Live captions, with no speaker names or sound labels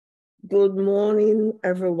Good morning,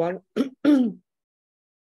 everyone.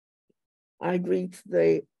 I greet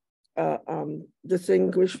the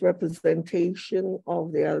distinguished representation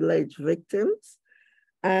of the alleged victims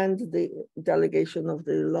and the delegation of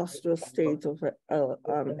the illustrious state of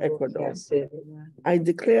Ecuador. I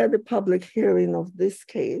declare the public hearing of this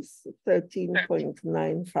case,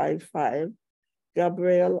 13.955,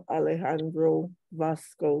 Gabriel Alejandro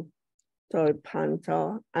Vasco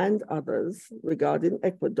Toapanta and others regarding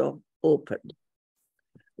Ecuador open.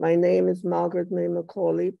 My name is Margaret May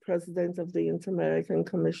Macaulay, President of the Inter-American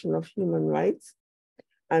Commission of Human Rights.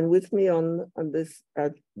 And with me on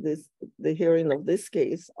the hearing of this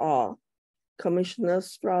case are Commissioner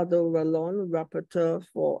Strado Ralon, Rapporteur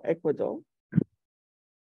for Ecuador.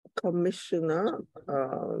 Commissioner,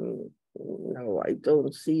 no, I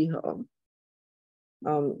don't see her.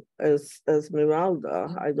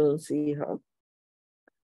 Esmeralda, I don't see her.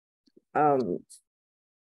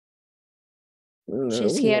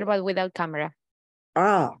 She's here, but without camera.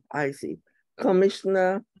 Ah, I see.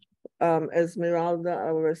 Commissioner Esmeralda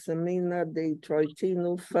Arasamina de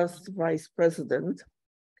Troitino, first Vice President.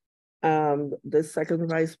 The second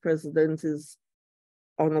Vice President is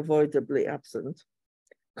unavoidably absent.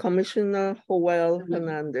 Commissioner Joel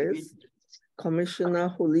Hernandez, Commissioner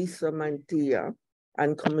Julissa Mantilla,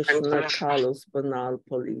 and Commissioner Carlos Bernal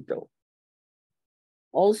Polido.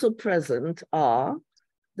 Also present are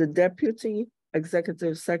the Deputy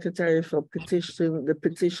Executive Secretary for the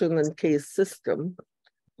Petition and Case System,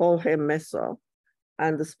 Jorge Mesa,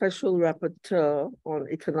 and the Special Rapporteur on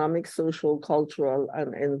Economic, Social, Cultural,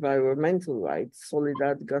 and Environmental Rights,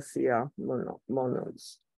 Soledad Garcia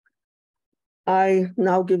Monos. I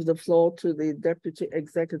now give the floor to the Deputy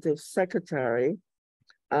Executive Secretary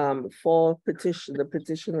for the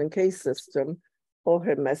Petition and Case System,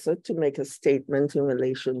 Jorge Mesa, to make a statement in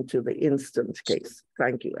relation to the instant case.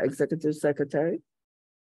 Thank you. Executive Secretary.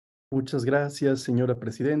 Muchas gracias, señora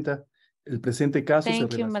presidenta. El presente caso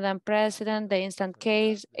Thank you, Madam President. The instant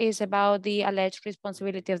case is about the alleged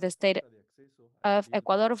responsibility of the state of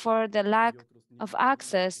Ecuador for the lack of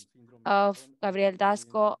access of Gabriel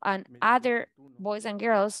Dasco and other boys and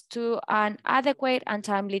girls to an adequate and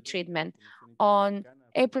timely treatment. On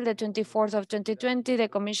April the 24th of 2020, the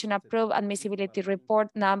Commission approved admissibility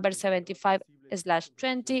report number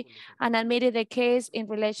 75/20 and admitted the case in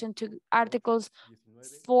relation to articles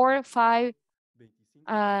 4, 5,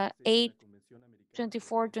 8,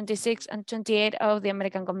 24, 26, and 28 of the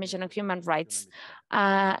American Commission of Human Rights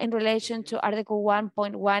in relation to Article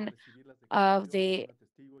 1.1 of the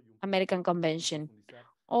American Convention.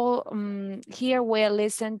 Here we'll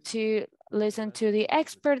listen to the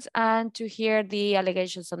experts and to hear the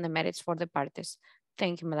allegations on the merits for the parties.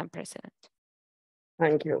 Thank you, Madam President.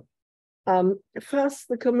 Thank you. First,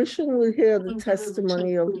 the Commission will hear the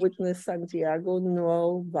testimony of witness Santiago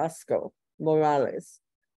Noel Vasco Morales,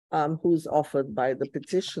 who's offered by the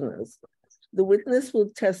petitioners. The witness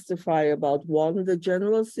will testify about 1, the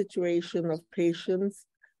general situation of patients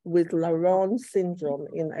with Laron syndrome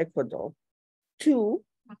in Ecuador. 2,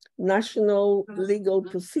 national legal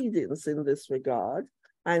proceedings in this regard.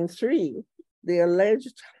 And 3, the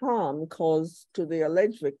alleged harm caused to the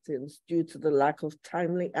alleged victims due to the lack of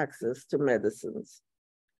timely access to medicines.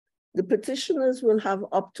 The petitioners will have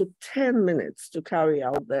up to 10 minutes to carry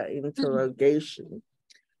out their interrogation.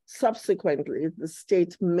 Subsequently, the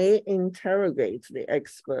state may interrogate the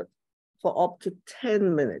expert for up to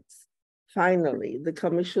 10 minutes. Finally, the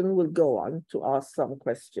Commission will go on to ask some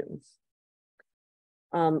questions.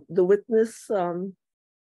 The witness,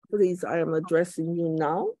 please, I am addressing you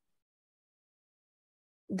now.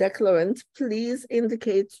 Declarant, please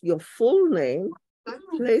indicate your full name,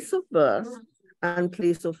 place of birth, and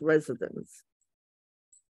place of residence.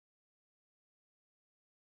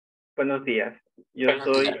 Buenos días. Yo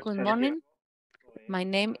soy Good morning. My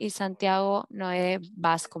name is Santiago Noé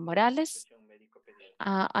Vasco Morales.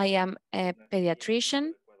 I am a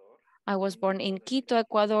pediatrician. I was born in Quito,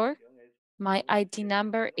 Ecuador. My ID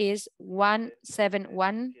number is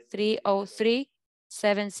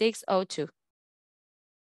 171-303-7602.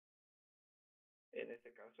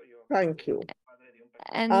 Thank you.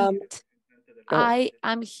 And I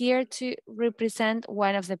am here to represent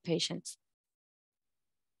one of the patients.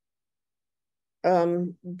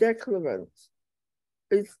 Declarant,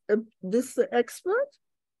 is this the expert?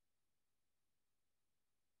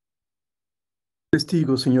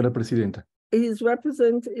 Testigo, señora presidenta. He's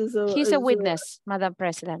a witness, Madam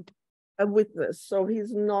President. A witness, so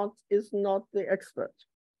is not the expert.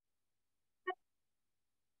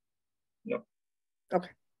 No.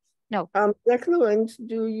 Okay. No. Declarant,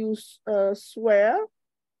 do you swear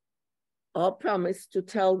or promise to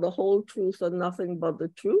tell the whole truth and nothing but the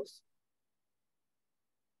truth?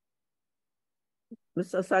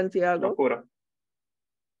 Mr. Santiago? Lo juro.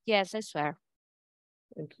 Yes, I swear.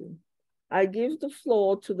 Thank you. I give the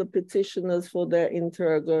floor to the petitioners for their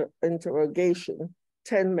interrogation,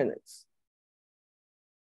 10 minutes.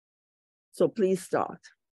 So please start.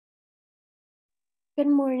 Good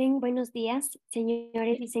morning, buenos días,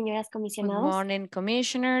 señores y señoras Good comisionados. morning,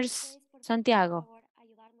 commissioners. Santiago,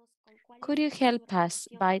 could you help us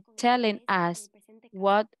by telling us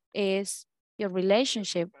what is your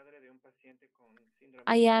relationship?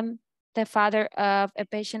 I am the father of a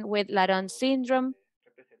patient with Laron syndrome,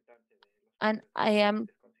 and I am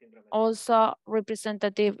also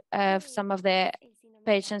representative of some of the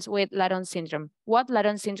patients with Laron syndrome. What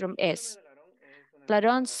Laron syndrome is?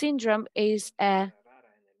 Laron syndrome is a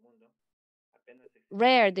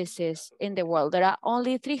rare disease in the world. There are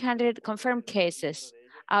only 300 confirmed cases,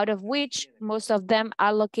 out of which most of them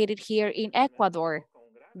are located here in Ecuador.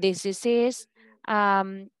 This disease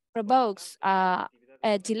provokes a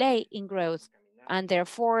delay in growth, and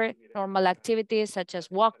therefore normal activities such as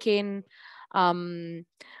walking,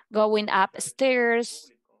 going upstairs,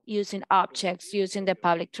 using objects, using the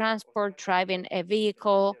public transport, driving a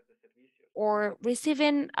vehicle, or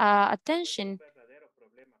receiving attention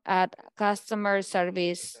at customer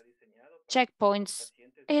service checkpoints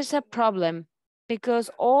is a problem because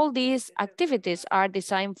all these activities are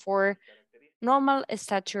designed for normal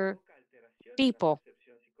stature people.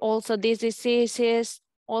 Also, these diseases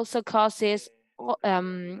also causes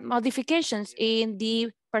modifications in the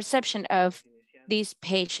perception of these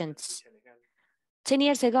patients. 10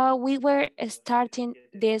 years ago, we were starting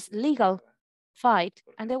this legal fight,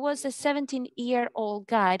 and there was a 17-year-old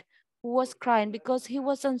guy who was crying because he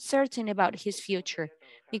was uncertain about his future,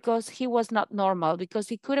 because he was not normal, because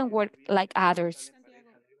he couldn't work like others.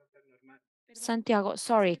 Santiago,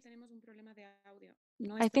 sorry.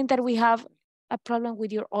 I think that we have a problem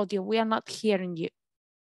with your audio. We are not hearing you.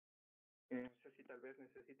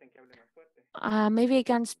 Maybe I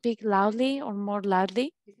can speak loudly or more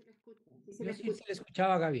loudly.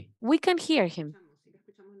 We can hear him.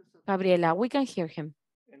 Gabriela, we can hear him.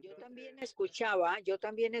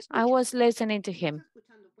 I was listening to him.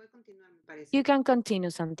 You can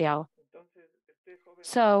continue, Santiago.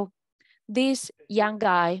 So this young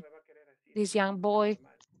guy, this young boy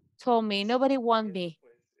told me, nobody wants me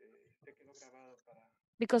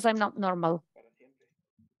because I'm not normal.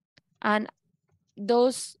 And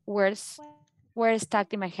those words were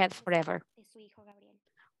stuck in my head forever.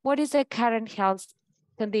 What is the current health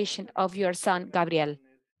condition of your son, Gabriel?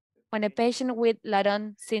 When a patient with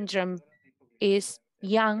Laron syndrome is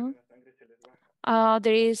young,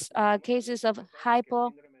 there is cases of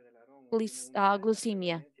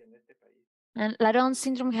hypoglycemia. And Laron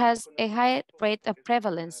syndrome has a high rate of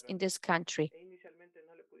prevalence in this country.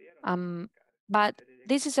 But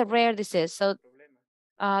this is a rare disease, so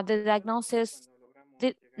the diagnosis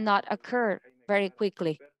did not occur very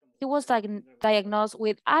quickly. He was diagnosed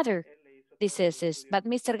with other diseases, but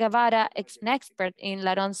Mr. Guevara, an expert in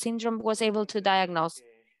Laron syndrome, was able to diagnose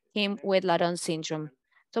him with Laron syndrome.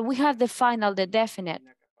 So we have the definite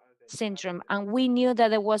syndrome, and we knew that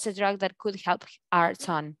there was a drug that could help our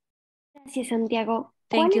son. Gracias, Santiago.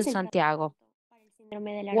 Thank you, Santiago.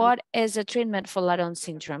 What is the treatment for Laron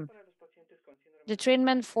syndrome? The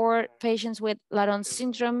treatment for patients with Laron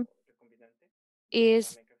syndrome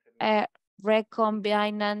is a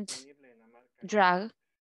recombinant drug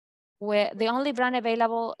where the only brand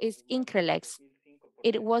available is Increlex.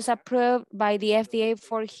 It was approved by the FDA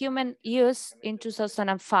for human use in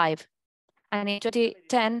 2005 and in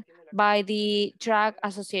 2010 by the Drug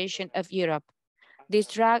Association of Europe. This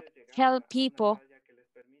drug helps people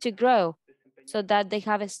to grow so that they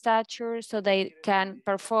have a stature, so they can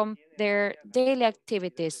perform their daily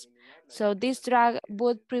activities. So this drug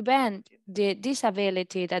would prevent the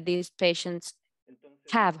disability that these patients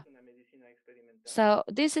have. So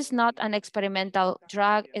this is not an experimental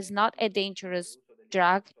drug, it's not a dangerous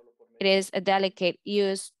drug, it is a delicate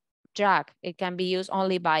use drug. It can be used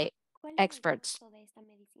only by experts.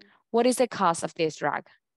 What is the cost of this drug?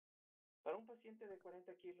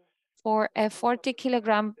 For a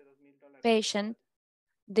 40-kilogram patient,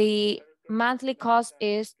 the monthly cost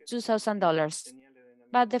is $2,000.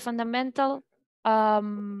 But the fundamental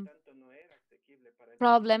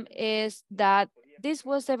problem is that this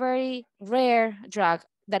was a very rare drug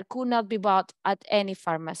that could not be bought at any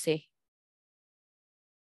pharmacy.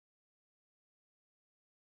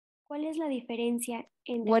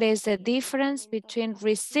 What is the difference between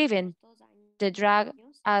receiving the drug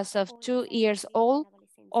as of 2 years old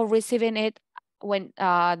or receiving it when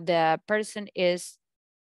the person is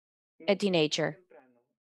a teenager.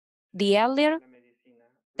 The earlier,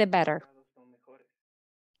 the better.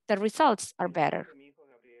 The results are better.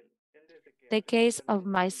 The case of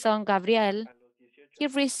my son, Gabriel,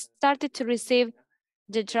 he started to receive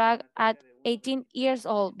the drug at 18 years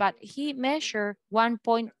old, but he measured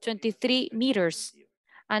 1.23 meters,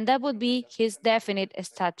 and that would be his definite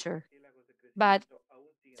stature. But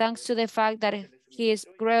thanks to the fact that his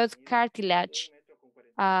growth cartilage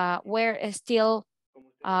were still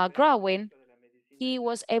growing, he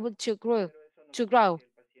was able to grow.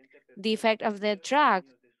 The effect of the drug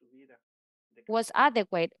was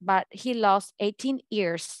adequate, but he lost 18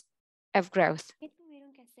 years of growth.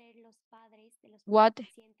 What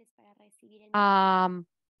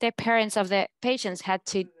the parents of the patients had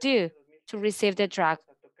to do to receive the drug.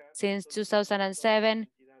 Since 2007,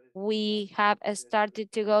 we have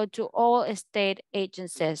started to go to all state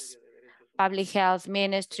agencies, Public Health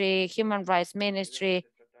Ministry, Human Rights Ministry.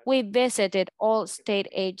 We visited all state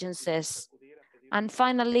agencies. And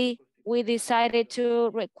finally, we decided to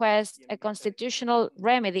request a constitutional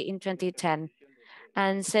remedy in 2010.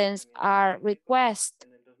 And since our request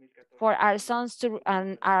for our sons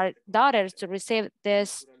and our daughters to receive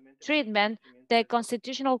this treatment, the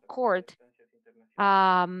Constitutional Court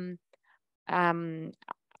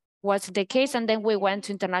was the case, and then we went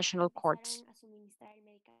to international courts.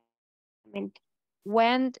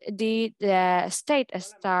 When did the state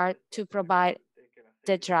start to provide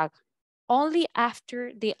the drug? Only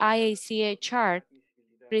after the IACHR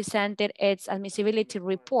presented its admissibility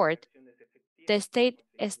report, the state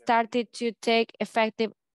started to take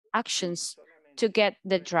effective actions to get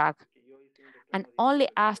the drug. And only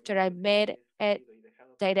after I made a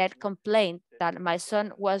direct complaint that my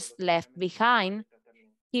son was left behind,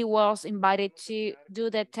 he was invited to do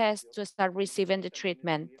the test to start receiving the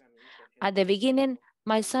treatment. At the beginning,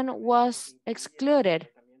 my son was excluded.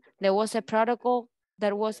 There was a protocol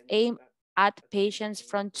that was aimed at patients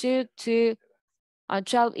from 2 to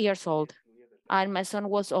 12 years old. And my son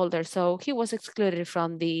was older, so he was excluded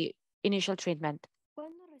from the initial treatment.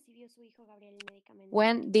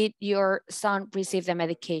 When did your son receive the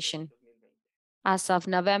medication? As of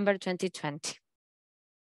November 2020.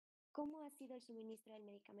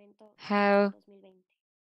 How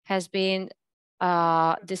has been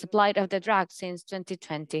the supply of the drug since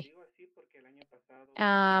 2020?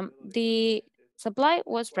 The supply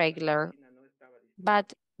was regular,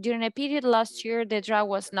 but during a period last year, the drug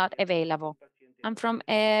was not available. And from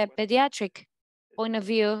a pediatric point of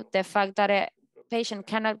view, the fact that a patient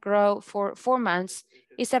cannot grow for 4 months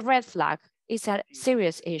is a red flag. It's a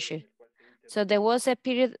serious issue. So there was a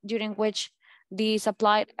period during which the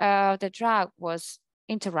supply of the drug was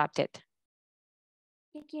interrupted.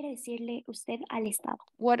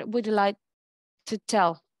 What would you like to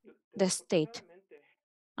tell the state?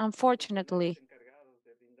 Unfortunately,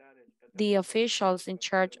 the officials in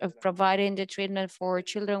charge of providing the treatment for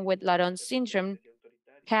children with Laron syndrome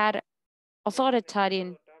had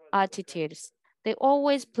authoritarian attitudes. They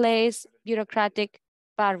always place bureaucratic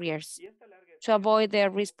barriers to avoid their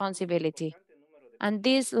responsibility. And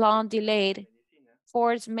this long delay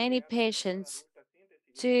forced many patients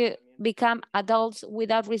to become adults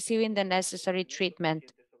without receiving the necessary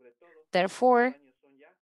treatment. Therefore,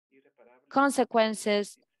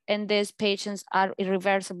 consequences in these patients are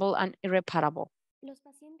irreversible and irreparable.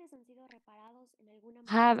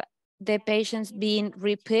 Have the patients been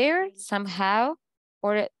repaired somehow,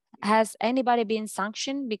 or has anybody been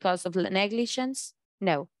sanctioned because of negligence?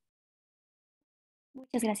 No.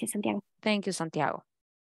 Muchas gracias, Santiago. Thank you, Santiago.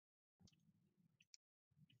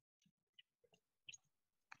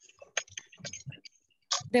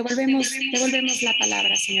 Devolvemos la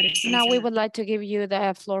palabra, señor. Now we would like to give you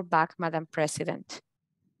the floor back, Madam President.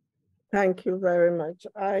 Thank you very much.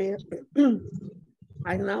 I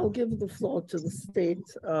now give the floor to the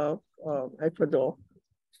state of Ecuador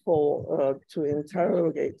to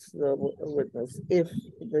interrogate the witness if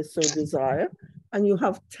they so desire. And you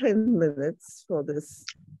have 10 minutes for this,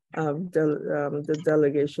 the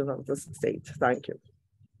delegation of the state. Thank you.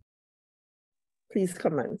 Please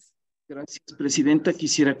commence. Gracias, Presidenta.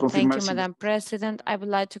 Quisiera confirmar. Thank you, Madam President. I would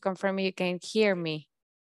like to confirm you can hear me.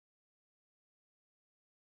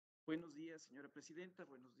 Buenos días, señora Presidenta.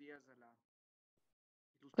 Buenos días a la...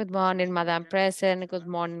 Good morning, Madam President. Good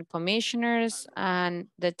morning, commissioners and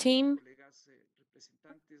the team.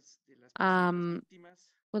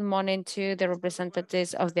 Good morning to the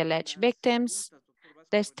representatives of the alleged victims.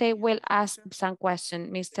 The state will ask some questions.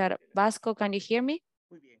 Mr. Vasco, can you hear me?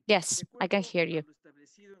 Yes, I can hear you.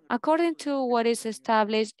 According to what is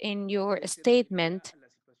established in your statement,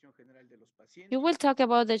 You will talk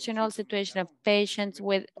about the general situation of patients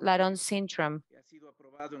with Laron syndrome.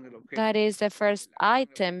 That is the first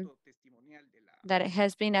item that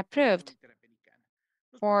has been approved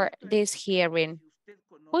for this hearing.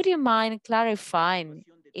 Would you mind clarifying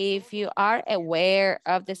if you are aware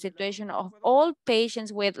of the situation of all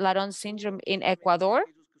patients with Laron syndrome in Ecuador?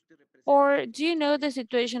 Or do you know the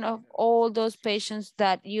situation of all those patients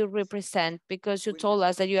that you represent? Because you told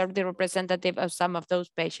us that you are the representative of some of those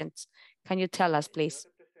patients. Can you tell us, please?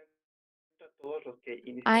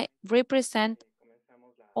 I represent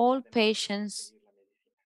all patients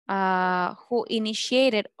who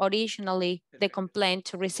initiated originally the complaint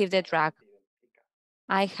to receive the drug.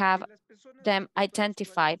 I have them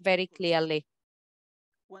identified very clearly.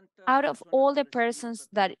 Out of all the persons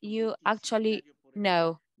that you actually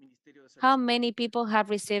know, how many people have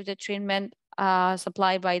received the treatment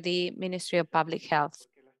supplied by the Ministry of Public Health?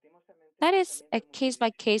 That is a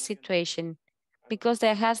case-by-case situation because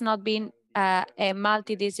there has not been a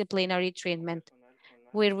multidisciplinary treatment.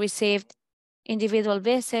 We received individual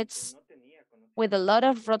visits with a lot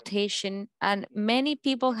of rotation, and many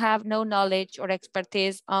people have no knowledge or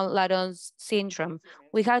expertise on Laron's syndrome.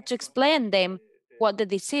 We had to explain them what the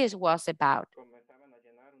disease was about.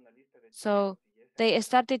 So they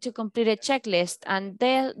started to complete a checklist, and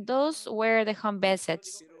those were the home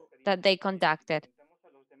visits that they conducted.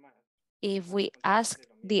 If we ask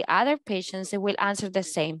the other patients, they will answer the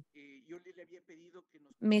same.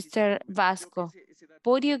 Mr. Vasco,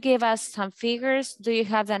 would you give us some figures? Do you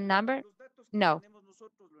have that number? No.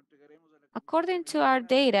 According to our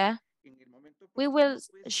data, we will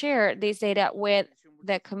share this data with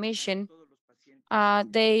the Commission.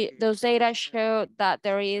 Those data show that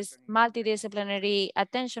there is multidisciplinary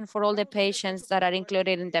attention for all the patients that are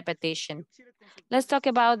included in the petition. Let's talk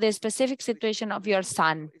about the specific situation of your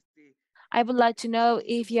son. I would like to know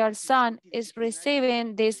if your son is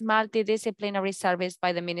receiving this multidisciplinary service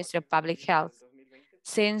by the Ministry of Public Health.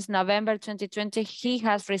 Since November 2020, he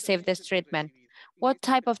has received this treatment. What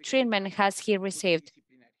type of treatment has he received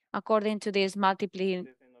according to this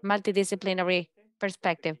multidisciplinary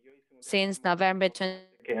perspective since November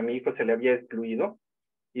 2020? Que a mi hijo se le había excluido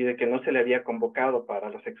y de que no se le había convocado para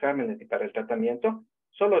los exámenes y para el tratamiento.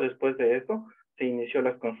 Solo después de eso se inició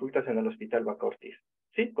las consultas en el Hospital Vaca Ortiz.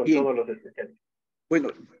 Sí, con todos los especialistas. Bueno,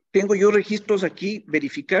 tengo yo registros aquí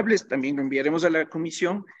verificables, también lo enviaremos a la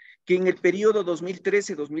comisión, que en el periodo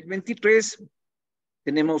 2013-2023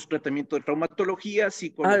 tenemos tratamiento de traumatología,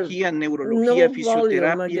 psicología, neurología, No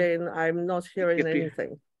fisioterapia. volume again, I'm not hearing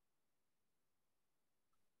anything.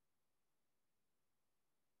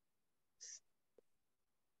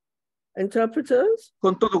 Interpreters?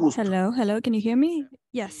 Con todo gusto. Hello, can you hear me?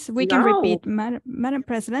 Yes, we can repeat. Madam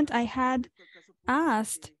President, I had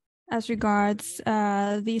asked as regards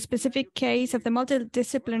the specific case of the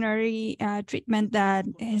multidisciplinary treatment that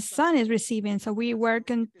his son is receiving. So we were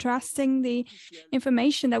contrasting the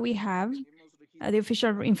information that we have, the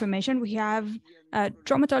official information. We have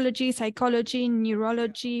traumatology, psychology,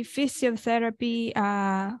 neurology, physiotherapy,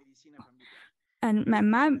 and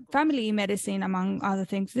family medicine, among other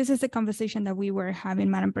things. This is the conversation that we were having,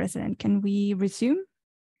 Madam President. Can we resume?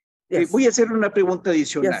 Yes. Voy a hacer una pregunta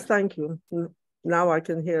adicional. Yes, thank you. Now I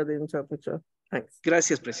can hear the interpreter. Thanks.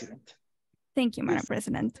 Gracias, Presidente. Thank you, Madam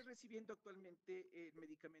President.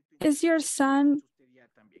 Is your son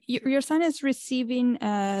is receiving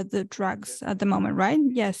the drugs at the moment, right?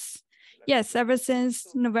 Yes. Yes, ever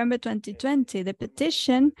since November 2020. The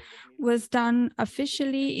petition was done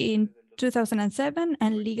officially in 2007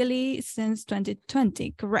 and legally since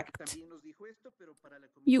 2020, correct?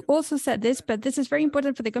 You also said this, but this is very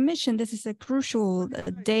important for the Commission. This is a crucial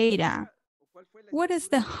data. What is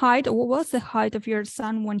the height, or what was the height of your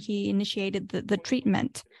son when he initiated the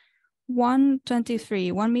treatment?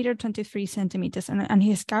 123, 1 meter 23 centimeters, and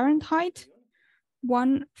his current height?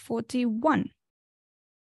 141.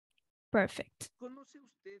 Perfect.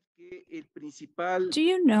 Do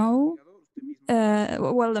you know,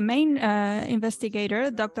 well, the main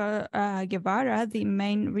investigator, Dr. Guevara, the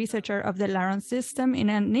main researcher of the Laron system, in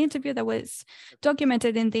an interview that was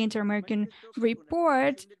documented in the Inter-American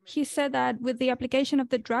report, he said that with the application of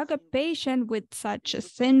the drug, a patient with such a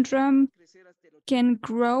syndrome can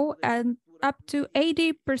grow at up to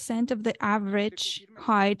 80% of the average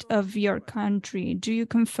height of your country. Do you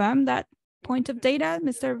confirm that point of data,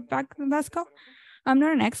 Mr. Vasco? I'm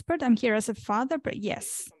not an expert, I'm here as a father, but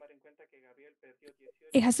yes.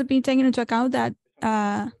 It has to be taken into account that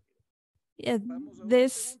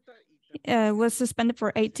this was suspended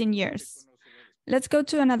for 18 years. Let's go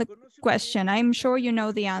to another question. I'm sure you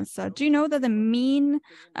know the answer. Do you know that the mean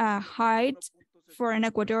height for an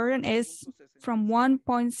Ecuadorian is from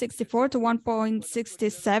 1.64 to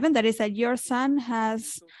 1.67. That is that your son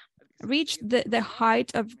has reached the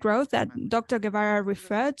height of growth that Dr. Guevara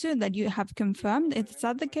referred to, that you have confirmed. Is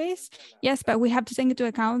that the case? Yes, but we have to take into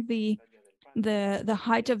account the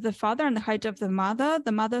height of the father and the height of the mother.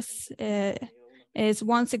 The mother's is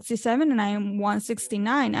 167 and I am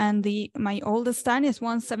 169, and my oldest son is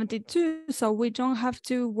 172. So we don't have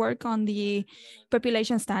to work on the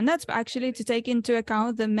population standards, but actually to take into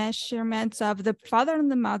account the measurements of the father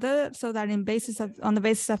and the mother, so that on the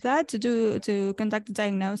basis of that to conduct the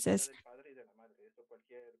diagnosis.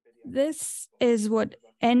 This is what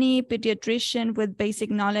any pediatrician with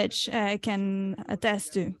basic knowledge can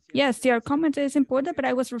attest to. Yes, your comment is important, but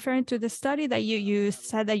I was referring to the study that you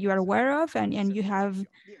said that you are aware of and you have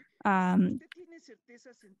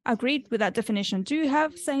agreed with that definition. Do you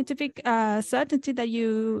have scientific certainty that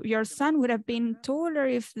your son would have been taller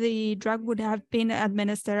if the drug would have been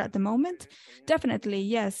administered at the moment? Definitely,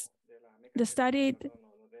 yes. The study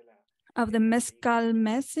of the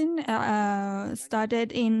mescalmecin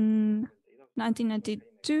started in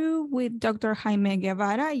 1992 with Dr. Jaime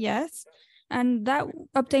Guevara, yes, and that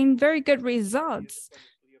obtained very good results.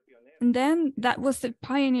 And then that was the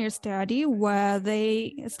pioneer study where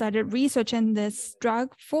they started researching this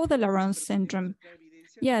drug for the Laron syndrome.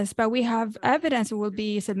 Yes, but we have evidence. We will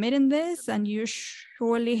be submitting this, and you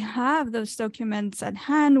surely have those documents at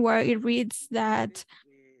hand where it reads that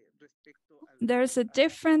there's a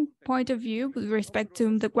different point of view with respect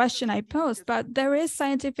to the question I posed, but there is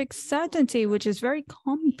scientific certainty, which is very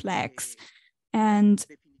complex. And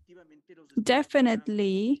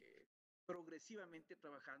definitely,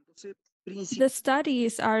 the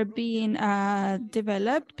studies are being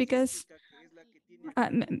developed because,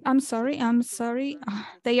 I'm sorry,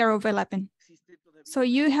 they are overlapping. So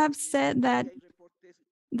you have said that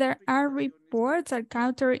there are reports or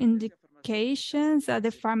counterindications that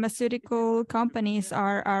the pharmaceutical companies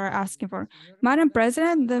are asking for. Madam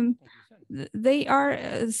President, they are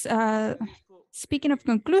speaking of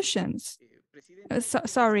conclusions.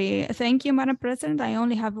 Sorry, thank you, Madam President. I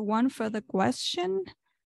only have one further question.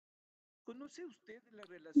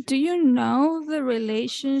 Do you know the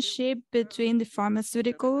relationship between the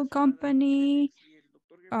pharmaceutical company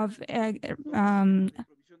of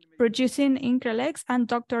producing Increlex and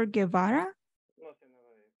Dr. Guevara?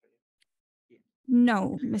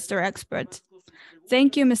 No, Mr. Expert.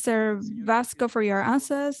 Thank you, Mr. Vasco, for your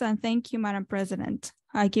answers, and thank you, Madam President.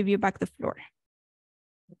 I give you back the floor.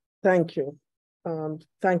 Thank you.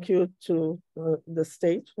 Thank you to the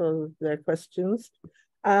state for their questions.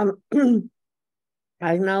 I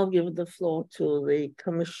now give the floor to the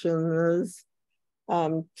commissioners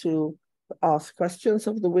to ask questions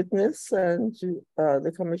of the witness, and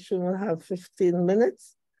the commission will have 15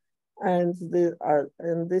 minutes, and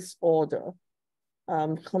in this order.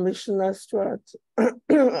 Commissioner Estrada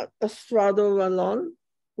Ralon,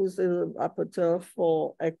 who's the rapporteur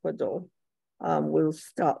for Ecuador, will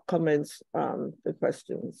commence the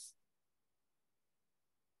questions.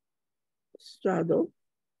 Estrada.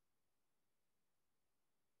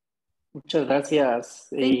 Muchas gracias.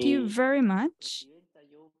 Thank you very much,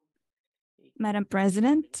 Madam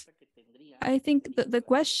President. I think that the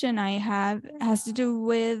question I have has to do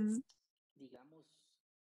with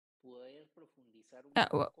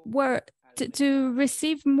to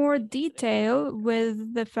receive more detail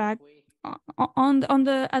with the fact on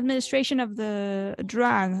the administration of the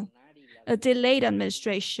drug, a delayed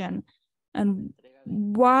administration, and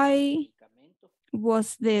why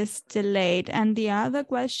was this delayed? And the other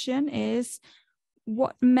question is,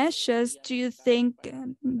 what measures do you think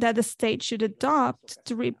that the state should adopt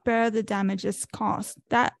to repair the damages caused?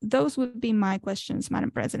 Those would be my questions,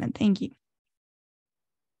 Madam President. Thank you.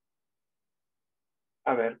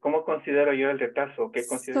 A ver, ¿cómo considero yo el retraso? ¿Qué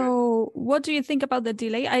considero? So, what do you think about the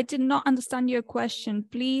delay? I did not understand your question.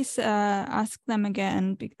 Please ask them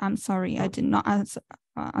again. I'm sorry, I did not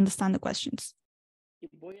understand the questions.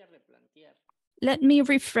 Let me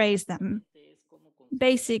rephrase them.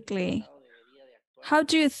 Basically, how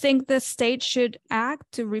do you think the state should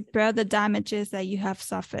act to repair the damages that you have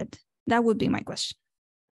suffered? That would be my question.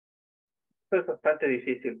 Es bastante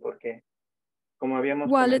difícil porque, como habíamos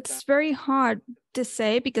Well, it's very hard to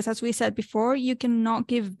say because, as we said before, you cannot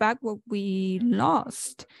give back what we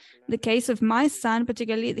lost. The case of my son,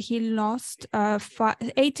 particularly, he lost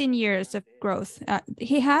 18 years of growth.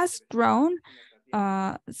 He has grown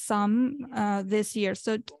some this year.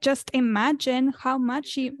 So just imagine how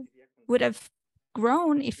much he would have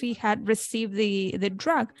grown if he had received the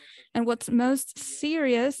drug. And what's most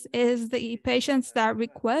serious is the patients that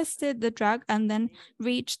requested the drug and then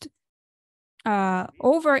reached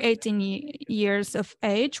over 18 years of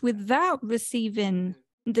age without receiving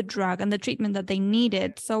the drug and the treatment that they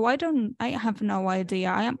needed. So I have no idea.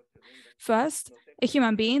 I am first a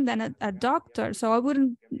human being, then a doctor. So I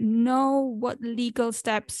wouldn't know what legal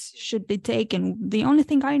steps should be taken. The only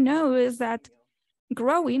thing I know is that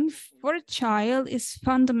growing for a child is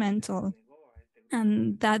fundamental,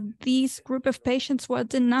 and that this group of patients were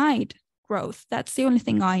denied growth. That's the only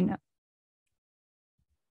thing I know.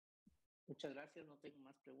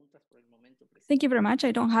 Thank you very much.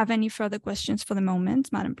 I don't have any further questions for the moment,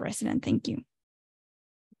 Madam President. Thank you.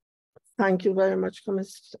 Thank you very much,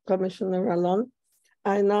 Commissioner Alon.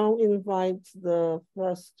 I now invite the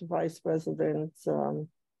first Vice President,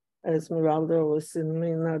 Esmeralda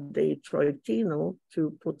Rosimena de Troitino,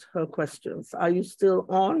 to put her questions. Are you still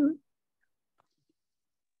on?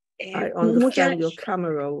 I understand your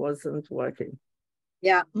camera wasn't working.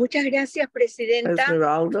 Yeah, muchas gracias, Presidenta.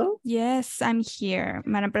 Esmeralda? Yes, I'm here.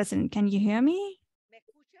 Madam President, can you hear me?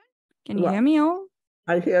 Can you hear me all?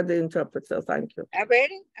 I hear the interpreter, thank you. A ver.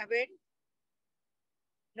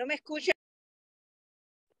 ¿No me escuchan?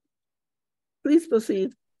 Please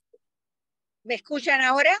proceed. ¿Me escuchan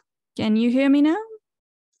ahora? Can you hear me now?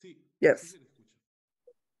 Yes.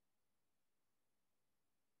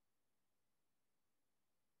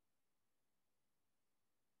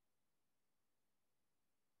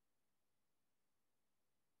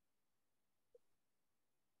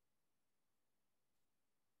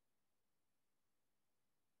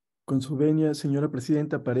 Con su venia, señora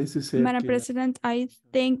presidenta, parece ser Madam que President, I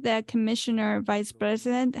think the Commissioner Vice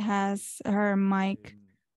President has her mic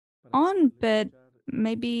on, but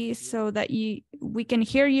maybe so that we can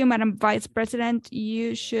hear you, Madam Vice President,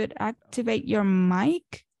 you should activate your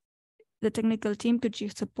mic. The technical team, could you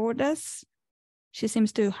support us? She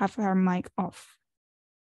seems to have her mic off.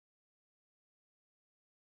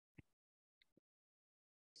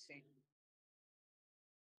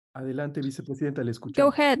 Adelante, vicepresidenta, le escuchamos. Go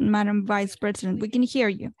ahead, Madam Vice President, we can hear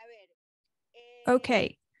you.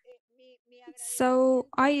 Okay. So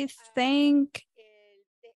I think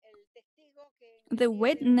the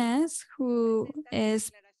witness who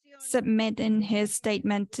is submitting his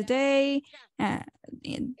statement today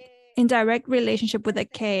in direct relationship with the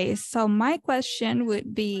case. So my question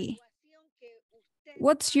would be,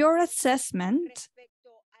 what's your assessment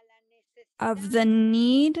of the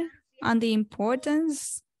need and the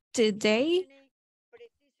importance today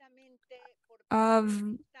of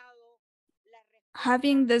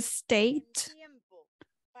having the state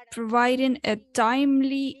providing a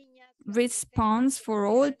timely response for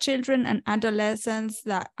all children and adolescents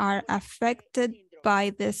that are affected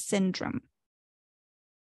by this syndrome?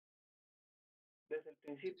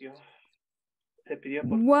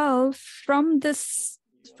 Well, from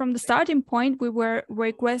the starting point, we were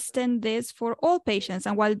requesting this for all patients.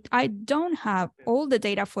 And while I don't have all the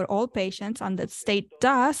data for all patients, and the state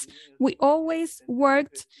does, we always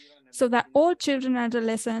worked so that all children and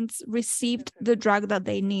adolescents received the drug that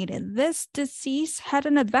they needed. This disease had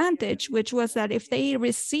an advantage, which was that if they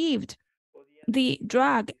received the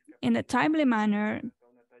drug in a timely manner,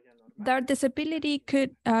 their disability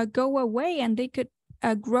could go away and they could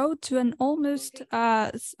grow to an almost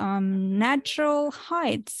natural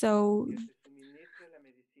height. So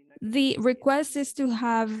the request is to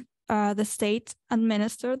have the state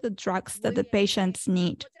administer the drugs that the patients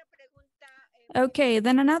need. Okay,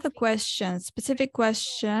 then another question, specific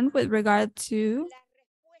question with regard to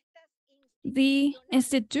the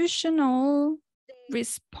institutional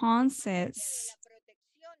responses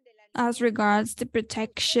as regards the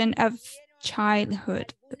protection of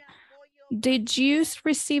childhood. Did you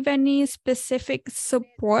receive any specific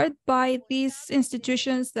support by these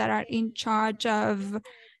institutions that are in charge of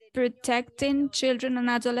protecting children and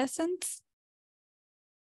adolescents?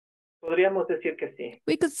 Podríamos decir que sí.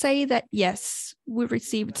 We could say that yes, we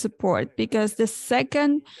received support because the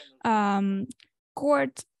second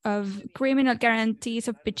Court of Criminal Guarantees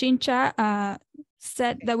of Pichincha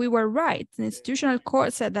said that we were right. The institutional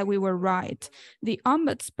court said that we were right. The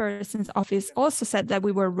Ombudsperson's office also said that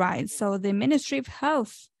we were right. So the Ministry of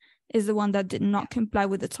Health is the one that did not comply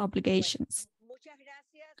with its obligations.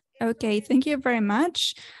 Okay, thank you very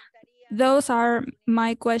much. Those are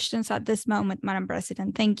my questions at this moment, Madam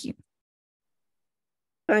President. Thank you.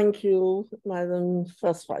 Thank you, Madam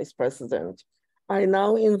First Vice President. I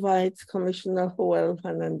now invite Commissioner Joel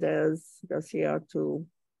Hernandez Garcia to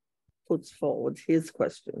put forward his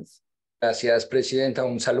questions. Gracias, Presidenta.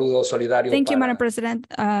 Un saludo solidario. Thank you, Madam President.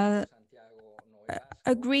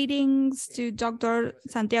 Greetings to Dr.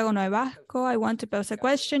 Santiago Vasco. I want to pose a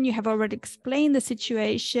question. You have already explained the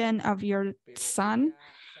situation of your son.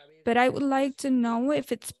 but I would like to know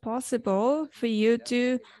if it's possible for you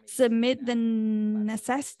to submit the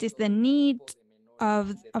necessities, the need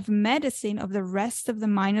of medicine of the rest of the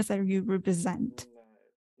minors that you represent.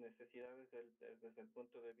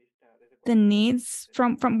 The needs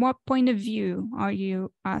from what point of view are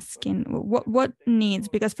you asking? What needs?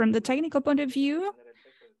 Because from the technical point of view,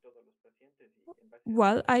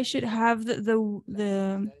 well, I should have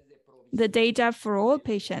the data for all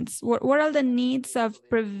patients. What are the needs of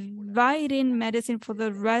providing medicine for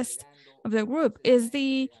the rest of the group? Is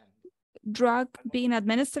the drug being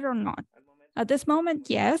administered or not? At this moment,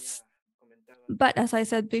 yes. But as I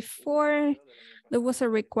said before, there was a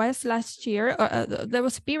request last year, there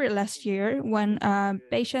was a period last year when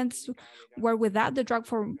patients were without the drug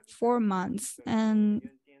for 4 months. And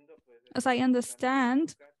as I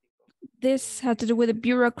understand, this had to do with a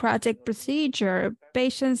bureaucratic procedure.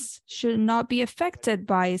 Patients should not be affected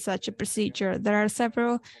by such a procedure. There are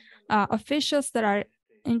several officials that are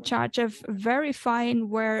in charge of verifying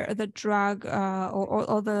where the drug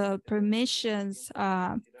or the permissions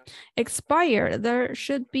expire. There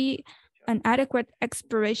should be an adequate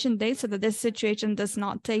expiration date so that this situation does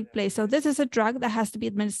not take place. So this is a drug that has to be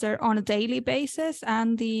administered on a daily basis,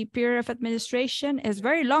 and the period of administration is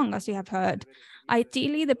very long, as you have heard.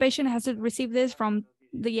 Ideally, the patient has to receive this from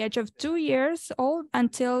the age of 2 years old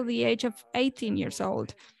until the age of 18 years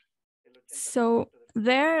old. So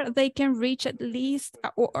there they can reach at least,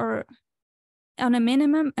 or on a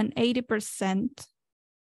minimum, an 80%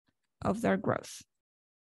 of their growth.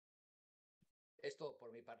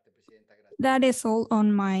 That is all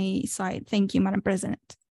on my side. Thank you, Madam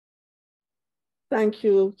President. Thank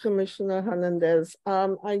you, Commissioner Hernandez.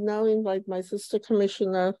 I now invite my sister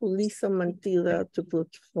Commissioner Julissa Mantilla to put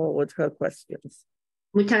forward her questions.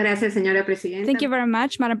 Muchas gracias, señora presidenta. Thank you very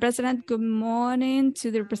much, Madam President. Good morning to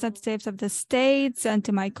the representatives of the states and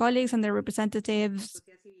to my colleagues and the representatives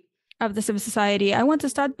of the civil society. I want to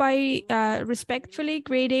start by respectfully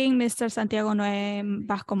greeting Mr. Santiago Noé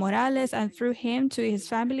Vasco Morales, and through him to his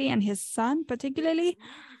family and his son particularly.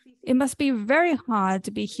 It must be very hard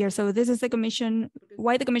to be here. So this is the commission,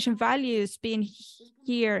 why the commission values being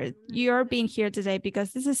here. You're being here today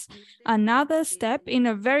because this is another step in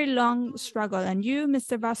a very long struggle. And you,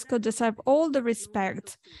 Mr. Vasco, deserve all the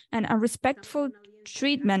respect and a respectful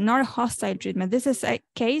treatment, not a hostile treatment. This is a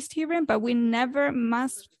case hearing, but we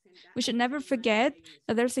should never forget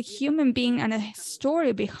that there's a human being and a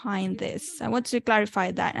story behind this. I want to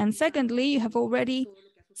clarify that. And secondly, you have already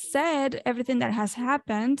said everything that has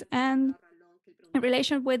happened, and in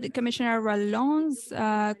relation with Commissioner Ralon's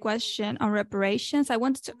question on reparations, I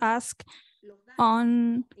wanted to ask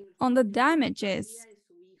on the damages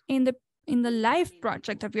in the life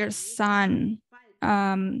project of your son.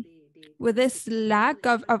 With this lack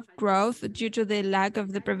of growth due to the lack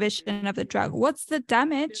of the provision of the drug, what's the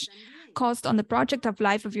damage caused on the project of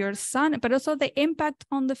life of your son, but also the impact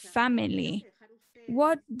on the family?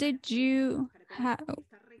 What did you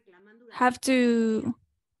have to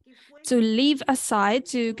leave aside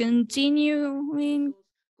to continue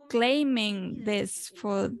claiming this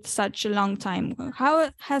for such a long time?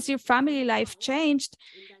 How has your family life changed,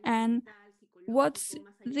 and what's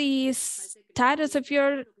the status of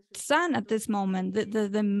your son at this moment,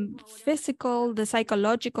 the physical, the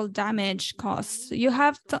psychological damage caused? You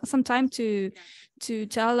have some time to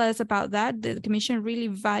tell us about that. The Commission really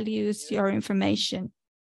values your information.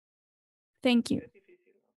 Thank you.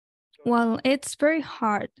 Well, it's very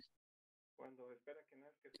hard.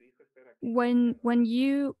 When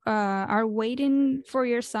you are waiting for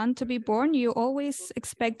your son to be born, you always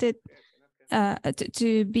expect it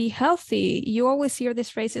to be healthy. You always hear these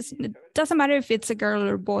phrases. It doesn't matter if it's a girl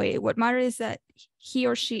or boy. What matters is that he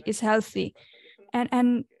or she is healthy.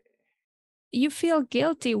 And you feel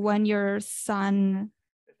guilty when your son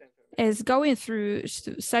is going through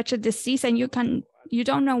such a disease and you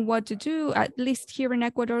don't know what to do. At least here in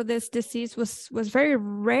Ecuador, this disease was very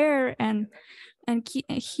rare, and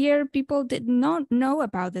here people did not know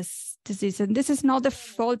about this disease, and this is not the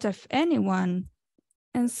fault of anyone.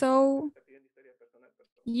 And so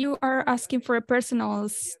you are asking for a personal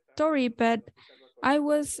story, but I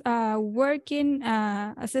was working,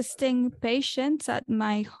 assisting patients at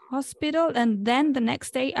my hospital, and then the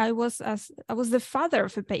next day I was the father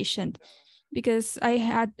of a patient, because I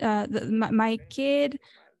had my kid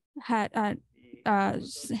had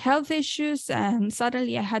health issues, and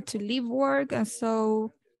suddenly I had to leave work, and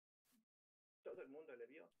so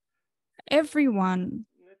everyone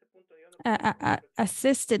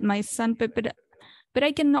assisted my son, but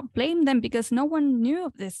I cannot blame them because no one knew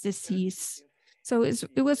of this disease. So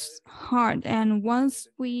it was hard. And once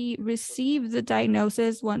we received the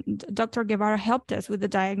diagnosis, when Dr. Guevara helped us with the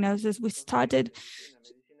diagnosis, we started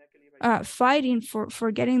fighting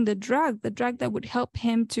for getting the drug that would help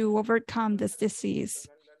him to overcome this disease.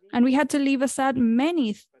 And we had to leave aside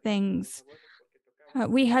many things.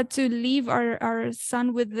 We had to leave our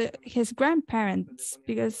son with his grandparents,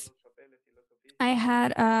 because I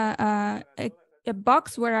had a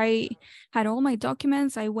box where I had all my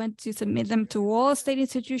documents. I went to submit them to all state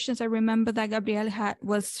institutions. I remember that Gabriel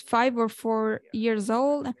was 5 or 4 years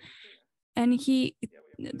old, and he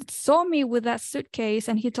saw me with that suitcase,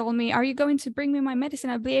 and he told me, "Are you going to bring me my medicine?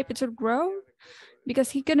 I'll be able to grow," because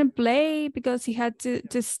he couldn't play, because he had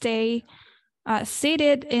to stay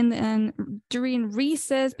seated during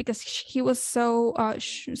recess, because he was so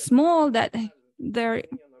small that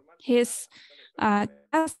his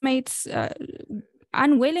classmates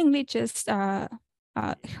unwillingly just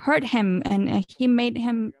hurt him, and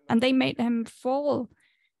they made him fall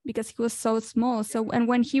because he was so small. So, and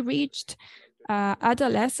when he reached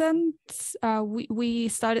adolescence, we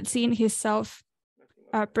started seeing his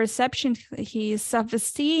perception, his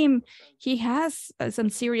self-esteem. He has some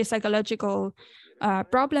serious psychological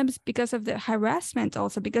problems because of the harassment,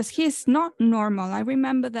 also because he's not normal. I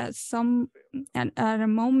remember that at a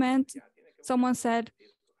moment, someone said,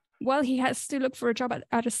 well, he has to look for a job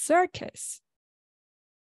at a circus.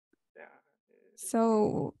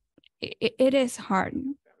 So it is hard.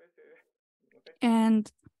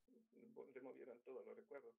 And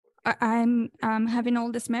I'm having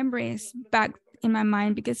all these memories back in my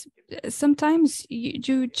mind, because sometimes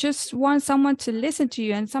you just want someone to listen to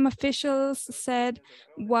you. And some officials said,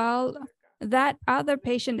 well, that other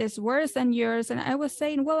patient is worse than yours. And I was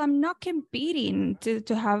saying, well, I'm not competing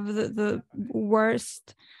to have the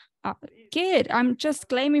worst kid. I'm just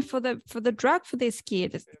claiming for the drug for these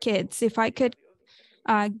kids. If I could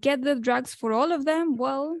get the drugs for all of them,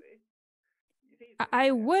 well,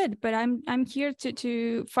 I would, but I'm here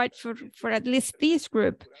to fight for at least this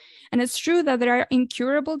group. And it's true that there are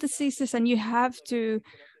incurable diseases, and you have to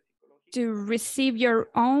receive your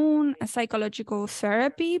own psychological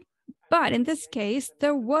therapy. But in this case,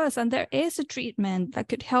 there was and there is a treatment that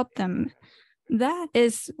could help them. That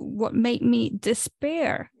is what made me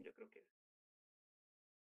despair.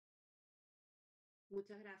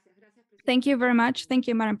 Thank you very much. Thank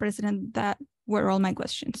you, Madam President. That were all my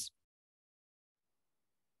questions.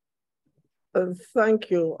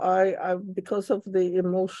 Thank you. I because of the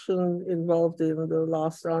emotion involved in the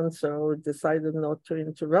last answer, I decided not to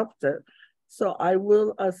interrupt it. So I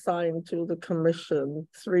will assign to the commission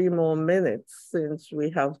 3 more minutes, since we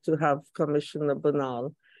have to have Commissioner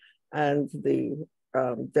Bernal and the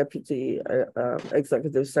Deputy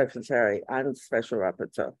Executive Secretary and Special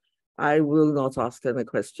Rapporteur. I will not ask any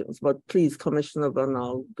questions, but please, Commissioner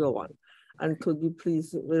Bernal, go on. And could you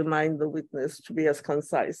please remind the witness to be as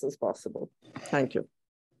concise as possible? Thank you.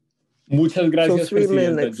 Muchas gracias, So 3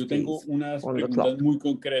 Presidenta. minutes, Yo tengo please, unas on the preguntas clock. muy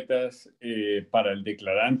concretas para el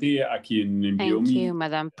declarante, a quien envió Thank mi... you,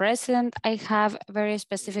 Madam President. I have very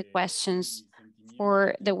specific questions.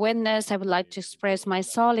 For the witness, I would like to express my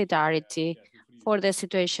solidarity for the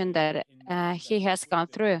situation that he has gone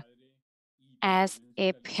through. As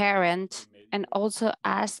a parent and also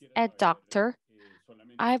as a doctor,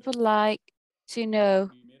 I would like to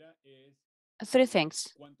know 3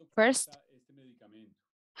 things. First,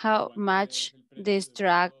 how much this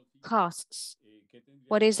drug costs.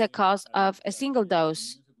 What is the cost of a single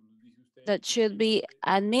dose that should be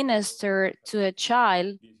administered to a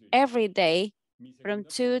child every day from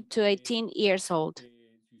 2 to 18 years old?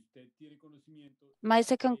 My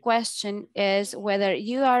second question is whether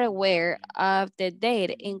you are aware of the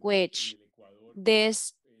date in which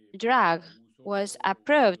this drug was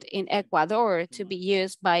approved in Ecuador to be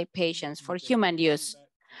used by patients for human use.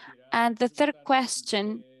 And the third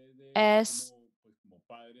question is,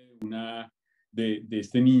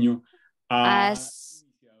 as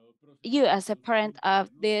you, as a parent of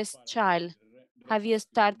this child, have you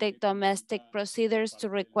started domestic procedures to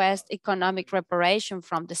request economic reparation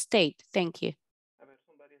from the state? Thank you.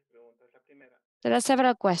 There are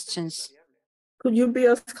several questions. Could you be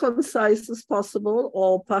as concise as possible,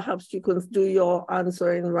 or perhaps you can do your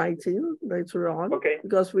answer in writing later on? Okay.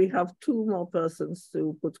 Because we have 2 more persons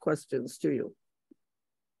to put questions to you.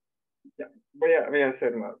 Yeah. Voy a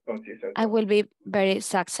ser más concisa. I will be very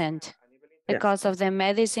succinct. The cost of the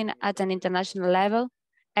medicine at an international level,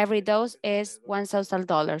 every dose is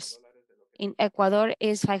 $1,000. In Ecuador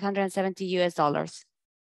is $570 US.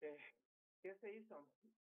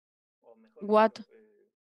 What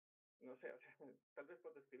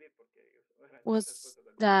was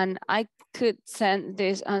then I could send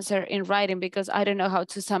this answer in writing because I don't know how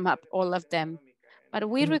to sum up all of them. But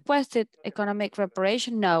we requested economic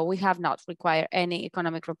reparation. No, we have not required any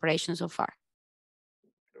economic reparation so far.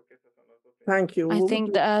 Thank you. I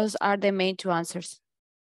think those are the main two answers.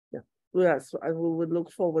 Yeah. Yes, and we would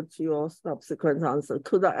look forward to your subsequent answer.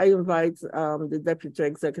 Could I invite the Deputy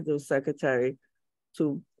Executive Secretary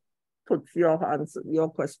to put your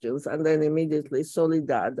questions, and then immediately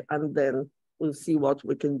Soledad, and then we'll see what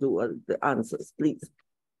we can do with the answers, please.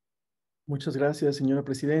 Muchas gracias, señora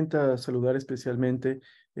presidenta. Saludar especialmente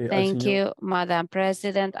Thank you, Madam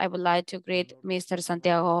President. I would like to greet Mr.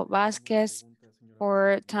 Santiago Vasquez.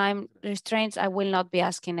 For time restraints, I will not be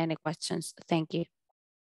asking any questions. Thank you.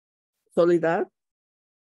 Soledad?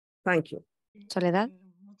 Thank you. Soledad?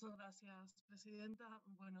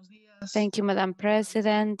 Thank you, Madam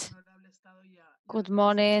President. Good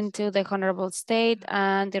morning to the Honorable State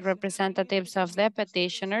and the representatives of the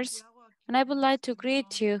petitioners. And I would like to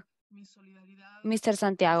greet you, Mr.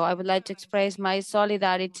 Santiago. I would like to express my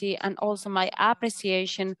solidarity and also my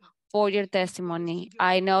appreciation for your testimony.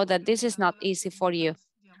 I know that this is not easy for you.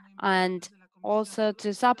 And also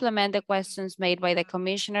to supplement the questions made by the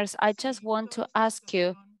commissioners, I just want to ask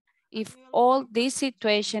you if all this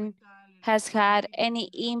situation has had any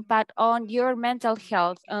impact on your mental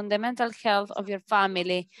health, on the mental health of your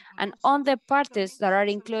family, and on the parties that are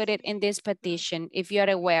included in this petition, if you're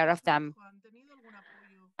aware of them.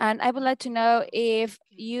 And I would like to know if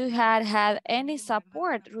you had any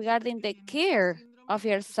support regarding the care of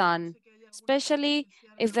your son, especially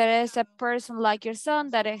if there is a person like your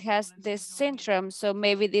son that has this syndrome. So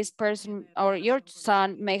maybe this person or your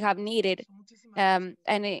son may have needed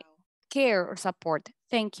any care or support.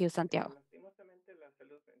 Thank you, Santiago.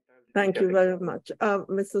 Thank you very much.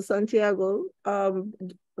 Mr. Santiago,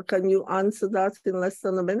 can you answer that in less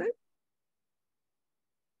than a minute?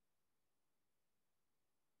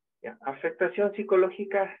 Afectación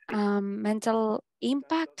psicológica. Mental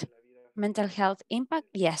impact, mental health impact,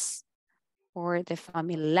 yes. For the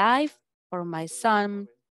family life, for my son,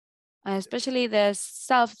 especially the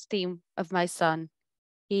self-esteem of my son.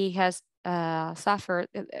 He has suffered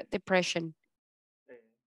depression.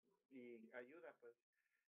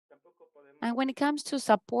 And when it comes to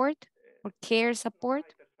support or care support,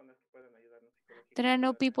 there are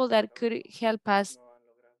no people that could help us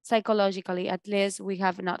psychologically. At least we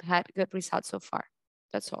have not had good results so far.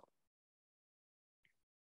 That's all.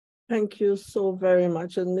 Thank you so very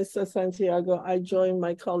much. And Mr. Santiago, I join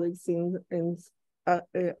my colleagues in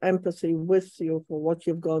empathy with you for what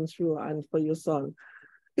you've gone through and for your son.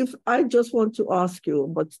 If I just want to ask you,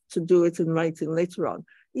 but to do it in writing later on,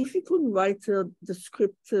 if you could write a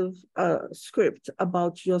descriptive script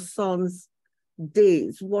about your son's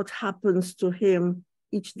days, what happens to him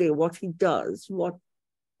each day, what he does, what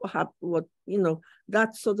you know,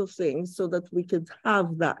 that sort of thing, so that we could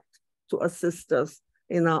have that to assist us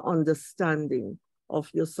in our understanding of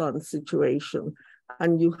your son's situation.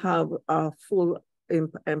 And you have a full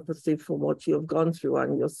empathy for what you've gone through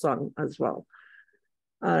and your son as well.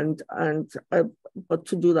 But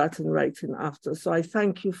to do that in writing after. So I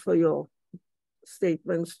thank you for your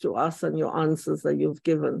statements to us and your answers that you've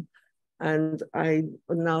given. And I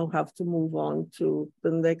now have to move on to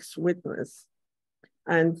the next witness.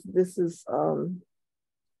 And this is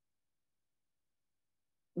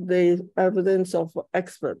the evidence of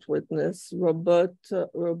expert witness, Robert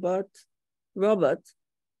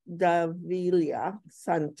Davila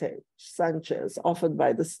Sanchez, offered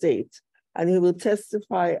by the state. And he will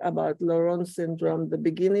testify about Laron syndrome, the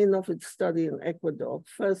beginning of its study in Ecuador,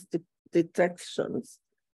 first detections,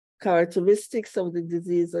 characteristics of the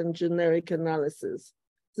disease, and generic analysis.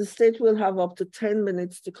 The state will have up to 10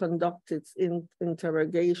 minutes to conduct its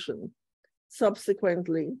interrogation.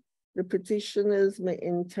 Subsequently, the petitioners may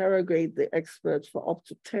interrogate the expert for up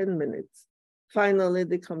to 10 minutes. Finally,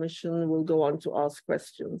 the commission will go on to ask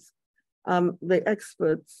questions. The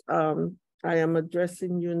experts, I am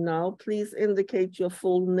addressing you now. Please indicate your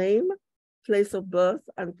full name, place of birth,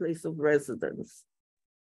 and place of residence.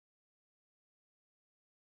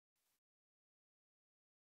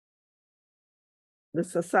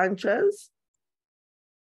 Mr. Sanchez?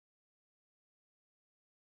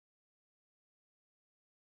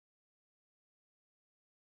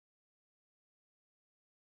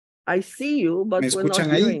 I see you, but we're not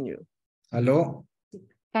hearing you. ¿Aló?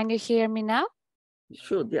 Can you hear me now?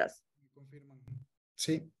 Should, yes.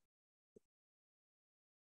 Sí.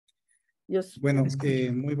 Yes. Bueno,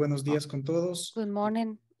 muy buenos días con todos. Good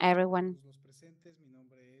morning, everyone.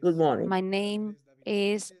 Good morning. My name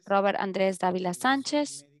is Robert Andrés Davila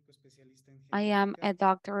Sanchez. I am a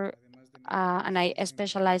doctor and I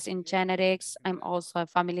specialize in genetics. I'm also a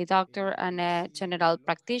family doctor and a general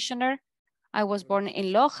practitioner. I was born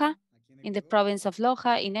in Loja, in the province of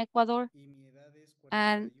Loja in Ecuador,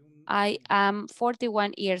 and I am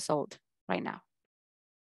 41 years old right now.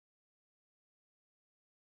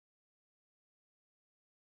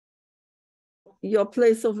 Your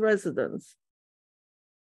place of residence?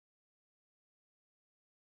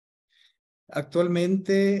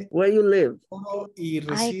 Actualmente, where you live?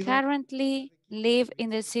 I currently live in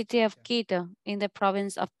the city of Quito, in the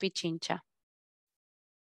province of Pichincha.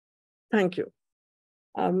 Thank you.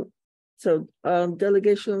 So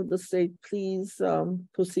delegation of the state, please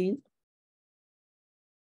proceed.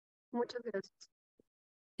 Muchas gracias.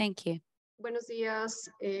 Thank you. Buenos días.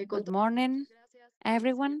 Good morning,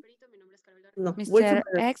 everyone. No, wait a Mr.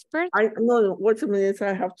 minute. Expert. No, wait a minute.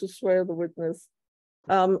 I have to swear the witness.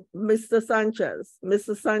 Mr. Sanchez,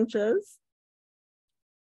 Mr. Sanchez.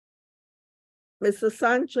 Mr.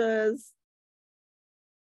 Sanchez.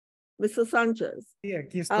 Mr. Sanchez. Sí,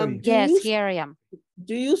 aquí estoy. Yes, here I am.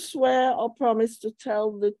 Do you swear or promise to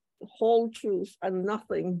tell the whole truth and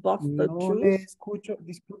nothing but the No truth? le escucho,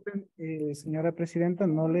 disculpen, señora presidenta,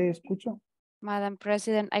 no le escucho. Madam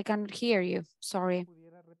President, I cannot hear you. Sorry.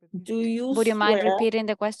 Do you Would you mind swear? repeating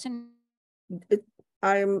the question?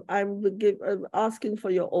 I'm asking for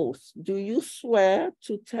your oath. Do you swear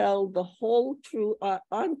to tell the whole truth? I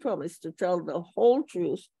promise to tell the whole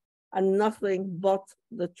truth and nothing but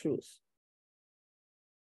the truth.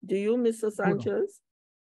 Do you, Mr. Sanchez?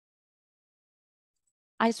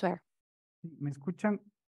 I swear. ¿Me escuchan?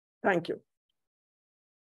 Thank you.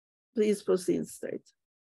 Please proceed, State.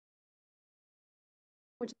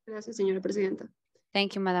 Muchas gracias, señora presidenta.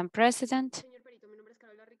 Thank you, Madam President.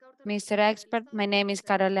 Mr. Expert, my name is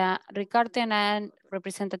Carola Ricarte and I'm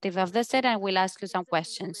representative of the state and will ask you some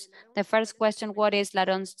questions. The first question, what is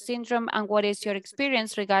Laron's syndrome and what is your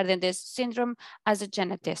experience regarding this syndrome as a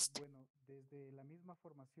genetist?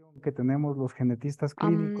 Que tenemos los genetistas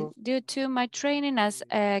clínicos. Due to my training as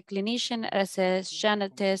a clinician, as a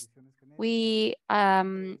genetist, we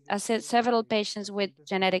assess several patients with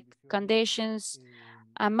genetic conditions.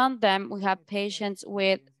 Among them, we have patients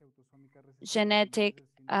with genetic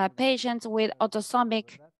patients with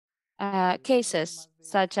autosomic cases,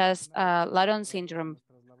 such as Laron syndrome.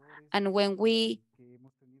 And when we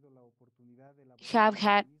have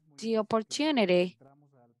had the opportunity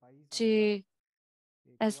to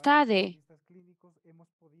study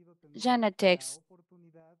genetics,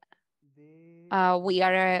 we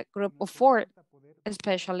are a group of 4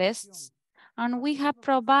 specialists, and we have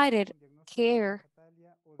provided care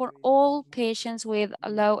for all patients with a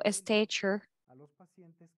low stature.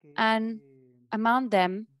 And among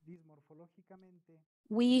them,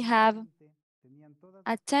 we have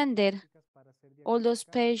attended all those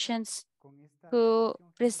patients who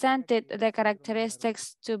presented the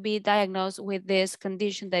characteristics to be diagnosed with this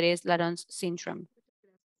condition that is Laron's syndrome.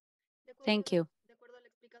 Thank you.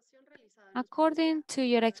 According to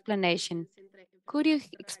your explanation, could you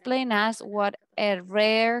explain us what a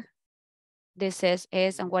rare disease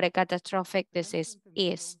is and what a catastrophic disease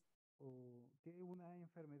is?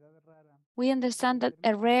 We understand that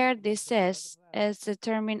a rare disease is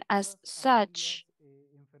determined as such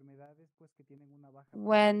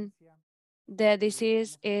when the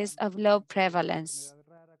disease is of low prevalence.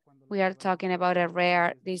 We are talking about a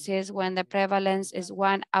rare disease when the prevalence is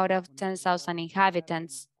 1 out of 10,000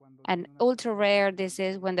 inhabitants. An ultra rare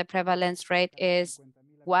disease when the prevalence rate is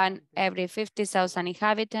 1 every 50,000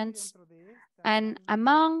 inhabitants. And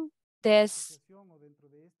among this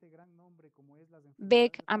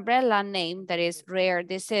big umbrella name that is rare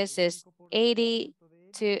diseases, 80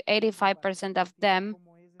 to 85% of them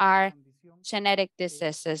are genetic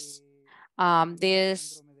diseases. The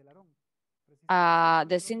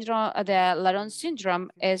Laron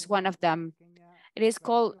syndrome is one of them. It is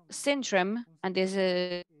called syndrome, and this is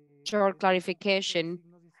a short clarification.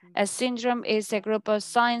 A syndrome is a group of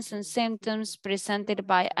signs and symptoms presented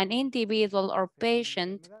by an individual or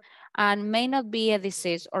patient and may not be a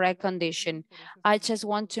disease or a condition. I just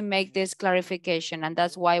want to make this clarification, and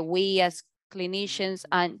that's why we as clinicians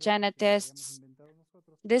and genetists,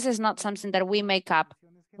 this is not something that we make up.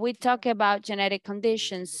 We talk about genetic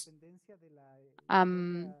conditions,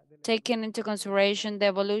 taking into consideration the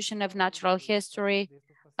evolution of natural history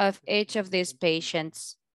of each of these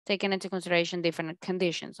patients, taking into consideration different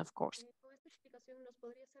conditions, of course.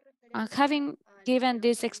 Having given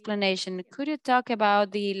this explanation, could you talk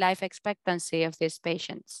about the life expectancy of these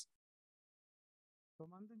patients?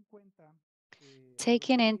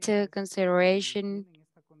 Taking into consideration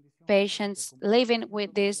patients living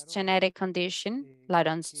with this genetic condition,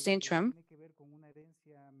 Laron's syndrome.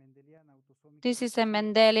 This is a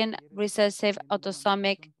Mendelian recessive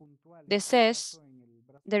autosomic disease.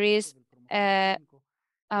 There is a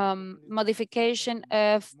modification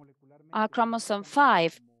of chromosome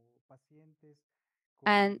 5,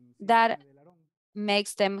 and that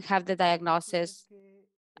makes them have the diagnosis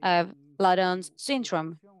of Laron's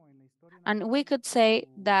syndrome. And we could say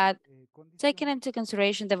that, taking into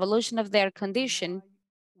consideration the evolution of their condition,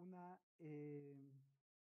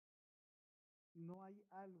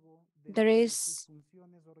 there is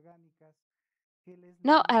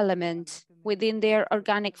no element within their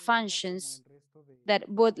organic functions that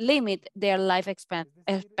would limit their life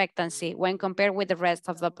expectancy when compared with the rest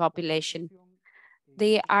of the population.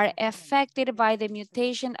 They are affected by the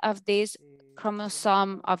mutation of this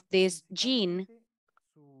chromosome, of this gene.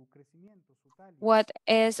 What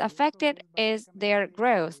is affected is their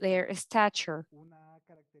growth, their stature.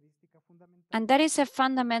 And that is a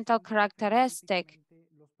fundamental characteristic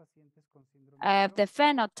of the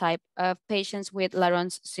phenotype of patients with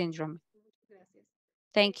Laron's syndrome.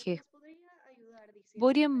 Thank you.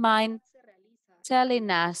 Would you mind telling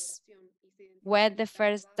us when the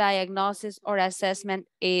first diagnosis or assessment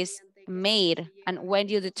is made and when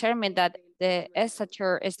you determine that the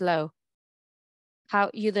stature is low? How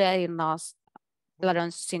you diagnose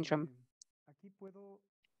Laron's syndrome?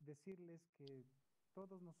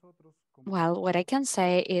 Well, what I can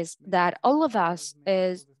say is that all of us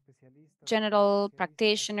as general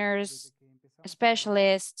practitioners,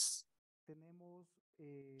 specialists,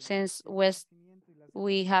 since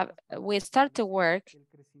we start to work,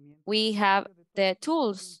 we have the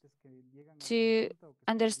tools to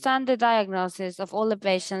understand the diagnosis of all the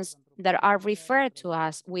patients that are referred to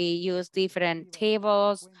us. We use different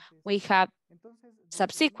tables. We have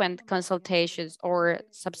subsequent consultations or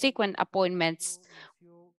subsequent appointments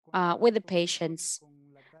with the patients.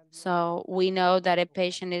 So we know that a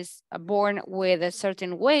patient is born with a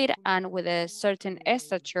certain weight and with a certain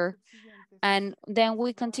stature, and then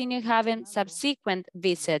we continue having subsequent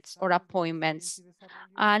visits or appointments.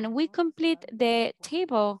 And we complete the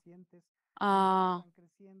tables of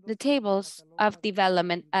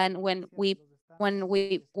development. And when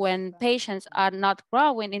patients are not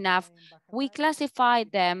growing enough, we classify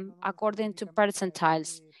them according to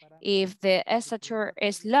percentiles. If the stature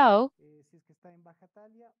is low,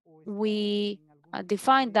 we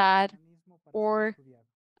define that, or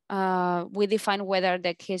we define whether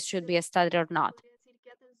the case should be studied or not.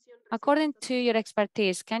 According to your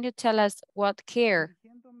expertise, can you tell us what care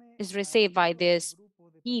is received by these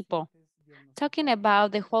people? Talking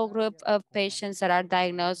about the whole group of patients that are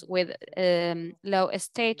diagnosed with low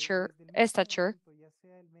stature,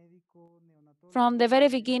 from the very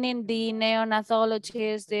beginning, the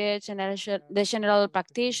neonatologist, the general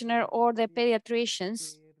practitioner, or the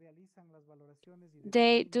pediatricians,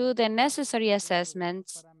 they do the necessary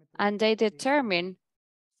assessments and they determine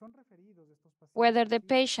whether the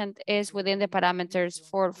patient is within the parameters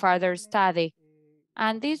for further study.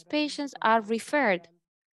 And these patients are referred,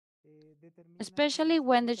 especially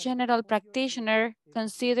when the general practitioner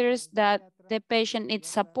considers that the patient needs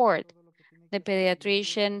support. The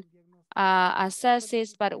pediatrician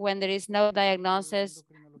assesses, but when there is no diagnosis,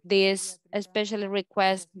 this especially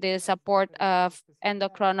requests the support of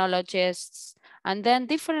endocrinologists, and then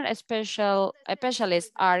different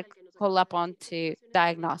specialists are called upon to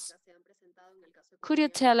diagnose. Could you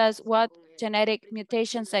tell us what genetic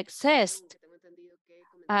mutations exist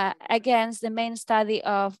against the main study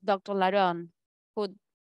of Dr. Laron, who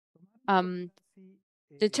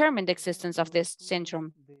determined the existence of this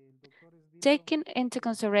syndrome? Taking into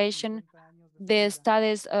consideration the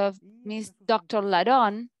studies of Dr.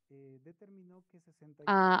 Laron,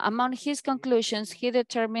 among his conclusions, he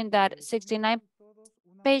determined that 69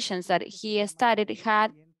 patients that he studied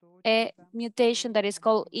had a mutation that is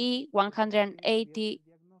called E180,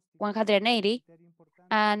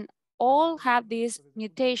 and all have this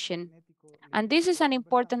mutation. And this is an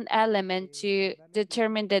important element to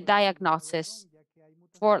determine the diagnosis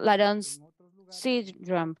for Laron's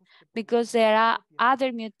syndrome, because there are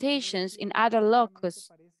other mutations in other locus.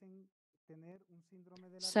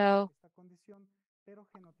 So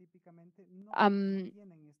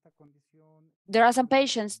there are some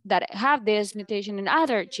patients that have this mutation in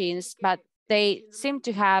other genes, but they seem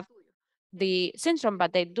to have the syndrome,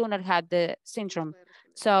 but they do not have the syndrome.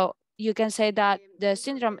 So you can say that the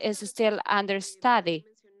syndrome is still under study,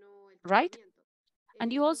 right?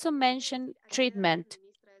 And you also mentioned treatment.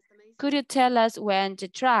 Could you tell us when the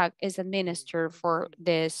drug is administered for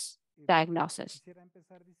this diagnosis.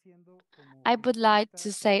 I would like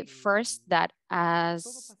to say first that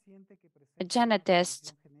as a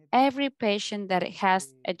genetist, every patient that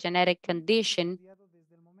has a genetic condition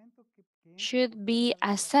should be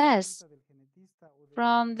assessed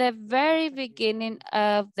from the very beginning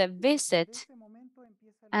of the visit.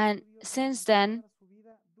 And since then,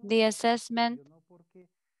 the assessment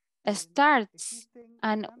starts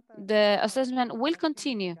and the assessment will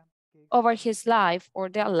continue over his life or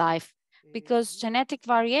their life because genetic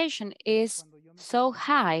variation is so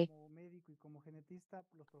high.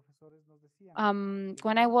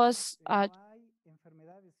 When I was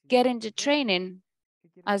getting the training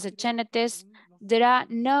as a genetist, there are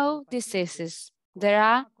no diseases. There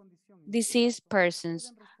are diseased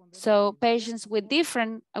persons. So patients with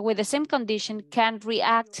the same condition can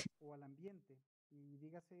react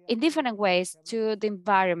in different ways to the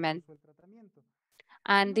environment.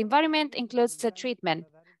 And the environment includes the treatment.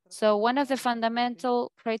 So one of the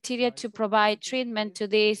fundamental criteria to provide treatment to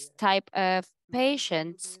this type of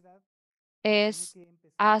patients is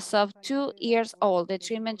as of 2 years old. The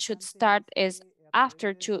treatment should start is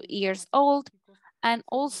after 2 years old. And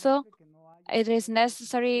also it is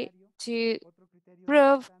necessary to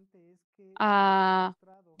prove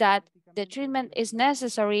that the treatment is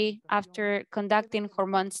necessary after conducting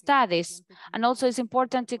hormone studies. And also it's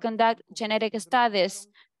important to conduct genetic studies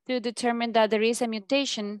to determine that there is a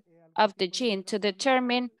mutation of the gene, to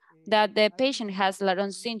determine that the patient has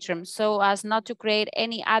Laron syndrome, so as not to create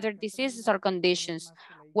any other diseases or conditions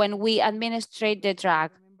when we administrate the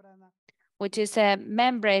drug, which is a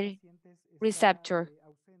membrane receptor,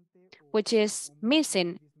 which is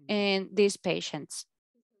missing in these patients.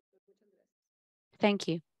 Thank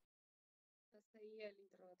you.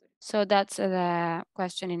 So that's the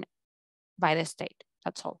questioning by the state.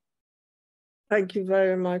 That's all. Thank you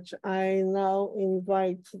very much. I now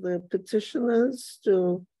invite the petitioners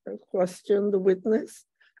to question the witness.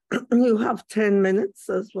 You have 10 minutes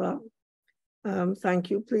as well.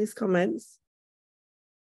 Thank you. Please commence.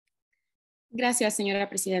 Gracias, señora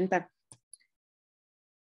presidenta.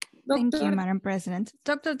 Thank you, Madam President.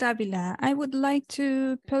 Dr. Davila, I would like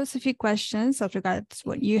to pose a few questions as regards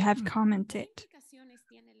what you have commented.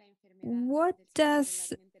 What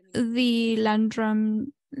does the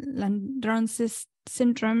Landrum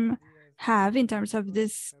syndrome have in terms of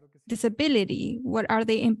this disability? What are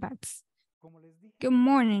the impacts? Good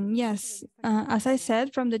morning. Yes, as I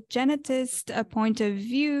said, from the genetist point of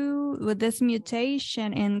view, with this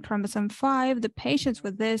mutation in chromosome 5, the patients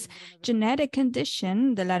with this genetic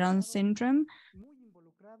condition, the Laron syndrome,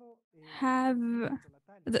 have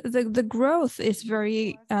the growth is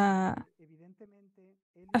very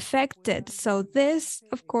affected. So this,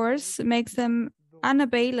 of course, makes them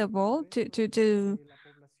unavailable to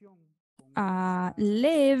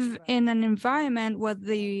live in an environment where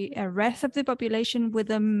the rest of the population with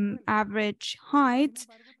an average height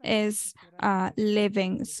is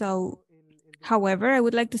living. So, however, I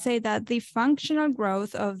would like to say that the functional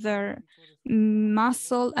growth of their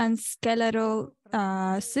muscle and skeletal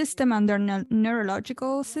system and their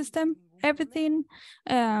neurological system, everything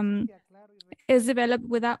is developed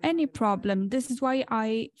without any problem. This is why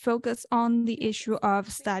I focus on the issue of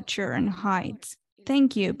stature and height.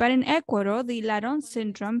 Thank you. But in Ecuador, the Laron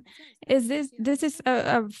syndrome is this is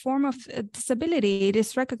a form of disability. It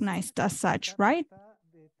is recognized as such, right?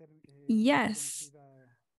 Yes,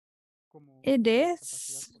 it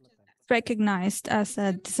is recognized as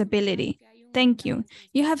a disability. Thank you.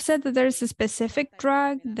 You have said that there's a specific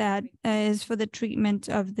drug that is for the treatment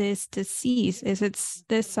of this disease. Is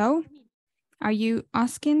this so? Are you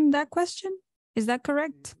asking that question? Is that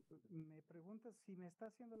correct?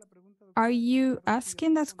 Are you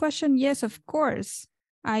asking that question? Yes, of course.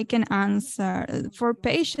 I can answer. For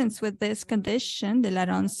patients with this condition, the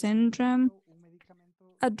Laron syndrome,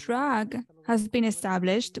 a drug has been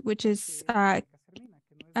established, which is called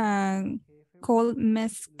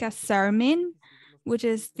mescacermin, which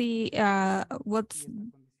is what's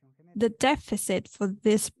the deficit for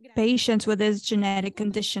these patients with this genetic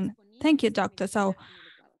condition. Thank you, doctor. So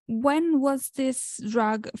when was this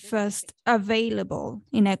drug first available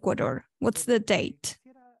in Ecuador? What's the date?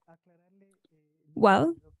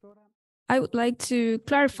 Well, I would like to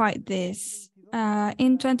clarify this.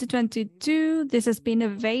 In 2022, this has been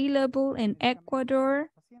available in Ecuador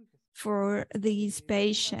for these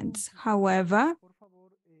patients. However,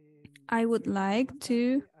 I would like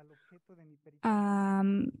to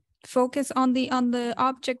focus on the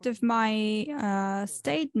object of my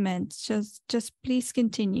statement. Just please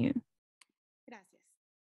continue.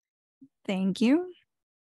 Thank you.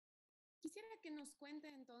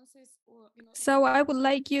 So I would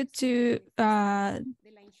like you to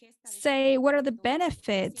say what are the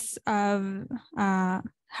benefits of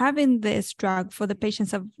having this drug for the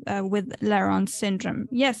patients with Laron syndrome.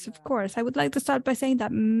 Yes, of course. I would like to start by saying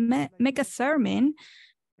that mecasermin,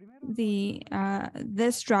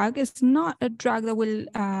 this drug is not a drug that will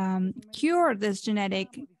cure this genetic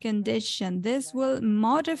condition. This will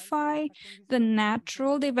modify the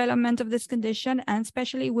natural development of this condition, and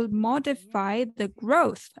especially will modify the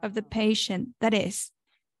growth of the patient. That is,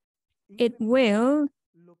 it will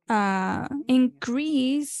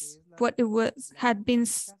increase what had been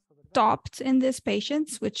stopped in these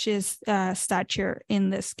patients, which is stature in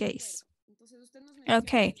this case.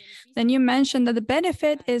 Okay, then you mentioned that the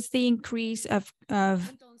benefit is the increase of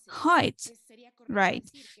height, right?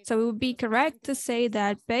 So it would be correct to say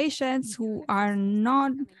that patients who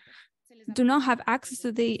do not have access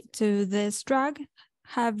to this drug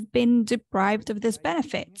have been deprived of these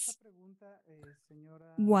benefits.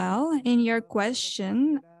 Well, in your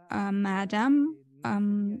question, Madam,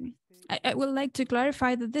 I would like to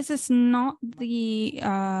clarify that this is not the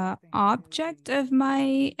object of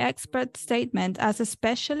my expert statement. As a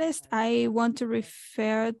specialist, I don't want to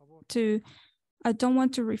refer to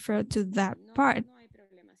that part.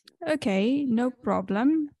 Okay, no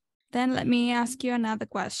problem. Then let me ask you another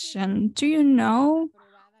question. Do you know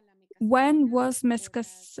when was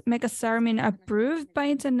mecasermin approved by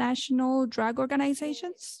international drug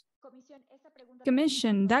organizations?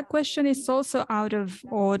 Commission, that question is also out of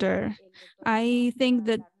order. I think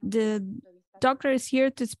that the doctor is here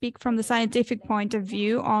to speak from the scientific point of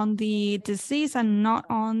view on the disease and not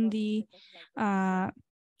on the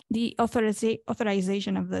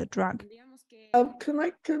authorization of the drug. Can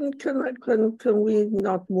we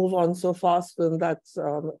not move on so fast in that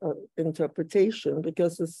interpretation,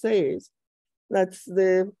 because it says that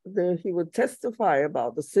he would testify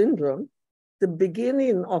about the syndrome, the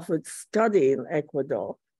beginning of its study in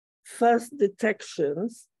Ecuador, first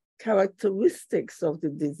detections, characteristics of the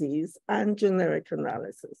disease, and generic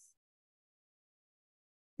analysis.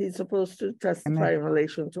 He's supposed to testify in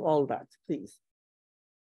relation to all that, please.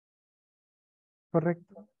 Correct.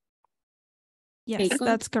 Yes,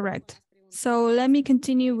 that's correct. So let me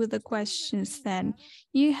continue with the questions then.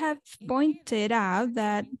 You have pointed out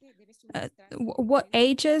that what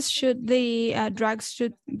ages should the drugs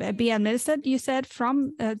be administered? You said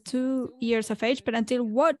from 2 years of age, but until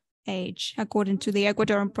what age, according to the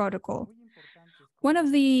Ecuadorian protocol? One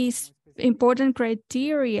of these important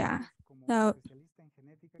criteria that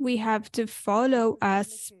we have to follow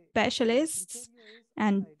as specialists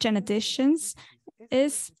and geneticians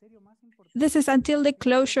is this is until the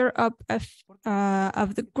closure of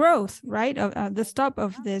the growth, right? Of the stop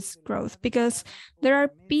of this growth, because there are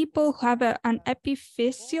people who have an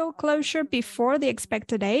epiphyseal closure before the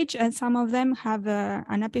expected age, and some of them have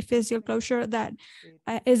an epiphyseal closure that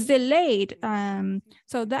is delayed.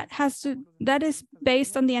 So that is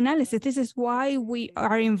based on the analysis. This is why we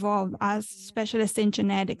are involved as specialists in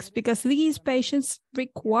genetics, because these patients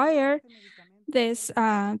require this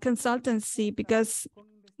consultancy, because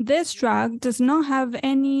this drug does not have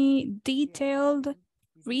any detailed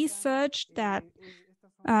research that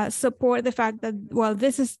support the fact that, well,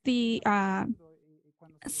 this is the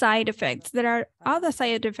side effects. There are other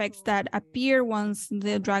side effects that appear once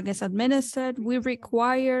the drug is administered. We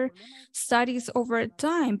require studies over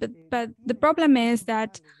time, but the problem is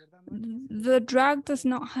that the drug does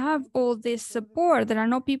not have all this support. There are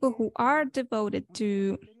no people who are devoted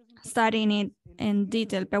to studying it in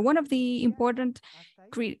detail. But one of the important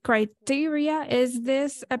criteria is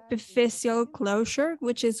this epiphyseal closure,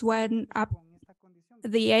 which is when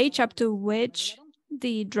the age up to which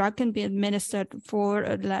the drug can be administered for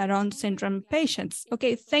Laron syndrome patients.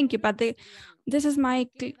 Okay, thank you. But this is my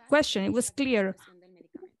question. It was clear.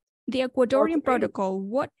 The Ecuadorian protocol,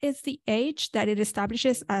 what is the age that it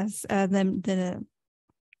establishes as the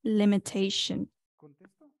limitation?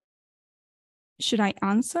 Should I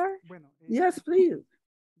answer? Yes, please.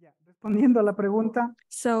 Respondiendo a la pregunta.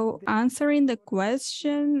 So answering the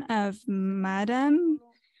question of Madam,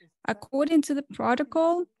 according to the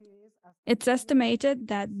protocol, it's estimated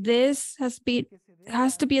that this has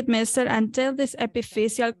to be administered until this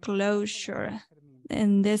epiphyseal closure.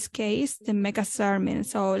 In this case, the mecasermin.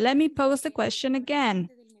 So let me pose the question again.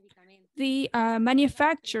 The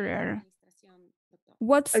manufacturer,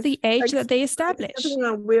 what's the age that they establish?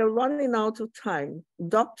 We're running out of time.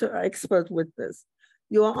 Doctor, expert witness.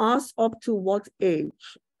 You are asked up to what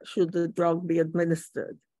age should the drug be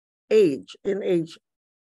administered? Age, in age.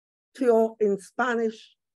 Pure in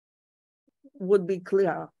Spanish would be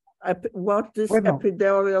clear. what this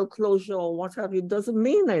epidural closure or what have you doesn't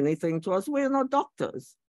mean anything to us. We're not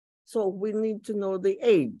doctors. So we need to know the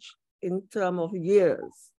age in terms of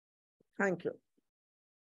years. Thank you.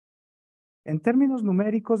 En términos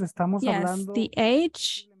numéricos, estamos hablando. The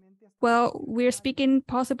age, well, we're speaking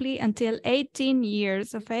possibly until 18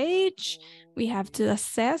 years of age. We have to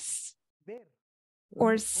assess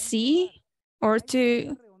or see or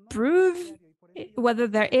to prove whether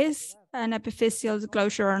there is an epiphyseal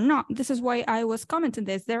closure or not. This is why I was commenting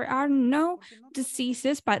this. There are no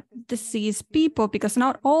diseases, but diseased people, because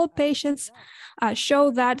not all patients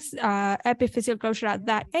show that epiphyseal closure at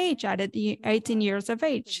that age, at 18 years of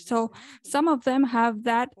age. So some of them have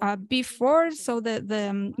that before, so that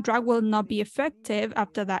the drug will not be effective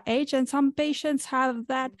after that age. And some patients have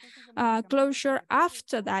that closure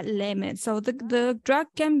after that limit. So the drug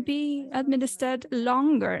can be administered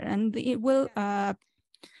longer and it will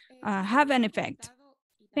have an effect.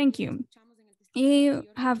 Thank you. You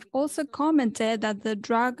have also commented that the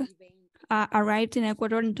drug arrived in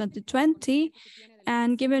Ecuador in 2020,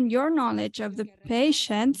 and given your knowledge of the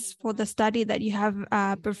patients for the study that you have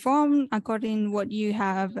performed, according to what you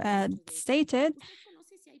have stated,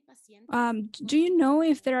 do you know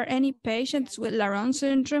if there are any patients with Laron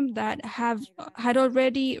syndrome that had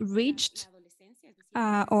already reached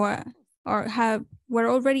or were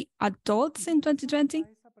already adults in 2020?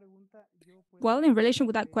 Well, in relation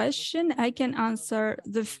with that question, I can answer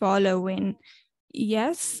the following.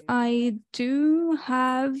 Yes, I do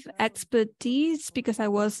have expertise because I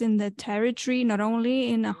was in the territory, not only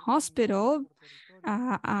in a hospital.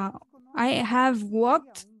 I have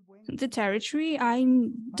walked the territory. I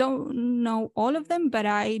don't know all of them, but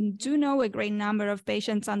I do know a great number of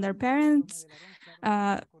patients and their parents,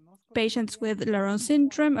 patients with Laron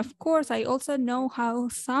syndrome. Of course, I also know how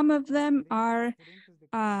some of them are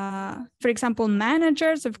for example,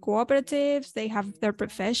 managers of cooperatives. They have their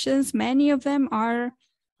professions. Many of them are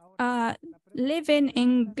living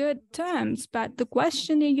in good terms. But the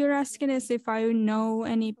question that you're asking is if I know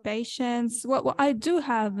any patients. Well, I do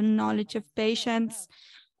have knowledge of patients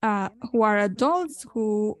who are adults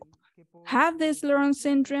who have this Laron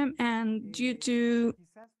syndrome, and due to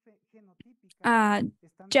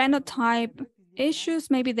genotype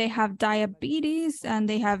issues, maybe they have diabetes and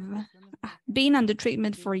they have been under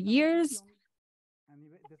treatment for years.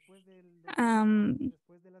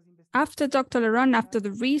 After Dr. Laron, after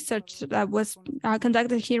the research that was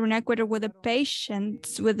conducted here in Ecuador with the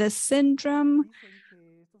patients with the syndrome,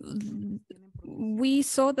 we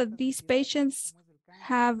saw that these patients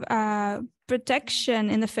have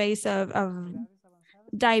protection in the face of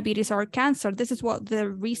diabetes or cancer. This is what the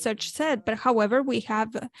research said. But however, we have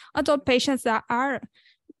adult patients that are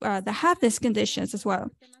that have these conditions as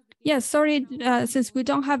well. Yes, sorry, since we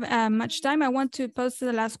don't have much time, I want to pose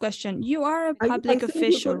the last question. You are a public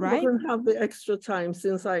official, right? I don't have the extra time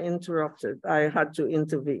since I interrupted. I had to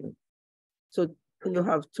intervene. So you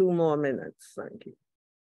have 2 more minutes. Thank you.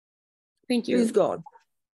 Thank you. Please go on.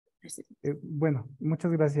 Bueno,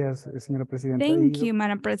 muchas gracias, señora presidenta. Thank you,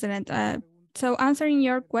 Madam President. So answering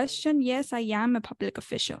your question, yes, I am a public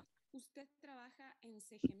official.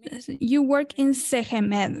 You work in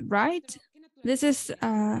CEGEMED, right? This is,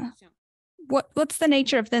 what's the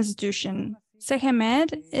nature of the institution?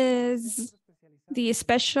 CEGEMED is the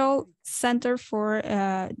Special Center for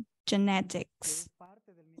Genetics.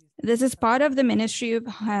 This is part of the Ministry of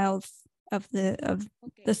Health of the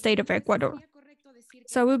state of Ecuador.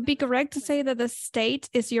 So it would be correct to say that the state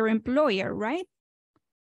is your employer, right?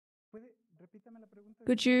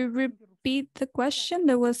 Could you repeat the question?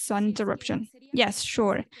 There was an interruption. Yes,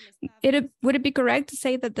 sure. Would it be correct to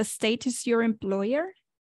say that the state is your employer?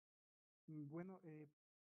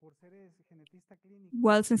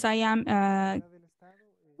 Well, since I am a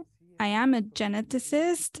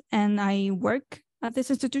geneticist and I work at this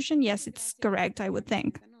institution, yes, it's correct, I would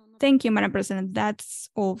think. Thank you, Madam President. That's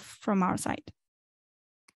all from our side.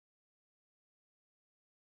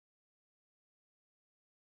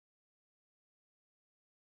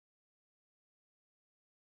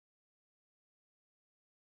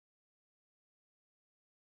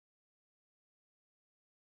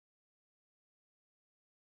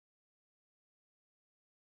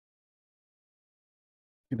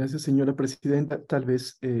 Gracias, señora presidenta. Tal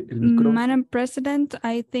vez el micrófono. Madam President,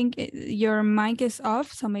 I think your mic is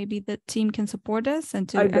off, so maybe the team can support us and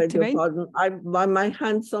to activate. activate. I beg your pardon. My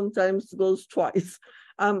hand sometimes goes twice.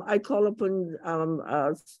 I call upon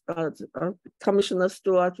Commissioner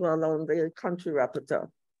Stuart Rallon, the country rapporteur,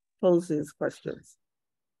 pose these questions.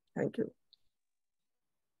 Thank you.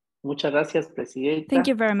 Muchas gracias, Presidenta. Thank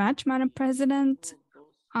you very much, Madam President.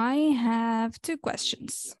 I have 2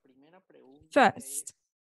 questions. First,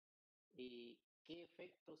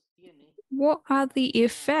 what are the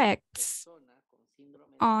effects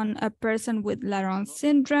on a person with Laron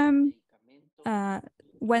syndrome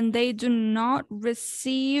when they do not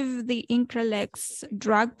receive the Increlex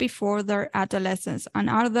drug before their adolescence? And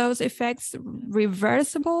are those effects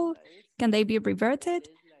reversible? Can they be reverted?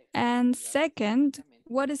 And second,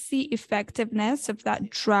 what is the effectiveness of that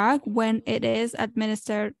drug when it is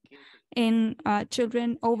administered in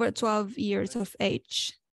children over 12 years of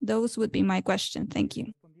age? Those would be my question. Thank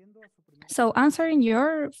you. So answering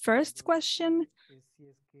your first question,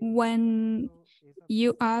 when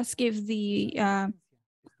you ask if the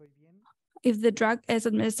drug is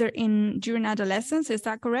administered during adolescence, is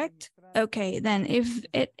that correct? Okay, then if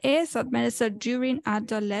it is administered during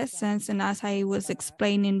adolescence, and as I was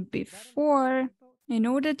explaining before, in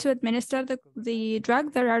order to administer the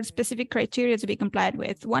drug, there are specific criteria to be complied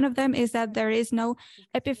with. One of them is that there is no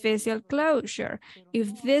epiphyseal closure.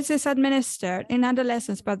 If this is administered in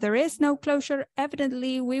adolescence, but there is no closure,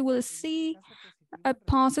 evidently we will see a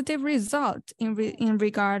positive result in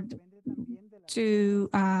regard to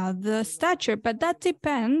the stature, but that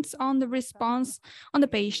depends on the response on the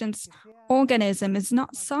patient's organism. It's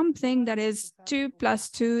not something that is 2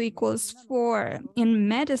 + 2 = 4. In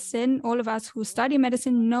medicine, all of us who study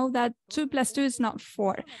medicine know that 2 + 2 is not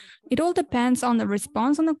 4. It all depends on the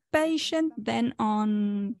response on the patient, then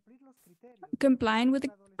on complying with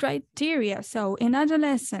the criteria. So in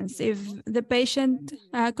adolescence, if the patient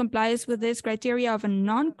complies with this criteria of a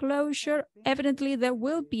non-closure, evidently there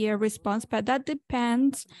will be a response, but that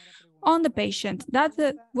depends on the patient. That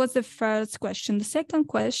was the first question. The second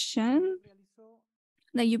question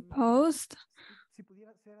that you posed,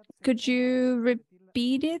 could you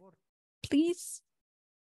repeat it, please?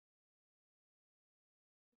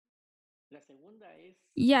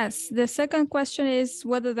 Yes, the second question is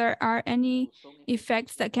whether there are any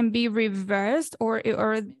effects that can be reversed or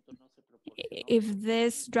if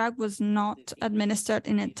this drug was not administered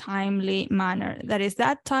in a timely manner. That is,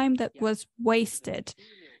 that time that was wasted.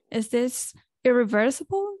 Is this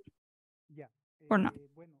irreversible or not?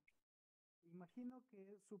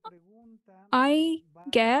 I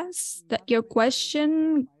guess that your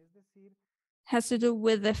question has to do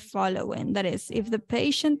with the following. That is, if the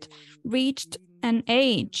patient reached an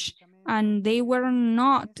age and they were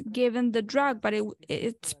not given the drug, but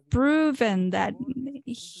it's proven that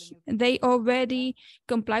they already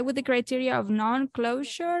comply with the criteria of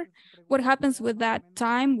non-closure, what happens with that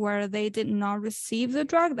time where they did not receive the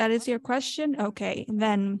drug? That is your question? Okay,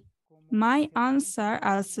 then my answer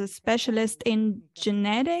as a specialist in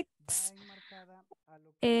genetics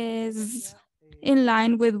is in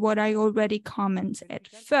line with what I already commented.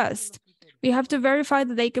 First, we have to verify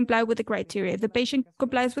that they comply with the criteria. If the patient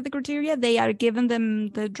complies with the criteria, they are given them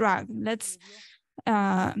the drug. Let's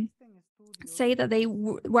say that they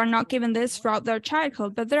were not given this throughout their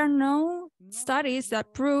childhood, but there are no studies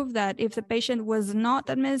that prove that if the patient was not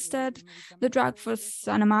administered the drug for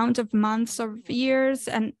an amount of months or years,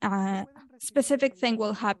 and specific thing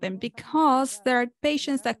will happen, because there are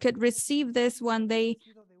patients that could receive this when they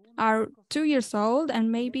are 2 years old,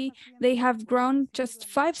 and maybe they have grown just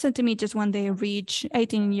 5 centimeters when they reach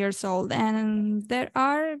 18 years old. And there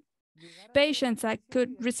are patients that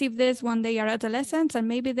could receive this when they are adolescents, and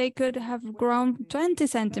maybe they could have grown 20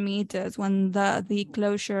 centimeters when the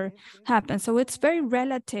closure happens. So it's very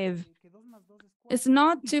relative. It's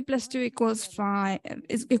not 2 + 2 =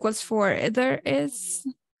 4.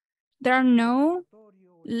 There are no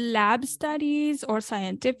lab studies or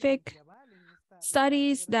scientific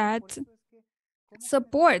studies that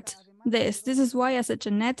support this. This is why, as a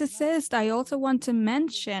geneticist, I also want to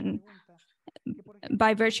mention,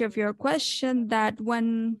 by virtue of your question, that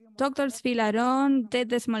when Dr. Vilaron did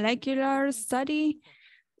this molecular study,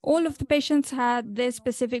 all of the patients had this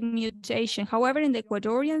specific mutation. However, in the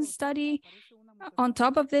Ecuadorian study, on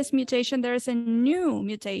top of this mutation, there is a new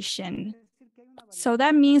mutation. So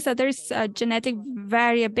that means that there's a genetic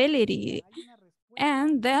variability,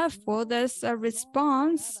 and therefore there's a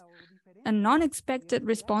response, a non-expected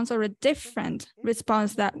response, or a different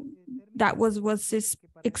response that was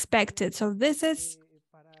expected. So this is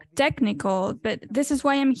technical, but this is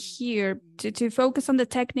why I'm here, to focus on the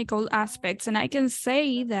technical aspects. And I can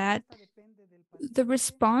say that the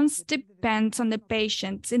response depends on the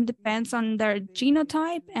patient. It depends on their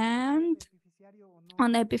genotype and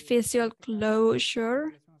on epiphyseal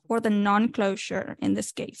closure or the non-closure in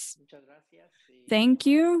this case. Thank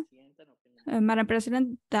you, Madam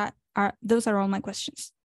President. Those are all my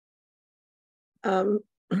questions.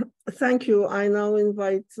 Thank you. I now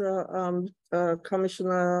invite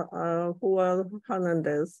Commissioner Juan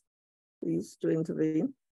Hernandez. please, to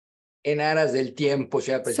intervene. En aras del tiempo,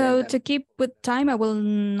 señora So presidenta. to keep with time, I will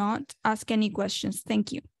not ask any questions.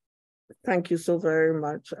 Thank you. Thank you so very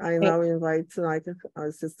much. I now invite tonight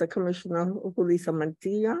Assistant Commissioner Julissa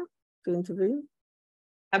Mantilla to intervene.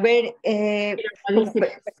 A ver,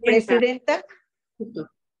 Presidenta.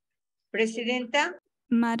 Presidenta.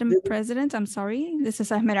 Madam President, I'm sorry. This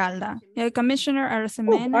is Esmeralda. Commissioner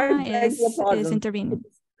Arosemena is intervening.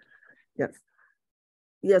 Yes.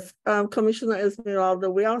 Yes, Commissioner Esmeralda,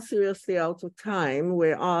 we are seriously out of time.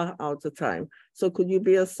 We are out of time. So could you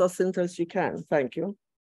be as succinct as you can? Thank you.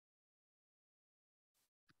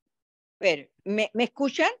 Ver, ¿me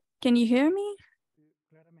escuchan? Can you hear me?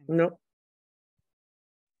 No.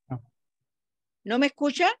 ¿No me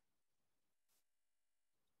escuchan?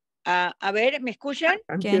 A ver, ¿me escuchan?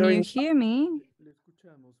 Can you hear me?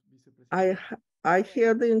 I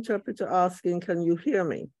hear the interpreter asking, can you hear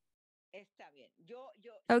me?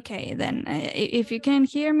 Okay, then if you can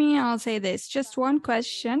hear me, I'll say this. Just one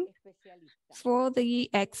question for the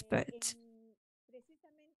expert.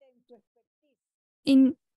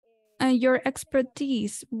 In your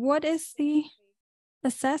expertise, what is the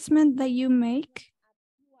assessment that you make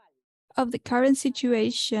of the current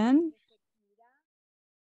situation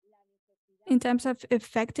in terms of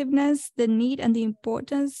effectiveness, the need and the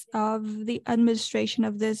importance of the administration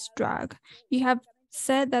of this drug? You have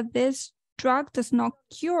said that this drug does not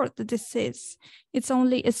cure the disease. It's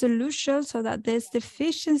only a solution so that this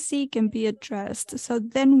deficiency can be addressed. So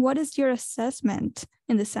then what is your assessment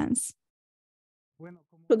in the sense?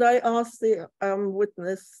 Could I ask the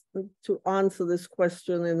witness to answer this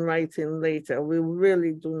question in writing later? We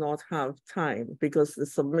really do not have time because the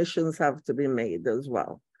submissions have to be made as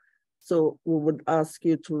well. So we would ask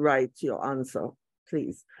you to write your answer,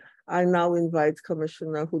 please. I now invite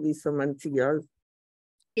Commissioner Julissa Mantilla.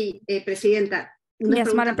 Presidenta.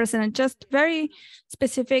 Yes, Madam President, just very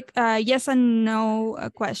specific yes and no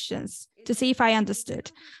questions to see if I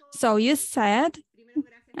understood. So you said,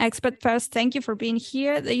 expert first, thank you for being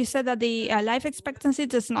here. You said that the life expectancy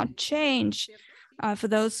does not change for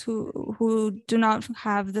those who do not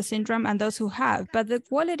have the syndrome and those who have, but the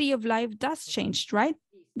quality of life does change, right?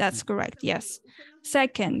 That's correct, yes.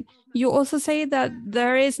 Second, you also say that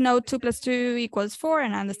there is no 2 + 2 = 4,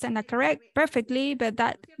 and I understand that correct perfectly, but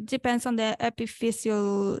that depends on the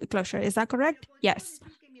epiphyseal closure. Is that correct? Yes.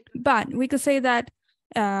 But we could say that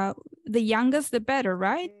the youngest, the better,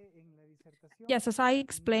 right? Yes, as I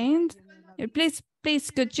explained. Please,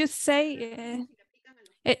 could you say,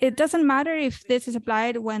 it doesn't matter if this is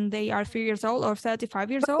applied when they are 3 years old or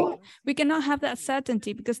 35 years old. We cannot have that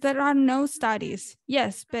certainty because there are no studies.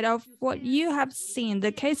 Yes, but of what you have seen,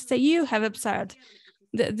 the case that you have observed,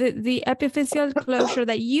 the epiphyseal closure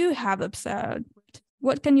that you have observed,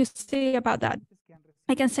 what can you say about that?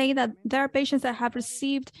 I can say that there are patients that have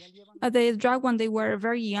received the drug when they were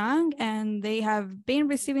very young, and they have been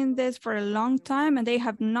receiving this for a long time, and they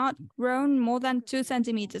have not grown more than 2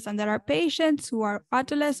 centimeters. And there are patients who are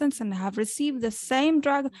adolescents and have received the same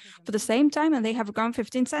drug for the same time, and they have grown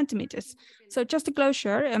 15 centimeters. So just a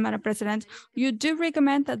closure, Madam President, you do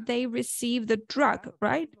recommend that they receive the drug,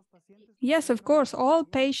 right? Yes, of course. All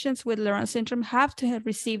patients with Laron syndrome have to have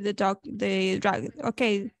received the drug.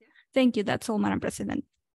 Okay. Thank you. That's all, Madam President.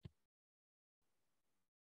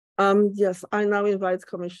 Yes, I now invite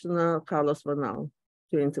Commissioner Carlos Bernal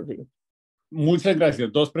to intervene. Muchas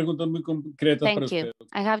gracias. Dos preguntas muy concretas para Thank you. usted.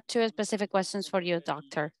 I have 2 specific questions for you,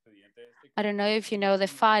 doctor. I don't know if you know the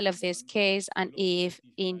file of this case and if,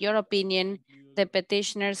 in your opinion, the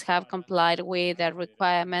petitioners have complied with the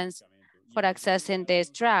requirements for accessing this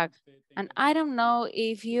drug. And I don't know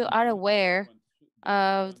if you are aware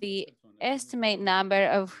of the estimate number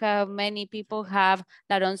of how many people have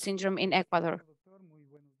Laron syndrome in Ecuador.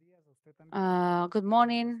 Good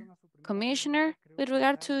morning, Commissioner. With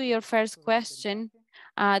regard to your first question,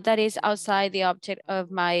 that is outside the object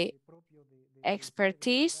of my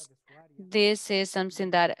expertise. This is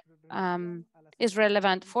something that is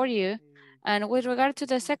relevant for you. And with regard to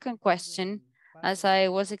the second question, as I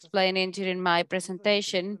was explaining during my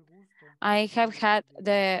presentation, I have had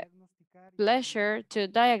the pleasure to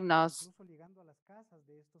diagnose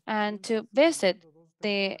and to visit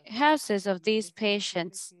the houses of these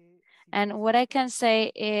patients. And what I can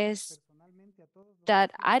say is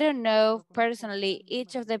that I don't know personally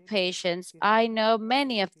each of the patients. I know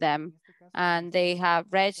many of them, and they have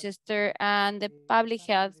registered, and the public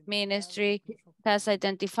health ministry has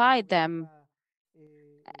identified them.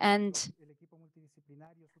 And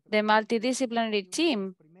the multidisciplinary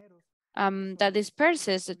team that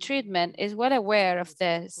disperses the treatment is well aware of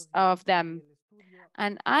them.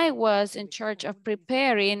 and I was in charge of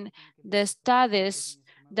preparing the studies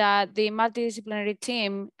that the multidisciplinary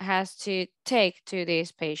team has to take to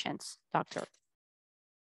these patients, doctor.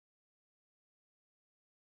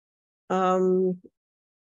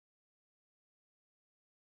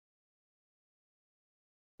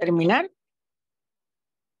 ¿Terminar?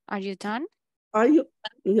 Are you done? Are you?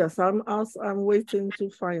 Yes, I'm waiting to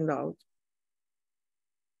find out.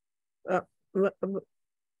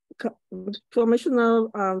 Commissioner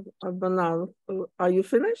Bernal, are you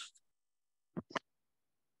finished?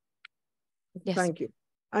 Yes. Thank you.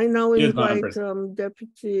 I now Yes, Madam invite President.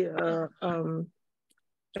 Deputy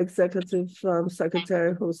Executive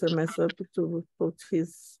Secretary Jose Mesa to put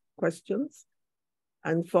his questions.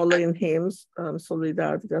 And following him,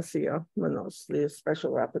 Soledad Garcia Munoz, the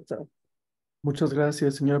Special Rapporteur. Muchas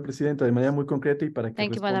gracias, señora presidenta. De manera muy concreta y para que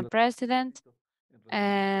Thank you, Madam President.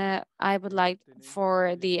 I would like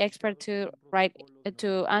for the expert to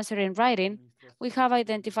answer in writing. We have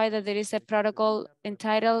identified that there is a protocol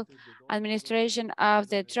entitled Administration of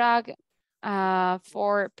the Drug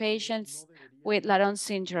for Patients with Laron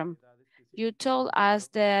syndrome. You told us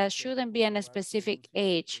there shouldn't be a specific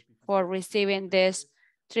age for receiving this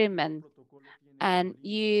treatment. And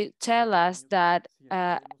you tell us that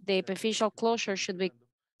the epiphyseal closure should be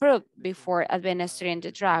proved before administering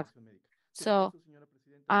the drug. So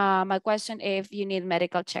my question if you need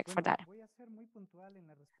medical check for that.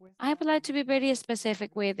 I would like to be very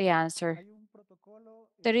specific with the answer.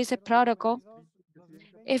 There is a protocol.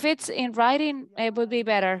 If it's in writing, it would be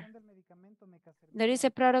better. There is a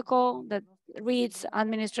protocol that reads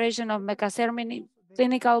administration of mecasermin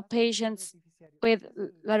clinical patients with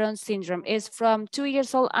Laron syndrome. It's from 2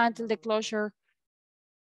 years old until the closure.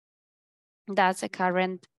 That's a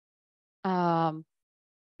current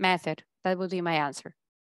method. That would be my answer.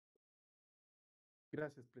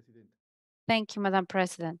 Gracias, Presidenta. Thank you, Madam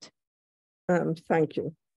President. Thank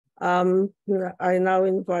you. I now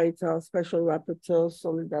invite our Special Rapporteur,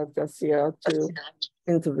 Soledad Garcia, to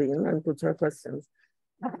intervene and put her questions.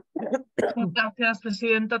 Gracias,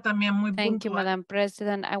 Presidenta. También muy Thank you, puntual. Madam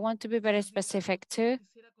President. I want to be very specific too.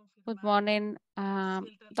 Good morning,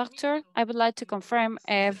 doctor. I would like to confirm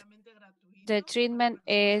if the treatment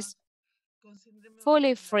is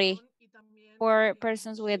fully free for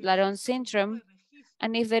persons with Laron syndrome,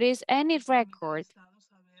 and if there is any record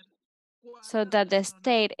so that the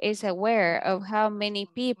state is aware of how many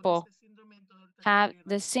people have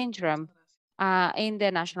the syndrome in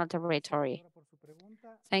the national territory.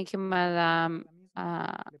 Thank you, Madam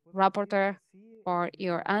Rapporteur, for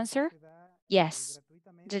your answer. Yes,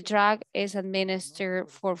 the drug is administered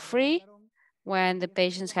for free when the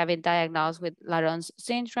patients have been diagnosed with Laron's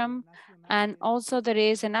syndrome. And also there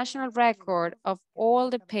is a national record of all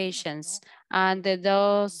the patients and the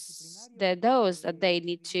dose that they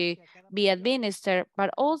need to be administered, but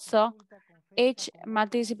also each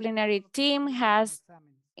multidisciplinary team has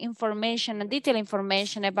information and detailed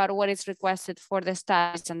information about what is requested for the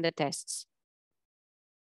studies and the tests.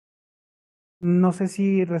 No sé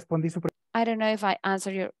si respondí su pregunta. I don't know if I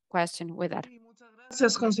answered your question with that.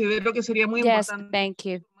 Gracias, considero que sería muy Yes, importante. thank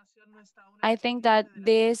you. I think that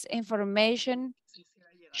this information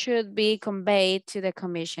should be conveyed to the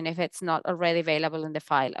commission if it's not already available in the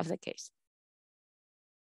file of the case.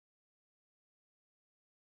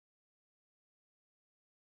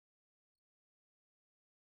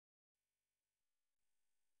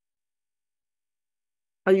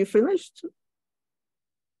 Are you finished?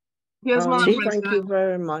 Yes, Madam President. Thank you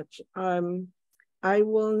very much. I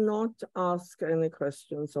will not ask any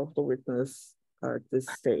questions of the witness at this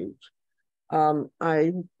stage.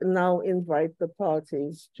 I now invite the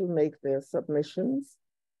parties to make their submissions,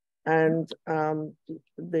 and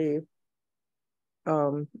the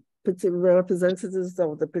representatives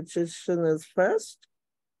of the petitioners first,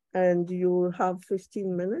 and you have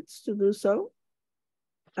 15 minutes to do so.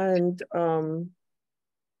 And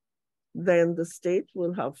then the state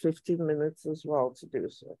will have 15 minutes as well to do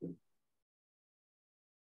so.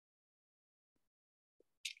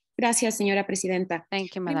 Gracias, señora Presidenta.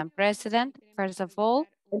 Thank you, Madam President. First of all,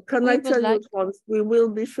 can I tell you once, we will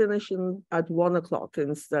be finishing at 1 o'clock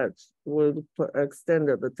instead. We'll extend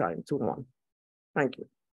the time to 1. Thank you.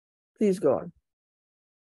 Please go on.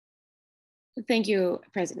 Thank you,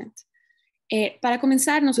 President. Para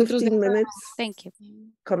comenzar, nosotros... 15 minutes. Thank you.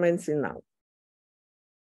 Commencing now.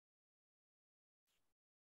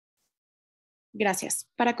 Gracias.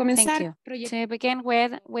 Para comenzar, thank you. To begin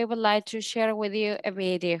with, we would like to share with you a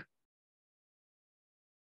video.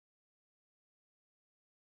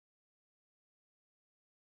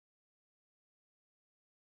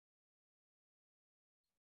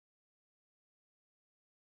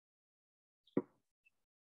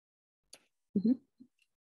 Mi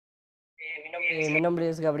nombre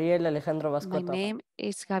es Gabriel Alejandro Vasco My Toapanta. name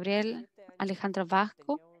is Gabriel Alejandro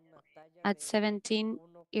Vasco. At 17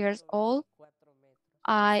 years old,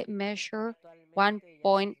 I measure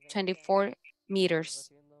 1.24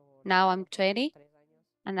 meters. Now I'm 20,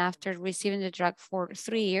 and after receiving the drug for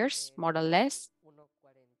 3 years, more or less,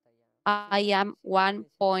 I am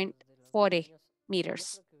 1.40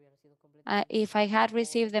 meters. If I had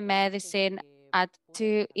received the medicine at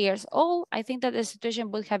 2 years old, I think that the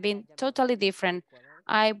situation would have been totally different.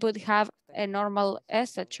 I would have a normal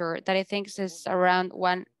stature that I think is around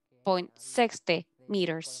 1.60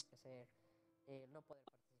 meters.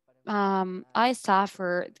 I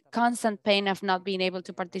suffered constant pain of not being able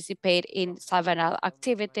to participate in several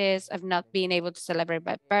activities, of not being able to celebrate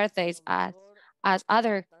my birthdays as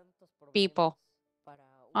other people.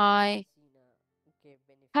 I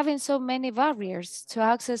having so many barriers to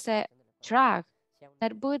access a drug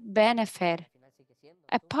that would benefit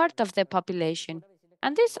a part of the population.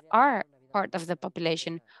 And these are part of the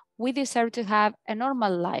population. We deserve to have a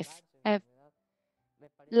normal life, a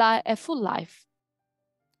full life.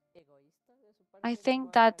 I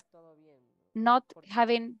think that not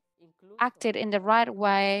having acted in the right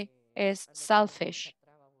way is selfish.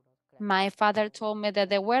 My father told me that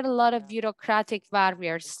there were a lot of bureaucratic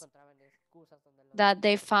barriers, that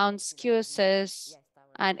they found excuses,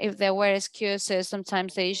 and if there were excuses,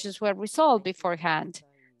 sometimes the issues were resolved beforehand.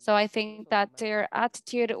 So I think that their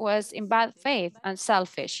attitude was in bad faith and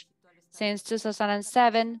selfish. Since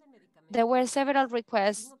 2007, there were several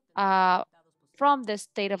requests from the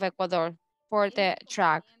state of Ecuador for the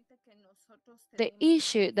drug. The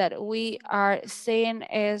issue that we are seeing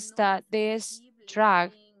is that this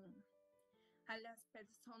drug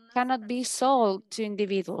cannot be sold to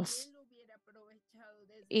individuals.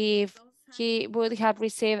 If he would have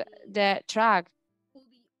received the drug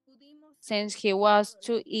since he was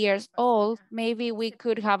 2 years old, maybe we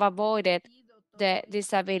could have avoided the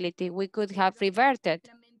disability. We could have reverted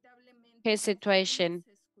his situation,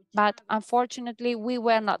 but unfortunately, we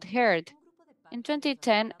were not heard. In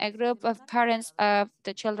 2010, a group of parents of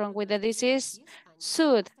the children with the disease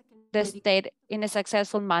sued the state in a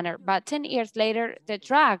successful manner, but 10 years later, the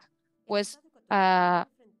drug was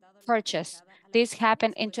purchased. This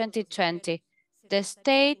happened in 2020. The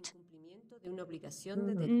state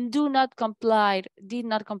did not comply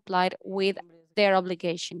with their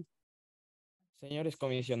obligation. Señores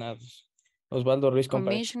comisionados, Osvaldo Ruiz.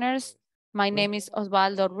 Commissioners, my name is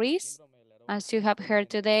Osvaldo Ruiz. As you have heard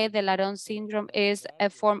today, the Laron syndrome is a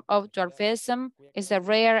form of dwarfism. It's a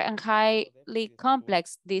rare and highly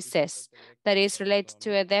complex disease that is related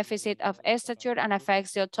to a deficit of stature and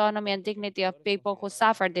affects the autonomy and dignity of people who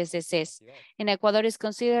suffer this disease. In Ecuador, it's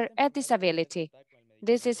considered a disability.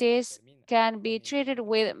 This disease can be treated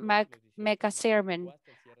with mecacirmin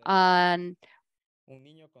and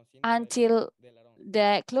until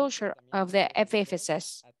the closure of the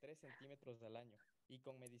epiphysis.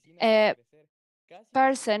 A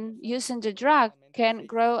person using the drug can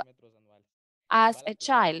grow as a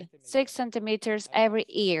child 6 centimeters every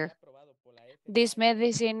year. This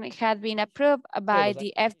medicine had been approved by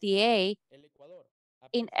the FDA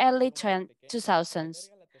in early 2000s.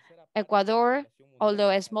 Ecuador, although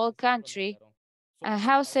a small country,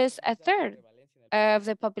 houses a third of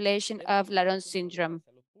the population of Laron syndrome.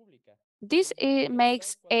 This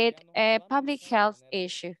makes it a public health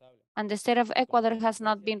issue, and the state of Ecuador has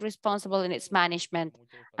not been responsible in its management.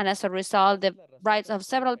 And as a result, the rights of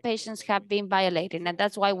several patients have been violated, and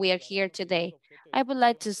that's why we are here today. I would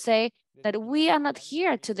like to say that we are not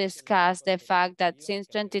here to discuss the fact that since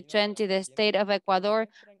 2020, the state of Ecuador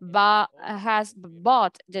has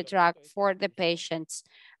bought the drug for the patients.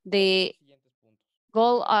 The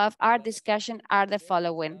goal of our discussion are the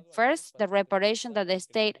following. First, the reparation that the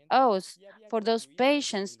state owes for those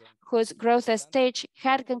patients whose growth stage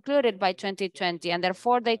had concluded by 2020, and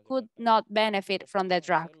therefore they could not benefit from the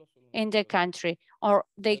drug in the country, or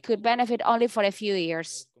they could benefit only for a few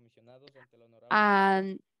years.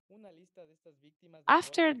 And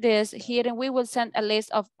after this hearing, we will send a list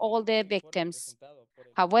of all the victims.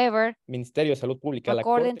 However,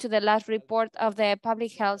 according to the last report of the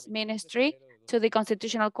Public Health Ministry to the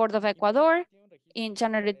Constitutional Court of Ecuador, in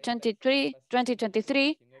January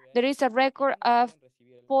 2023, there is a record of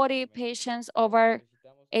 40 patients over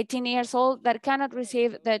 18 years old that cannot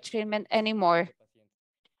receive the treatment anymore.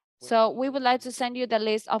 So we would like to send you the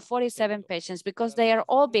list of 47 patients because they are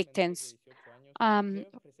all victims.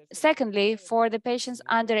 Secondly, for the patients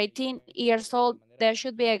under 18 years old, there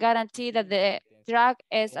should be a guarantee that the drug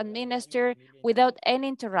is administered without any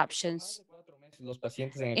interruptions.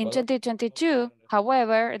 In 2022,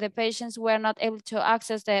 however, the patients were not able to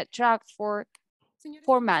access the drug for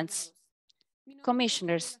 4 months.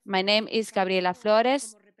 Commissioners, my name is Gabriela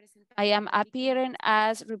Flores. I am appearing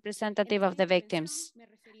as representative of the victims.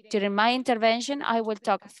 During my intervention, I will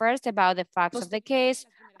talk first about the facts of the case,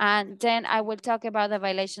 and then I will talk about the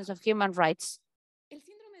violations of human rights.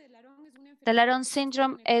 The Laron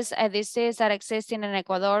syndrome is a disease that exists in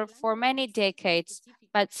Ecuador for many decades,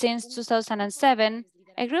 but since 2007,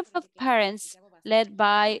 a group of parents led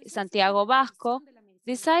by Santiago Vasco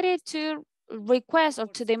decided to request or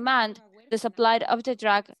to demand the supply of the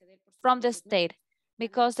drug from the state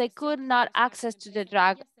because they could not access to the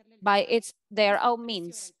drug by their own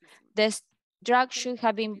means. This drug should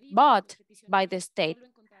have been bought by the state.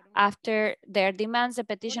 After their demands, the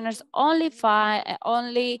petitioners only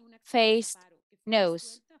faced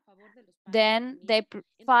no's. Then they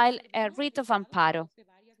filed a writ of amparo,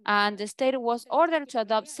 and the state was ordered to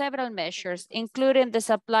adopt several measures, including the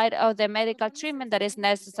supply of the medical treatment that is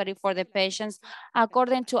necessary for the patients,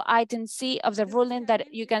 according to item C of the ruling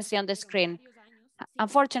that you can see on the screen.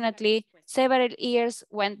 Unfortunately, several years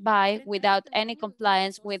went by without any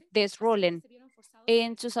compliance with this ruling.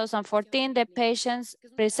 In 2014, the patients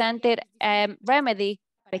presented a remedy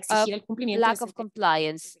of lack of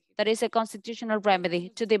compliance. That is a constitutional remedy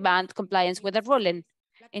to demand compliance with the ruling.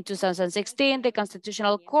 In 2016, the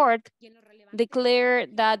Constitutional Court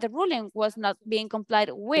declared that the ruling was not being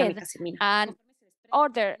complied with and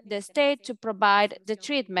ordered the state to provide the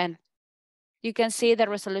treatment. You can see the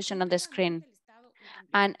resolution on the screen.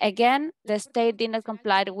 And again, the state did not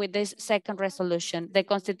comply with this second resolution. The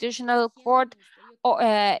Constitutional Court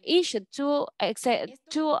issued two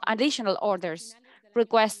additional orders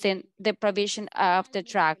requesting the provision of the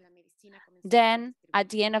drug. Then, at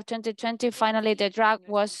the end of 2020, finally the drug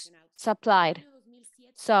was supplied.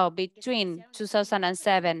 So between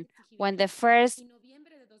 2007, when the first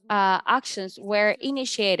actions were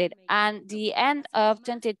initiated, and the end of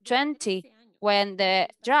 2020, when the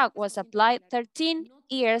drug was applied, 13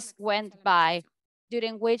 years went by,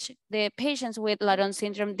 during which the patients with Laron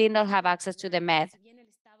syndrome did not have access to the med.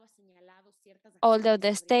 Although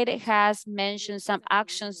the state has mentioned some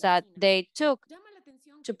actions that they took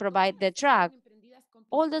to provide the drug,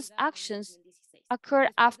 all those actions occurred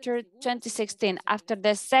after 2016, after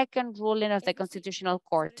the second ruling of the Constitutional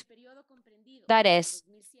Court. That is,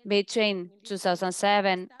 between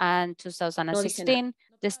 2007 and 2016,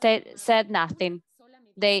 the state said nothing.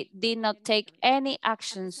 They did not take any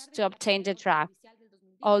actions to obtain the drug,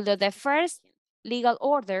 although the first legal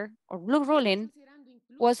order or blue ruling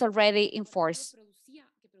was already in force.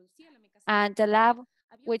 And the lab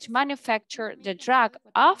which manufactured the drug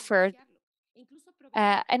offered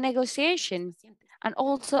a negotiation and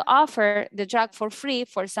also offered the drug for free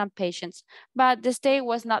for some patients, but the state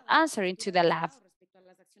was not answering to the lab.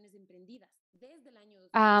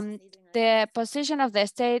 The position of the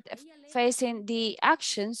state facing the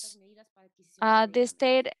actions, the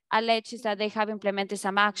state alleges that they have implemented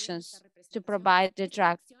some actions to provide the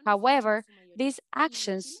drug. However, these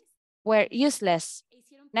actions were useless,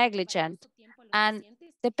 negligent, and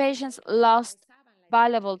the patients lost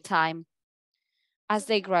valuable time as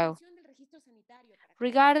they grow.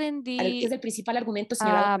 Regarding the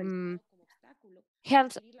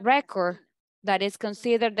health record that is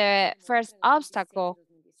considered the first obstacle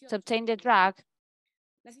to obtain the drug,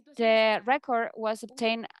 the record was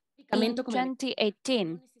obtained in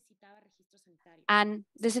 2018. And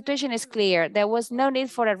the situation is clear. There was no need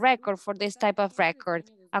for a record for this type of record.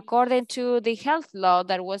 According to the health law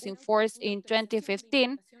that was enforced in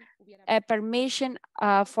 2015, a permission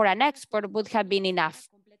for an export would have been enough.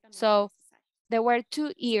 So there were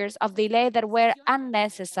 2 years of delay that were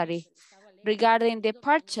unnecessary. Regarding the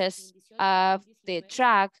purchase of the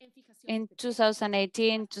drug in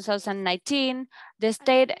 2018, 2019, the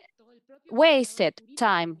state wasted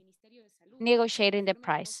time negotiating the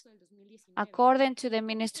price. According to the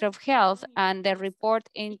Ministry of Health and the report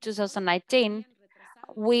in 2019,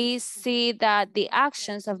 we see that the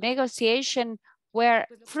actions of negotiation were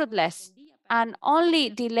fruitless and only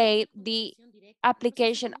delayed the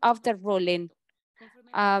application of the ruling.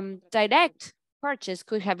 Direct purchase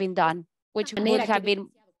could have been done, which would have been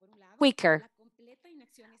quicker.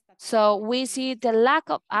 So we see the lack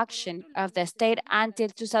of action of the state until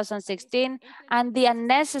 2016 and the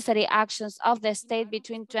unnecessary actions of the state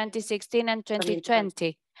between 2016 and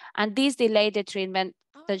 2020. And these delayed the treatment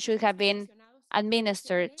that should have been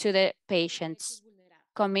administered to the patients.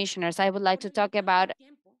 Commissioners, I would like to talk about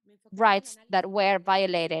rights that were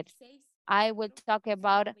violated. I will talk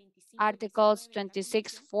about Articles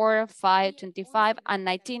 26, 4, 5, 25, and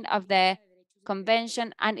 19 of the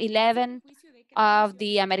Convention and 11 of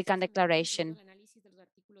the American Declaration.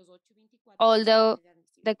 Although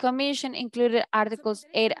the Commission included Articles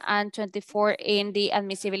 8 and 24 in the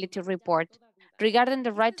admissibility report. Regarding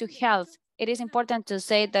the right to health, it is important to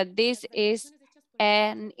say that this is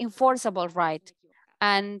an enforceable right,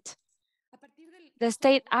 and the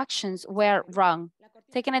state actions were wrong.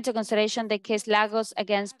 Taking into consideration the case Lagos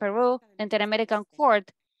against Peru, the Inter-American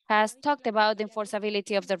Court has talked about the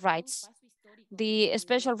enforceability of the rights. The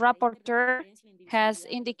special rapporteur has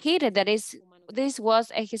indicated that this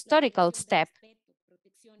was a historical step.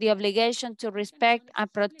 The obligation to respect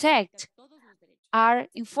and protect are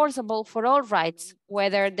enforceable for all rights,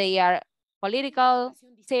 whether they are political,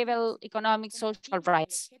 civil, economic, social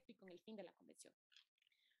rights.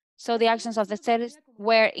 So the actions of the states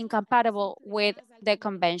were incompatible with the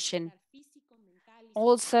convention.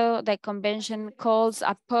 Also, the convention calls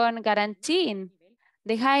upon guaranteeing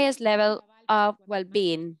the highest level of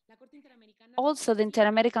well-being. Also, the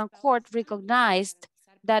Inter-American Court recognized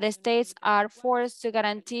that states are forced to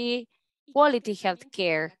guarantee quality health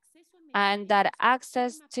care and that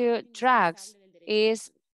access to drugs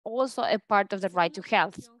is also a part of the right to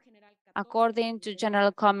health. According to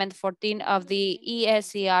General Comment 14 of the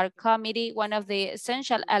ESCR Committee, one of the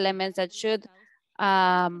essential elements that should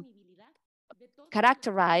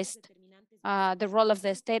characterize the role of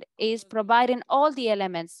the state is providing all the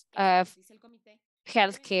elements of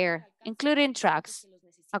healthcare, including drugs.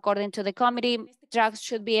 According to the committee, drugs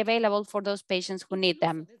should be available for those patients who need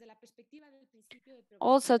them.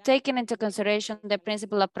 Also, taking into consideration the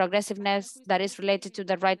principle of progressiveness that is related to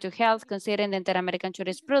the right to health, considering the Inter-American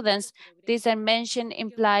jurisprudence, this dimension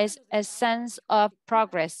implies a sense of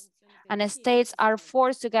progress, and states are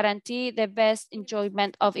forced to guarantee the best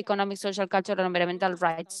enjoyment of economic, social, cultural, and environmental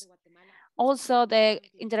rights. Also, the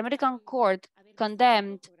Inter-American Court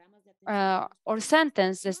condemned or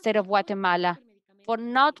sentenced the state of Guatemala for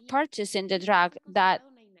not purchasing the drug that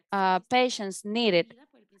patients needed.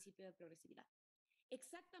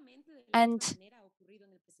 And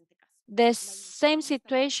the same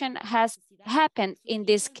situation has happened in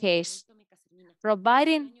this case.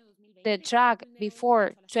 Providing the drug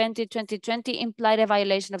before 2020 implied a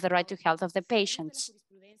violation of the right to health of the patients.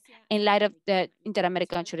 In light of the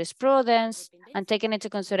Inter-American jurisprudence and taking into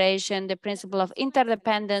consideration the principle of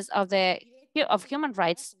interdependence of human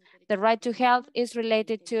rights, the right to health is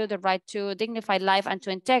related to the right to dignified life and to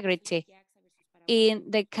integrity. In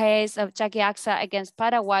the case of Jackie Axa against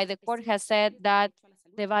Paraguay, the court has said that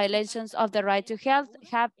the violations of the right to health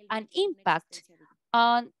have an impact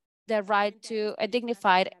on the right to a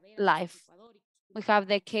dignified life. We have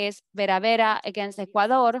the case Vera Vera against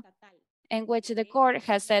Ecuador, in which the court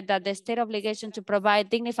has said that the state obligation to provide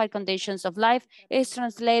dignified conditions of life is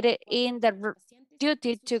translated in the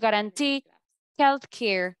duty to guarantee health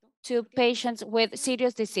care to patients with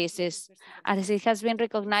serious diseases. As it has been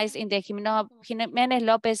recognized in the Jimenez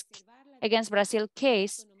Lopez against Brazil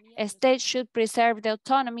case, a state should preserve the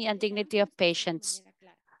autonomy and dignity of patients.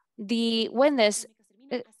 The witness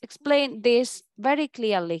explained this very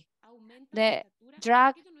clearly. The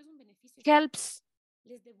drug helps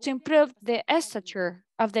to improve the stature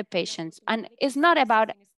of the patients, and it's not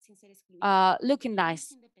about looking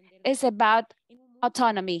nice. It's about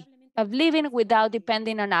autonomy, of living without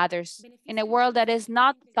depending on others in a world that is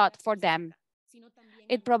not thought for them.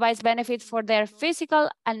 It provides benefits for their physical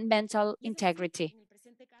and mental integrity.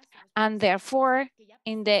 And therefore,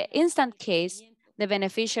 in the instant case, the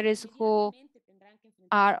beneficiaries who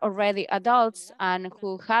are already adults and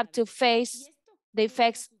who have to face the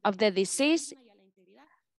effects of the disease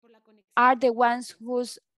are the ones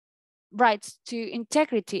whose rights to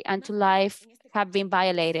integrity and to life have been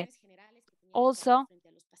violated. Also,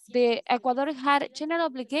 the Ecuador had general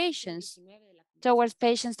obligations towards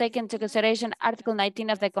patients taking into consideration Article 19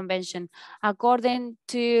 of the Convention. According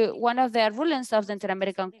to one of the rulings of the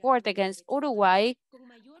Inter-American Court against Uruguay,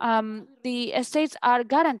 the states are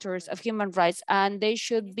guarantors of human rights and they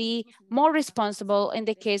should be more responsible in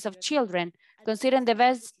the case of children, considering the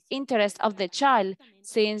best interest of the child,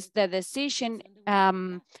 since the decision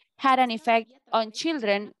had an effect on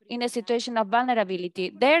children in a situation of vulnerability.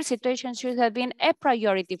 Their situation should have been a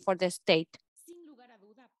priority for the state.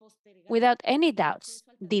 Without any doubts,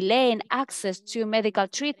 delaying access to medical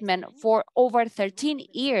treatment for over 13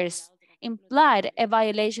 years implied a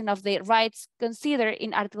violation of the rights considered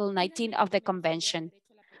in Article 19 of the Convention.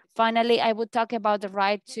 Finally, I would talk about the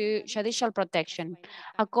right to judicial protection.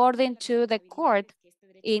 According to the court,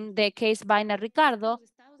 in the case Vaina Ricardo,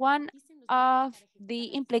 one of the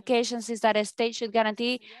implications is that a state should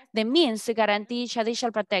guarantee the means to guarantee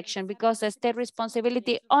judicial protection, because the state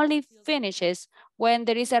responsibility only finishes when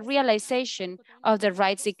there is a realization of the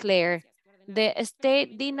rights declared. The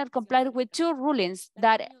state did not comply with two rulings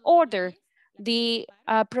that order the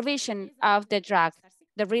provision of the drug,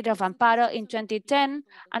 the writ of amparo in 2010,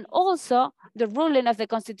 and also the ruling of the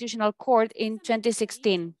Constitutional Court in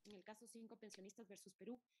 2016.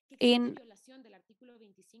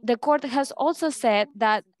 The court has also said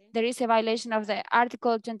that there is a violation of the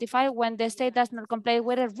Article 25 when the state does not comply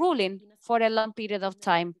with a ruling for a long period of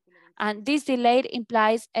time. And this delay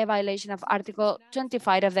implies a violation of Article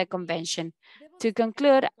 25 of the Convention. To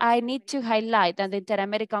conclude, I need to highlight that the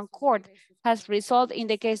Inter-American Court has resolved in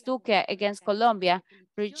the case Duque against Colombia,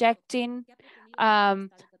 rejecting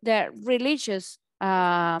the religious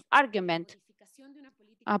argument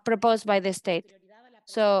proposed by the state.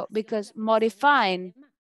 So, because modifying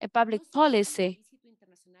a public policy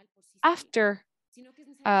after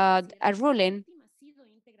a ruling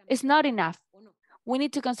is not enough. We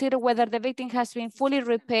need to consider whether the victim has been fully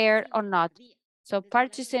repaired or not. So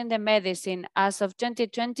purchasing the medicine as of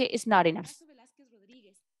 2020 is not enough.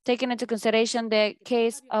 Taking into consideration the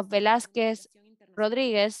case of Velázquez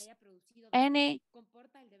Rodriguez, any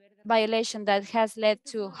violation that has led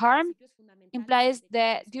to harm implies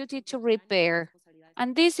the duty to repair.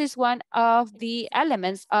 And this is one of the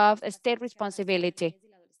elements of state responsibility.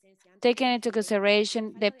 Taking into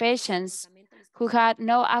consideration the patients who had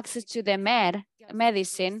no access to the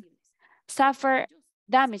medicine suffer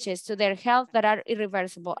damages to their health that are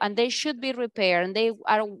irreversible, and they should be repaired, and they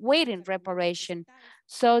are waiting reparation.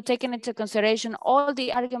 So taking into consideration all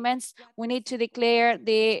the arguments, we need to declare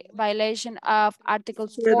the violation of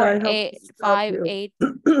Articles 4, 8, 5, 8.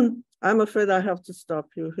 I'm afraid I have to stop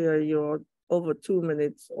you here. You're over 2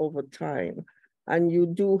 minutes over time, and you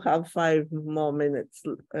do have 5 more minutes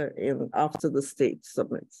after the state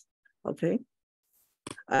submits, okay?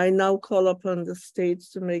 I now call upon the states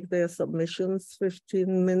to make their submissions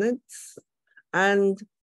 15 minutes, and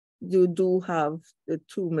you do have the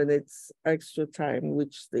 2 minutes extra time,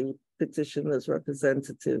 which the petitioner's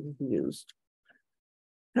representative used.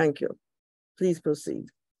 Thank you. Please proceed.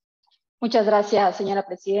 Muchas gracias, señora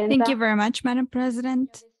presidenta. Thank you very much, Madam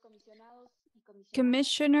President.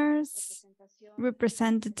 Commissioners,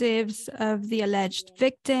 representatives of the alleged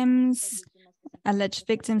victims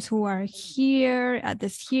who are here at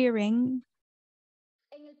this hearing.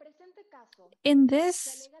 In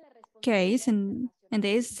this case, in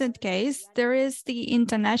the instant case, there is the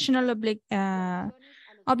international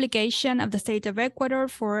obligation of the state of Ecuador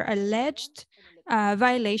for alleged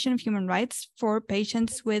violation of human rights for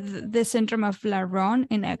patients with the syndrome of Laron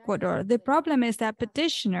in Ecuador. The problem is that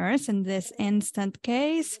petitioners in this instant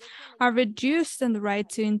case are reduced in the right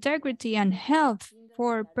to integrity and health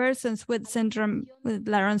for persons with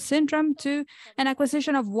Laron syndrome to an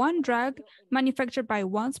acquisition of one drug manufactured by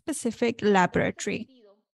one specific laboratory.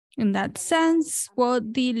 In that sense,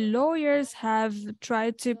 what the lawyers have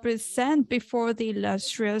tried to present before the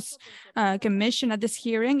illustrious commission at this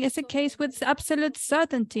hearing is a case with absolute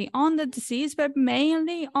certainty on the disease, but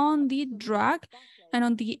mainly on the drug and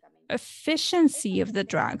on the efficiency of the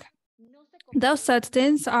drug. Those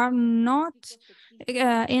certainties are not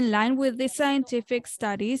in line with the scientific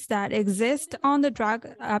studies that exist on the drug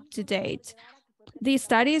up to date. These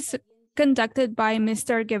studies conducted by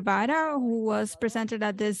Mr. Guevara, who was presented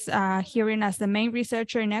at this hearing as the main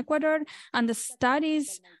researcher in Ecuador, and the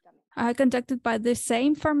studies conducted by the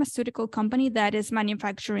same pharmaceutical company that is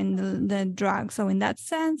manufacturing the drug. So in that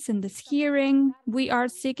sense, in this hearing, we are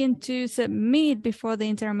seeking to submit before the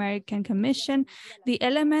Inter-American Commission the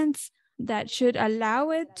elements that should allow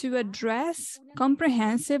it to address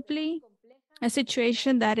comprehensively a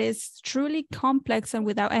situation that is truly complex and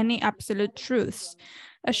without any absolute truths.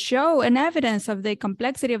 Show an evidence of the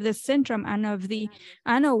complexity of this syndrome and of the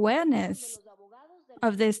unawareness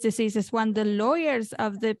of this disease is when the lawyers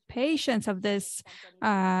of the patients of this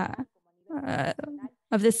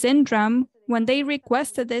syndrome, when they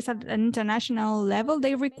requested this at an international level,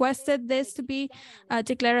 they requested this to be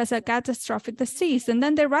declared as a catastrophic disease, and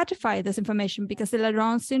then they ratified this information because the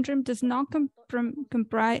Laron syndrome does not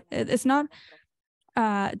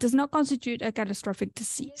constitute a catastrophic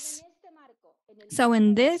disease. So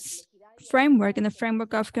in this framework, in the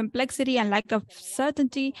framework of complexity and lack of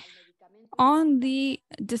certainty on the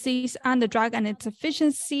disease and the drug and its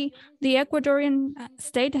efficiency, the Ecuadorian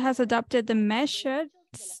state has adopted the measure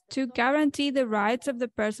to guarantee the rights of the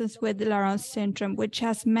persons with Laron's syndrome, which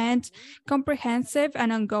has meant comprehensive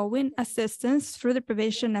and ongoing assistance through the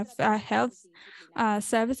provision of health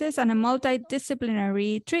services and a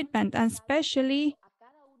multidisciplinary treatment, and especially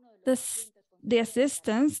the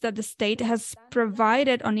assistance that the state has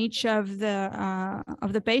provided on each of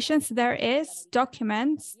the patients. There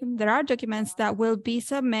are documents that will be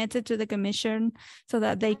submitted to the Commission so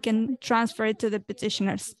that they can transfer it to the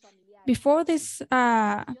petitioners. Before this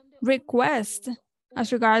request,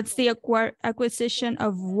 as regards the acquisition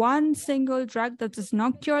of one single drug that does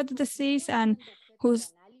not cure the disease and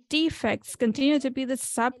whose defects continue to be the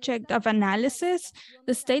subject of analysis,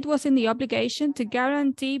 the state was in the obligation to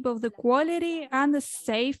guarantee both the quality and the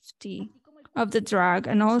safety of the drug,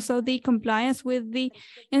 and also the compliance with the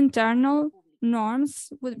internal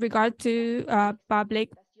norms with regard to public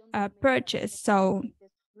purchase. So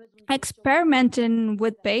experimenting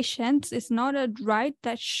with patients is not a right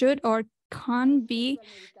that should or can be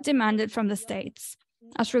demanded from the states.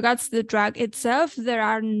 As regards to the drug itself, there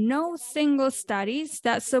are no single studies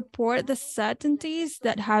that support the certainties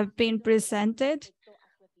that have been presented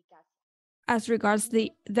as regards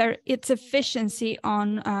its efficiency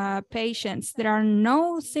on patients. There are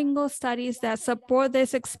no single studies that support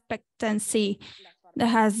this expectancy that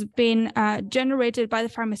has been generated by the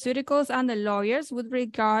pharmaceuticals and the lawyers with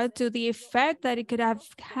regard to the effect that it could have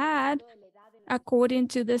had according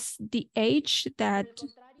to the age that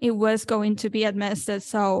it was going to be administered.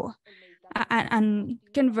 So, and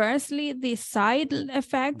conversely, the side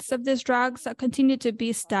effects of these drugs continue to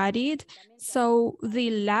be studied. So the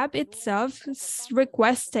lab itself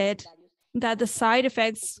requested that the side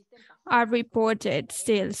effects are reported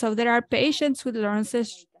still. So there are patients with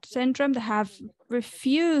Laron's syndrome that have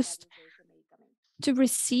refused to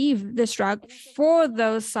receive this drug for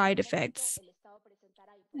those side effects.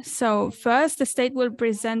 So first, the state will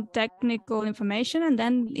present technical information, and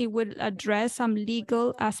then it will address some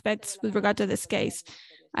legal aspects with regard to this case.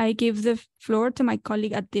 I give the floor to my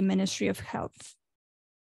colleague at the Ministry of Health.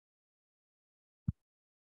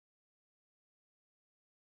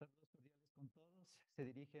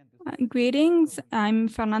 Greetings, I'm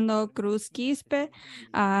Fernando Cruz Quispe,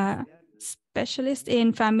 specialist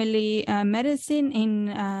in family medicine,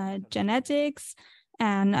 in genetics,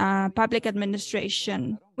 and public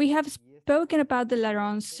administration. We have spoken about the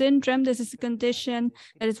Laron syndrome. This is a condition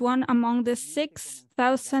that is one among the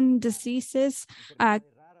 6,000 diseases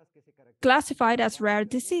classified as rare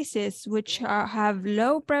diseases, which have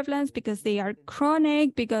low prevalence because they are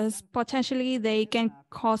chronic, because potentially they can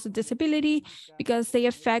cause a disability, because they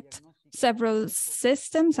affect several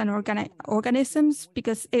systems and organisms,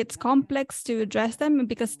 because it's complex to address them, and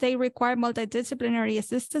because they require multidisciplinary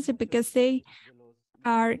assistance, and because they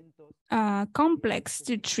are complex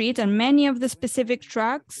to treat, and many of the specific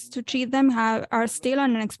drugs to treat them are still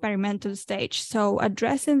on an experimental stage. So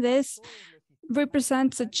addressing this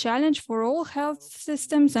represents a challenge for all health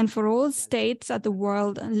systems and for all states at the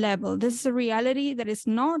world level. This is a reality that is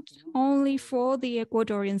not only for the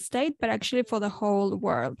Ecuadorian state, but actually for the whole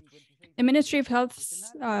world. The Ministry of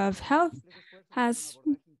Health has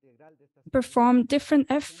performed different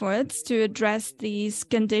efforts to address these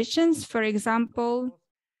conditions. For example,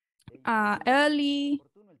 early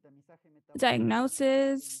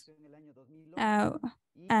diagnosis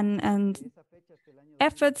and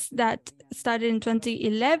efforts that started in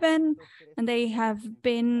 2011, and they have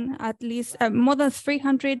been at least more than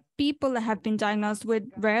 300 people that have been diagnosed with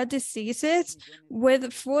rare diseases with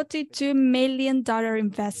 $42 million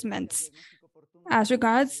investments. As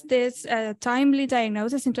regards this timely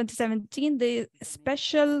diagnosis, in 2017, the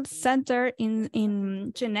special center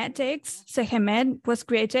in genetics, CEGEMED, was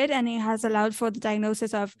created, and it has allowed for the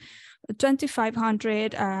diagnosis of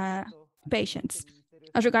 2,500 patients.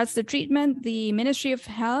 As regards to treatment, the Ministry of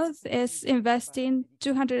Health is investing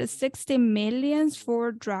 $260 million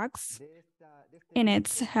for drugs in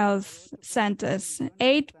its health centers.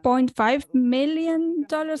 $8.5 million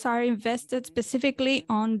are invested specifically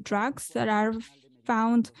on drugs that are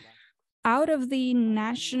found out of the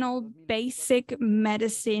National Basic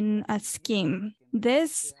Medicine Scheme.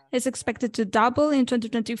 This is expected to double in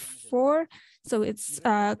 2024, so it's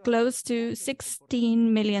close to $16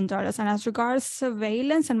 million. And as regards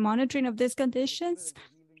surveillance and monitoring of these conditions,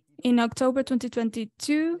 in October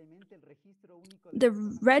 2022, the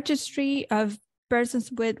registry of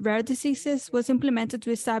persons with rare diseases was implemented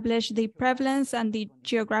to establish the prevalence and the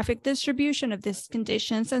geographic distribution of these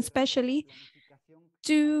conditions, and especially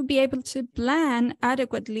to be able to plan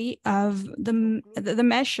adequately of the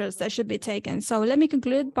measures that should be taken. So let me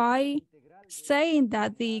conclude by saying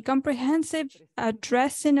that the comprehensive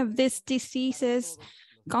addressing of these diseases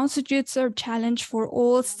constitutes a challenge for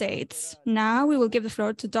all states. Now we will give the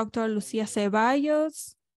floor to Dr. Lucia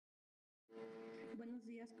Ceballos.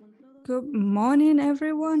 Good morning,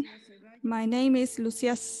 everyone. My name is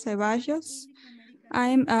Lucia Ceballos.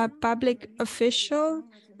 I'm a public official.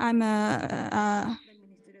 I'm a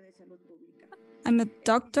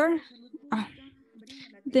doctor.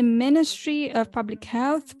 The Ministry of Public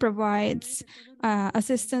Health provides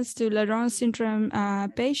assistance to Laron syndrome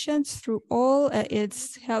patients through all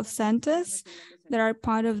its health centers that are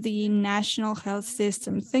part of the national health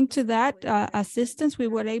system. Thanks to that assistance, we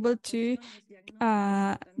were able to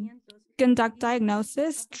conduct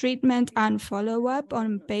diagnosis, treatment, and follow-up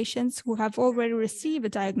on patients who have already received a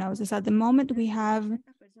diagnosis. At the moment, we have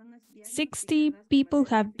 60 people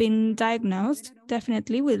who have been diagnosed,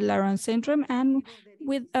 definitely with Laron syndrome, and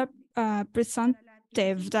with a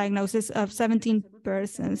presumptive diagnosis of 17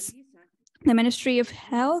 persons. The Ministry of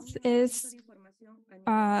Health is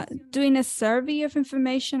doing a survey of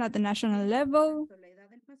information at the national level,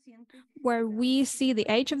 where we see the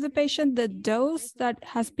age of the patient, the dose that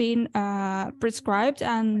has been prescribed,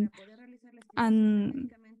 and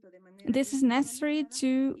this is necessary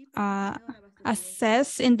to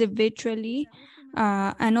assess individually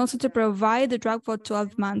and also to provide the drug for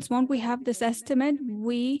 12 months. Once we have this estimate,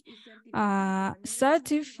 we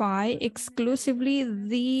certify exclusively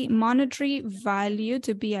the monetary value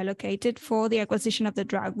to be allocated for the acquisition of the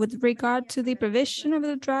drug. With regard to the provision of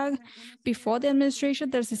the drug, before the administration,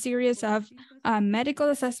 there's a series of medical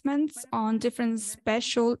assessments on different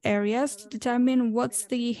special areas to determine what's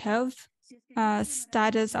the health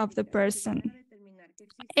status of the person.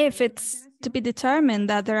 If it's to be determined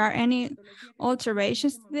that there are any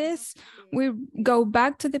alterations to this, we go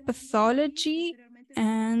back to the pathology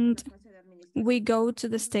and we go to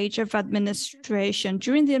the stage of administration.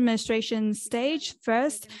 During the administration stage,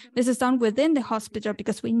 first, this is done within the hospital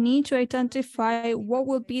because we need to identify what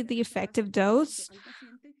will be the effective dose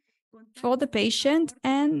for the patient,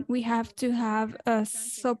 and we have to have a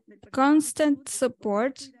constant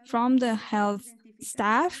support from the health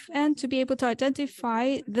staff and to be able to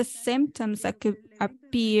identify the symptoms that could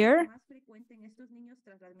appear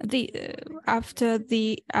after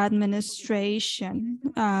the administration,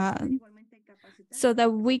 so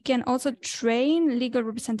that we can also train legal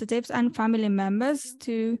representatives and family members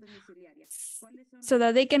so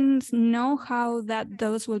that they can know how that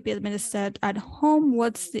dose will be administered at home,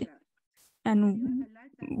 what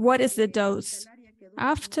is the dose.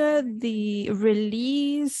 After the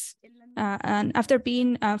release and after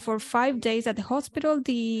being for 5 days at the hospital,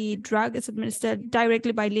 the drug is administered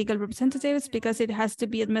directly by legal representatives because it has to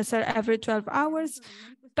be administered every 12 hours,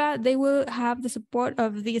 but they will have the support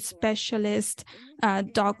of the specialist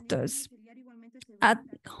doctors. At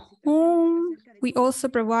home, we also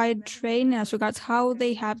provide training as regards how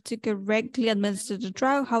they have to correctly administer the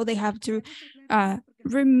drug, how they have to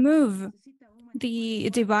remove the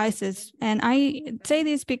devices. And I say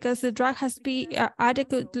this because the drug has to be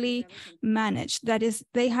adequately managed. That is,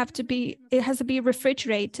 it has to be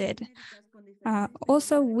refrigerated.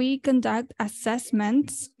 Also, we conduct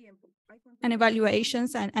assessments and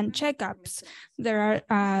evaluations and checkups. There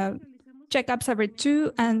are checkups every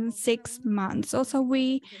 2 and 6 months. Also,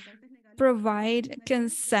 we provide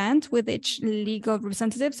consent with each legal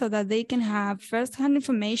representative so that they can have first-hand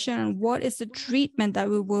information on what is the treatment that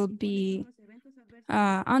we will be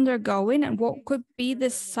undergoing and what could be the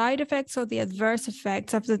side effects or the adverse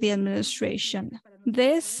effects after the administration.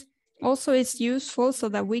 This also is useful so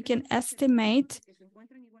that we can estimate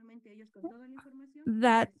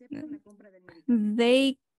that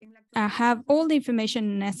they have all the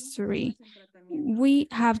information necessary. We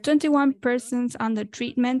have 21 persons under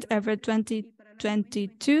treatment over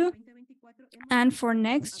 2022. And for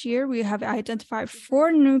next year, we have identified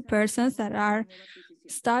 4 new persons that are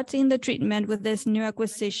starting the treatment with this new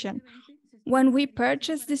acquisition. When we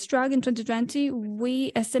purchased this drug in 2020,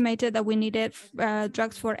 we estimated that we needed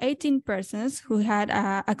drugs for 18 persons who had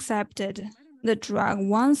accepted the drug.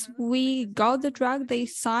 Once we got the drug, they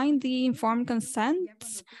signed the informed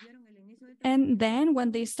consents. And then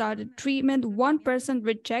when they started treatment, 1 person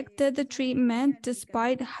rejected the treatment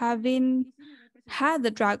despite having had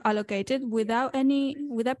the drug allocated without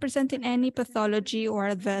presenting any pathology or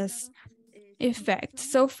adverse effect.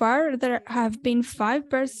 So far, there have been 5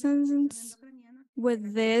 persons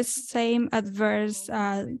with this same adverse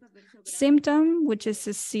symptom, which is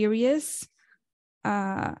a serious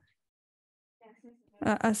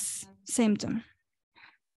symptom.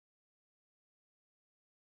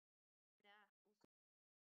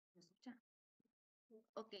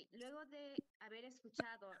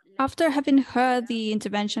 After having heard the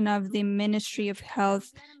intervention of the Ministry of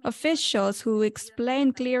Health officials who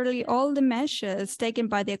explained clearly all the measures taken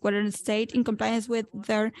by the Ecuadorian state in compliance with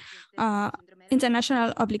their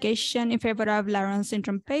international obligation in favor of Laron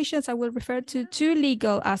syndrome patients, I will refer to two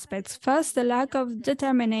legal aspects. First, the lack of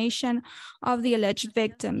determination of the alleged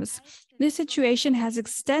victims. This situation has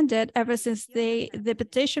extended ever since the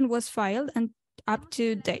petition was filed and up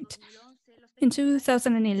to date. In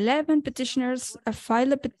 2011, petitioners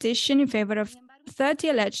filed a petition in favor of 30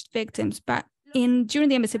 alleged victims, but during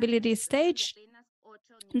the admissibility stage,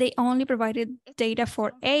 they only provided data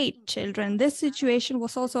for 8 children. This situation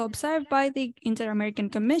was also observed by the Inter-American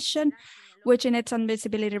Commission, which in its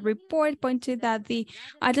admissibility report pointed that the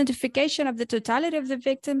identification of the totality of the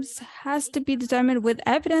victims has to be determined with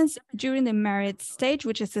evidence during the merit stage,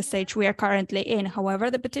 which is the stage we are currently in. However,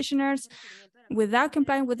 the petitioners, without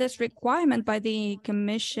complying with this requirement by the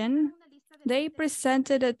Commission, they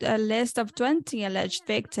presented a list of 20 alleged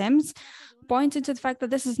victims, pointing to the fact that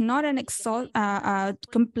this is not a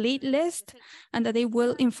complete list and that they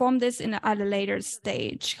will inform this at a later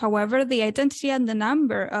stage. However, the identity and the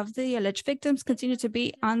number of the alleged victims continue to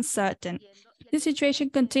be uncertain. This situation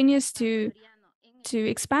continues to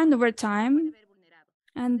expand over time,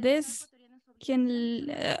 and this can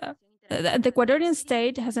the Ecuadorian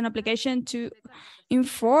state has an obligation to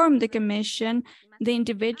inform the Commission the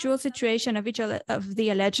individual situation of each of the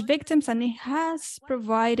alleged victims, and it has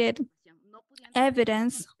provided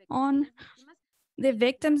evidence on the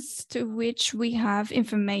victims to which we have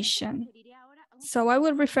information. So I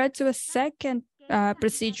will refer to a second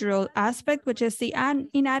procedural aspect, which is the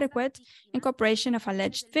inadequate incorporation of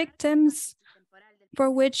alleged victims,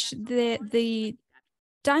 for which the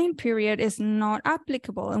time period is not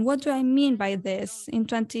applicable. And what do I mean by this? In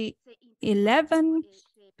 2011,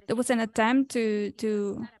 there was an attempt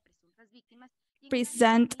to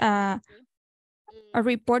present a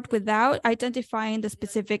report without identifying the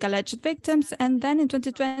specific alleged victims. And then in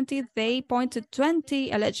 2020, they pointed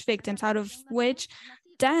 20 alleged victims, out of which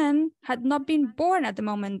 10 had not been born at the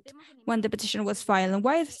moment when the petition was filed. And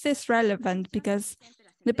why is this relevant? Because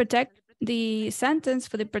the sentence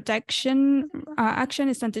for the protection action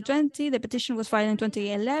is 2020. The petition was filed in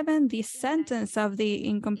 2011. The sentence of the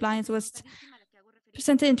incompliance was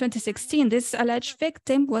presented in 2016. This alleged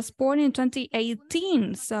victim was born in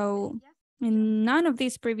 2018. So in none of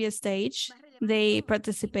these previous stages, they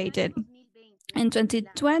participated. In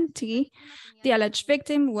 2020, the alleged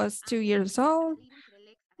victim was 2 years old,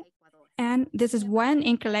 and this is when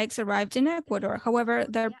Increlex arrived in Ecuador. However,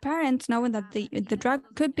 their parents, knowing that the drug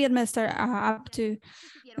could be administered up to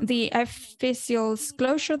the official's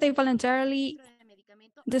closure, they voluntarily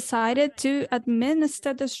decided to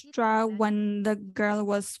administer this drug when the girl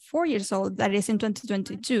was 4 years old, that is in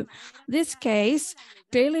 2022. This case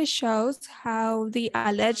clearly shows how the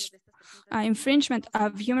alleged infringement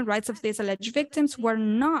of human rights of these alleged victims were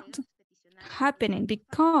not happening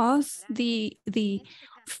because the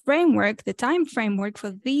framework, the time framework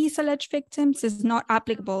for these alleged victims is not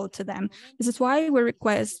applicable to them. This is why we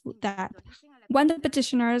request that when the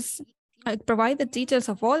petitioners provide the details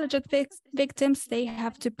of all alleged victims, they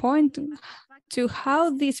have to point to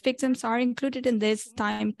how these victims are included in this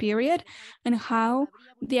time period and how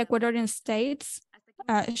the Ecuadorian states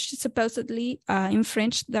supposedly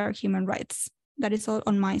infringed their human rights. That is all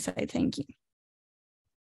on my side. Thank you.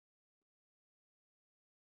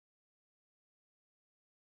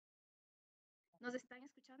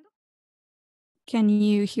 Can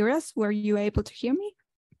you hear us? Were you able to hear me?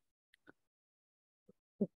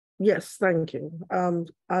 Yes, thank you.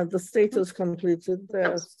 The state has completed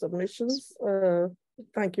their submissions.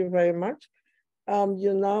 Thank you very much.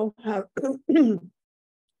 You now have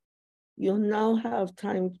you now have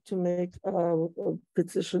time to make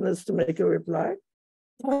petitioners to make a reply.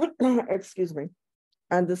 Excuse me.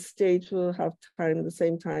 And the state will have time, the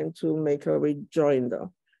same time, to make a rejoinder.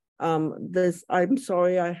 I'm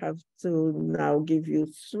sorry, I have to now give you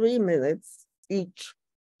 3 minutes each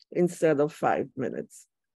instead of 5 minutes.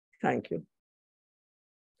 Thank you.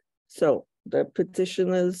 So the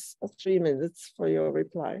petitioners have 3 minutes for your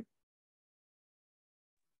reply.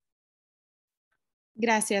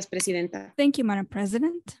 Gracias, Presidenta. Thank you, Madam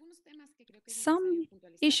President. Some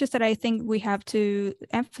issues that I think we have to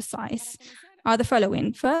emphasize are the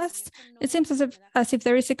following. First, it seems as if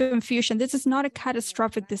there is a confusion. This is not a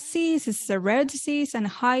catastrophic disease. It's a rare disease and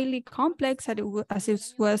highly complex, as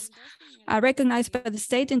it was recognized by the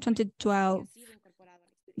state in 2012.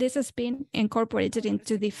 This has been incorporated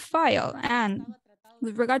into the file. And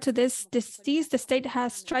with regard to this disease, the state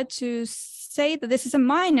has tried to say that this is a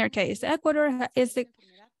minor case. Ecuador is the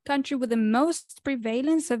country with the most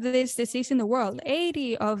prevalence of this disease in the world.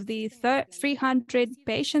 80 of the 300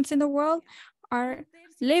 patients in the world are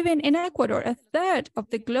living in Ecuador. A third of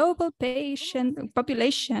the global patient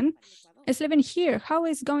population is living here. How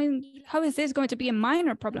is this going to be a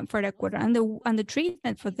minor problem for Ecuador? And the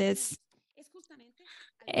treatment for this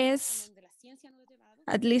is,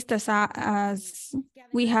 at least as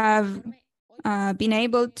we have been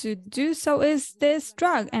able to do so, is this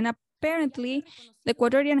drug. And apparently, the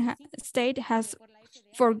Ecuadorian state has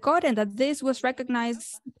forgotten that this was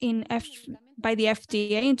recognized by the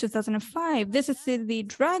FDA in 2005. This is the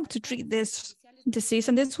drug to treat this disease,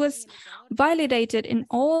 and this was validated in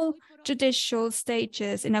all judicial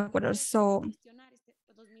stages in Ecuador. So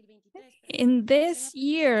in this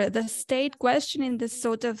year, the state questioning this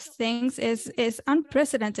sort of things is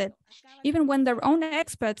unprecedented. Even when their own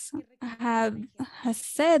experts have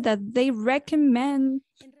said that they recommend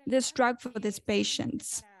this drug for these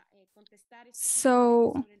patients.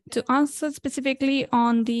 So to answer specifically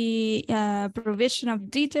on the provision of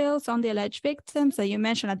details on the alleged victims that you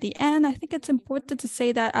mentioned at the end, I think it's important to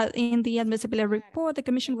say that in the admissibility report, the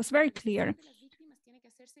Commission was very clear.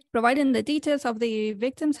 Providing the details of the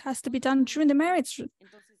victims has to be done during the merits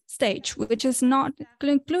stage, which is not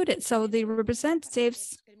concluded. So the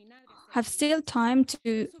representatives have still time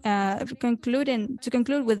to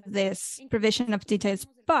conclude with this provision of details.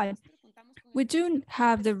 But we do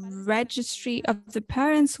have the registry of the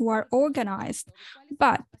parents who are organized,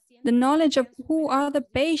 but the knowledge of who are the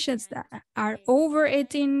patients that are over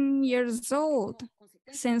 18 years old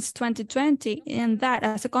since 2020, and that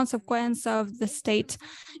as a consequence of the state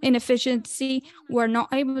inefficiency, were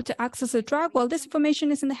not able to access the drug. Well, this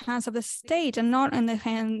information is in the hands of the state and not in the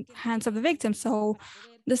hands of the victim. So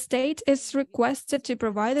the state is requested to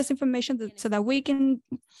provide this information so that we can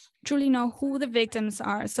truly know who the victims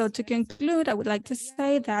are. So to conclude, I would like to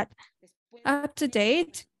say that up to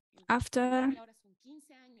date, after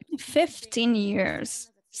 15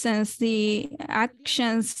 years since the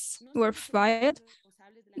actions were filed,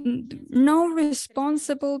 no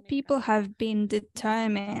responsible people have been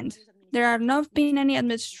determined. There have not been any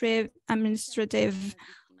administrative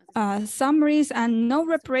summaries, and no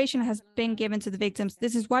reparation has been given to the victims.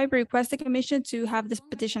 This is why we request the Commission to have this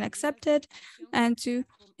petition accepted and to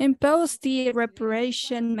impose the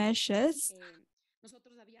reparation measures.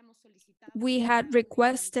 We had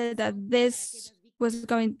requested that this was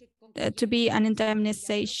going to be an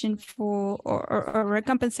indemnization for or a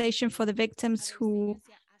compensation for the victims who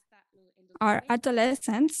are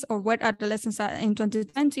adolescents or were adolescents in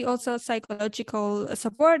 2020, also psychological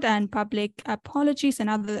support and public apologies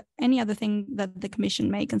and any other thing that the Commission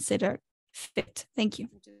may consider fit. Thank you.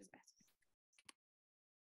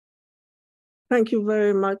 Thank you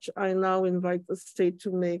very much. I now invite the state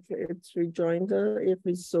to make its rejoinder, if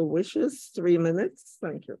it so wishes. 3 minutes.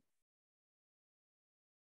 Thank you.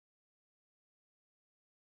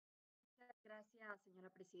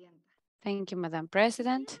 Thank you, Madam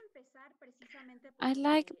President. I'd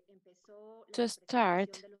like to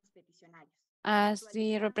start as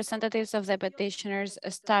the representatives of the petitioners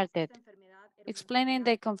started, explaining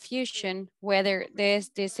the confusion whether this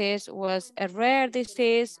disease was a rare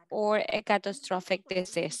disease or a catastrophic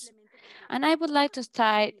disease. And I would like to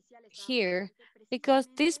start here because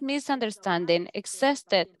this misunderstanding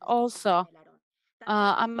existed also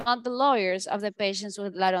among the lawyers of the patients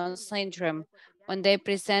with Laron syndrome. When they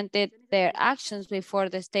presented their actions before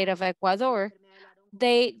the state of Ecuador,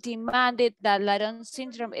 they demanded that Laron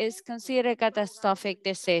syndrome is considered a catastrophic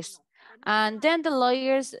disease. And then the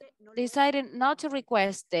lawyers decided not to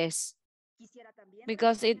request this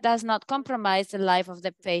because it does not compromise the life of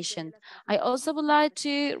the patient. I also would like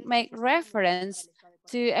to make reference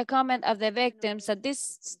to a comment of the victims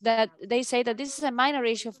that they say that this is a minor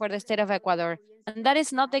issue for the state of Ecuador. And that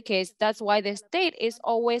is not the case. That's why the state is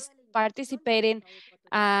always participating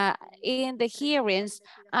in the hearings,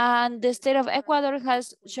 and the state of Ecuador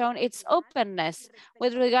has shown its openness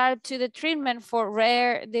with regard to the treatment for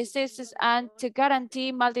rare diseases and to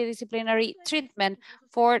guarantee multidisciplinary treatment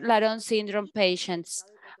for Laron syndrome patients.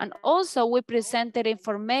 And also we presented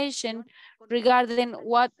information regarding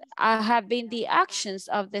what have been the actions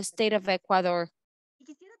of the state of Ecuador.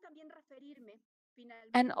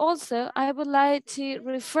 And also I would like to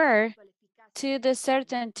refer to the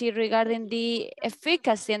certainty regarding the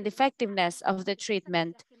efficacy and effectiveness of the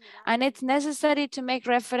treatment. And it's necessary to make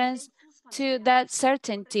reference to that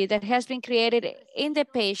certainty that has been created in the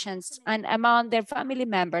patients and among their family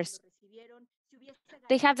members.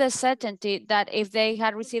 They have the certainty that if they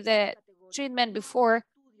had received the treatment before,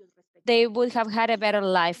 they would have had a better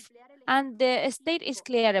life. And the state is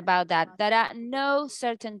clear about that. There are no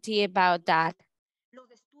certainty about that.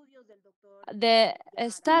 The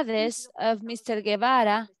studies of Mr.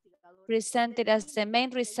 Guevara, presented as the main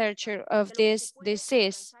researcher of this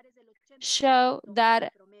disease, show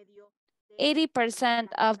that 80%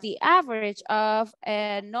 of the average of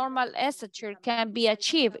a normal stature can be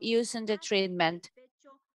achieved using the treatment.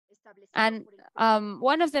 And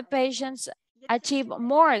one of the patients achieved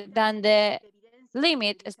more than the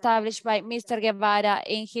limit established by Mr. Guevara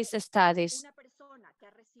in his studies.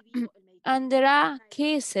 And there are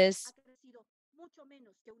cases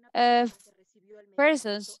of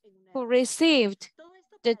persons who received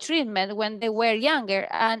the treatment when they were younger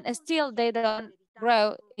and still they don't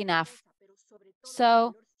grow enough.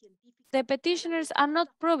 So the petitioners are not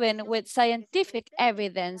proven with scientific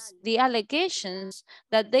evidence the allegations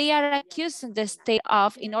that they are accusing the state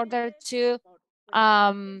of in order to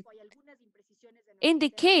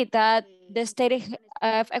indicate that the state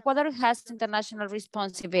of Ecuador has international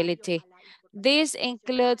responsibility. This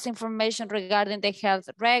includes information regarding the health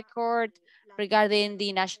record, regarding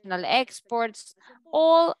the national exports.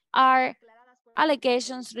 All are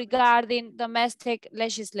allegations regarding domestic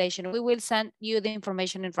legislation. We will send you the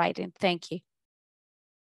information in writing. Thank you.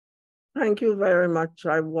 Thank you very much.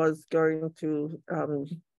 I was going to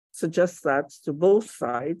suggest that to both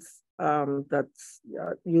sides, that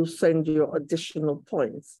you send your additional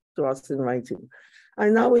points to us in writing. I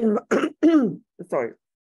now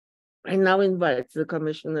invite the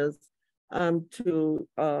commissioners to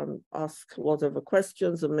ask whatever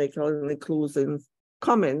questions and make any closing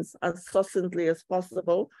comments as succinctly as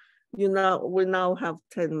possible. We now have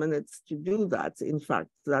 10 minutes to do that. In fact,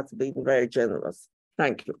 that's been very generous.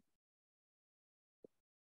 Thank you.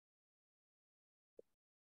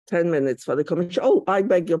 10 minutes for the commission. Oh, I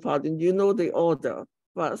beg your pardon. You know the order.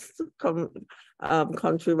 First, country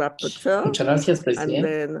rapporteur. Muchas gracias, and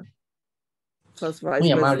then first vice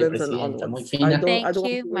muy amable, president and Presidenta, muy onwards. fina. Thank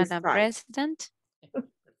you, Madam President.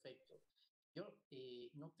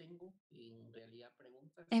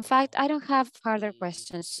 In fact, I don't have further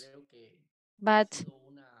questions, but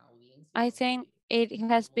I think it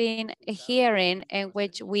has been a hearing in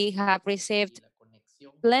which we have received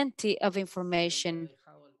plenty of information.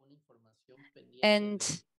 And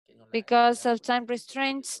because of time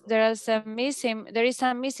restraints, there is some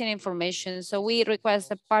missing information. So we request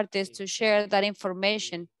the parties to share that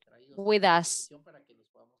information with us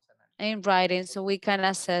in writing so we can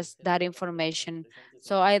assess that information.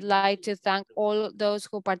 So I'd like to thank all those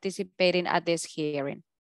who participated at this hearing.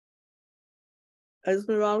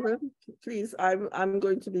 Esmeralda, please, I'm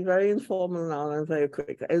going to be very informal now and very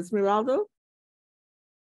quick. Esmeralda?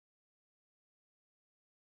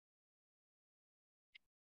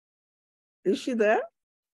 Is she there?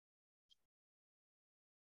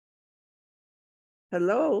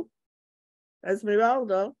 Hello?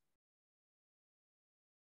 Esmeralda?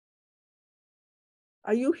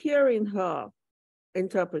 Are you hearing her,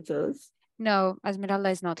 interpreters? No, Esmeralda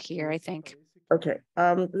is not here, I think. Okay.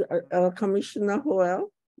 Commissioner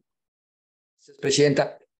Joel?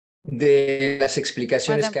 Presidenta, de las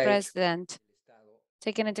explicaciones Madam que ha hecho. President,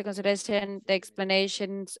 taking into consideration the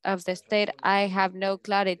explanations of the state, I have no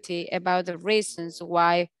clarity about the reasons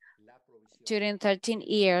why during 13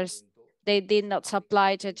 years they did not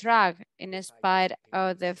supply the drug in spite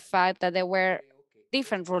of the fact that there were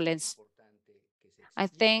different rulings. I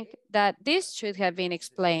think that this should have been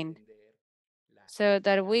explained so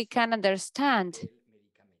that we can understand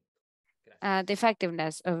the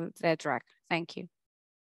effectiveness of the drug. Thank you.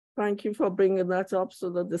 Thank you for bringing that up so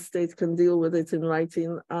that the state can deal with it in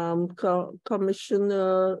writing.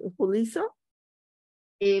 Commissioner Julissa?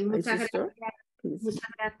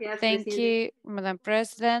 Thank you, Madam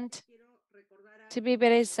President. To be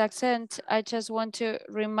very succinct, I just want to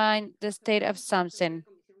remind the state of something.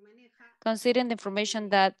 Considering the information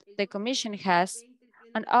that the Commission has,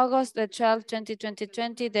 on August the 12th,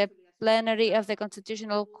 2020, the plenary of the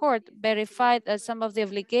Constitutional Court verified that some of the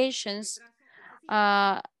obligations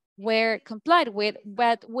were complied with,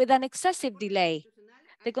 but with an excessive delay.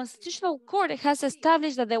 The Constitutional Court has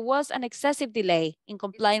established that there was an excessive delay in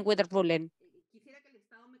complying with the ruling.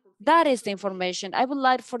 That is the information. I would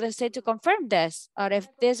like for the state to confirm this, or if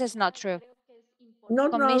this is not true.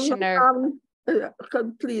 Commissioner.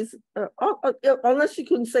 Please, unless you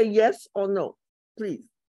can say yes or no, please.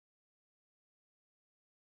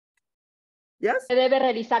 Yes?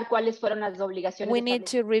 We need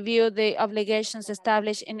to review the obligations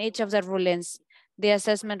established in each of the rulings. The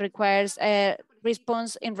assessment requires a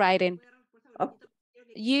response in writing.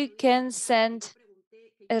 You can send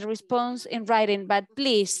a response in writing, but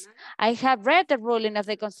please, I have read the ruling of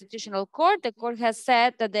the Constitutional Court. The court has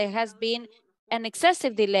said that there has been an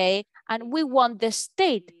excessive delay, and we want the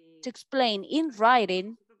state to explain in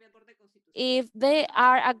writing if they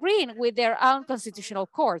are agreeing with their own Constitutional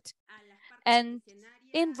Court. And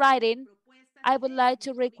in writing, I would like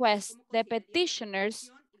to request the petitioners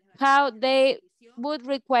how they would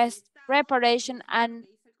request reparation and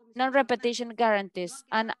non-repetition guarantees.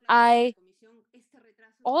 And I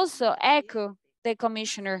also echo the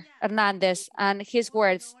Commissioner Hernandez and his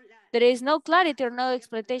words. There is no clarity or no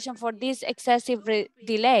explanation for this excessive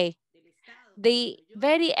delay. The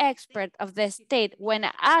very expert of the state, when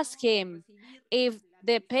I asked him if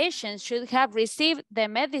the patient should have received the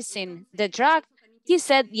medicine, the drug, he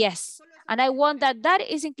said yes. And I want that that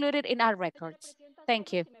is included in our records.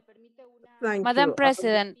 Thank you. Madam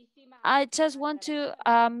President, I just want to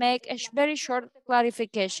make a very short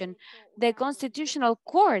clarification. The Constitutional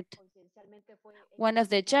Court, one of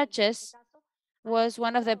the judges, was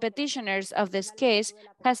one of the petitioners of this case,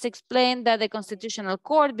 has explained that the Constitutional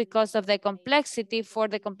Court, because of the complexity for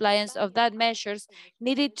the compliance of that measures,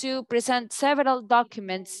 needed to present several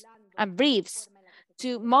documents and briefs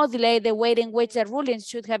to modulate the way in which the rulings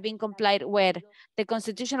should have been complied with. The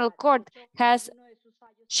Constitutional Court has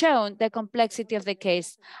shown the complexity of the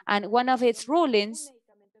case, and one of its rulings,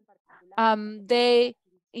 they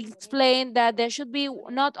explained that there should be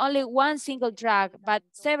not only one single drug, but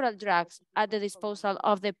several drugs at the disposal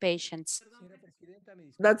of the patients.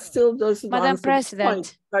 That still doesn't Madam answer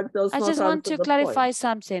President, the point. I just want to clarify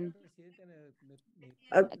something.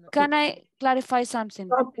 Can I clarify something?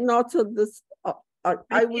 Not at this.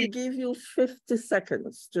 I will give you 50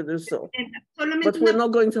 seconds to do so, but we're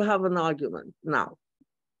not going to have an argument now.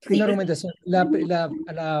 Una argumentación. La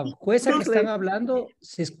jueza que están hablando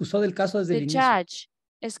se excusó del caso desde el inicio. The judge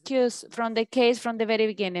excused from the case from the very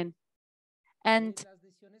beginning. And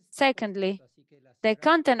secondly, the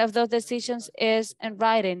content of those decisions is in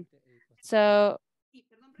writing. So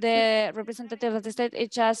the representative of the state is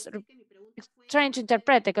just trying to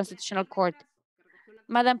interpret the Constitutional Court.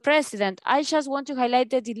 Madam President, I just want to highlight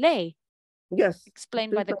the delay. Yes.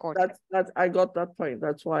 Explained by the court. I got that point.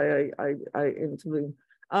 That's why I intervened.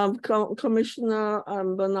 Commissioner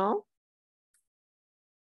Bernal.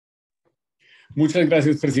 Muchas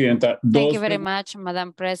gracias, Presidenta. Thank you very much,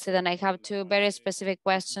 Madam President. I have two very specific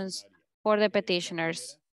questions for the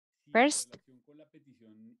petitioners. First,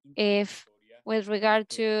 if with regard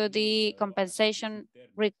to the compensation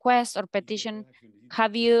request or petition,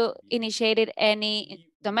 have you initiated any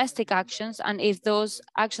domestic actions, and if those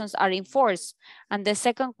actions are enforced? And the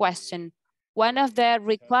second question, one of the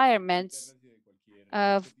requirements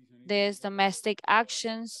of these domestic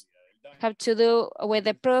actions have to do with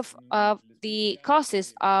the proof of the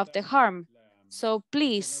causes of the harm. So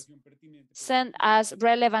please send us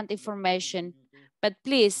relevant information, but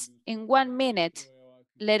please, in 1 minute,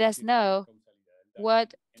 let us know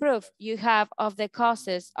what proof you have of the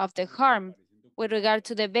causes of the harm with regard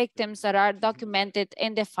to the victims that are documented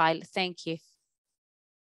in the file. Thank you.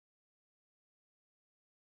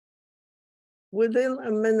 Within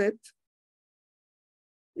a minute.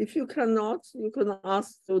 If you cannot, you can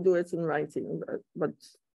ask to do it in writing, but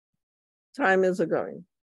time is going.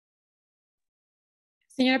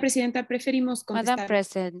 Señora Presidenta, preferimos contestar. Madam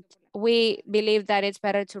President, we believe that it's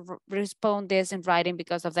better to respond this in writing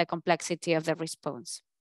because of the complexity of the response.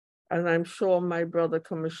 And I'm sure my brother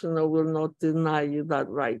Commissioner will not deny you that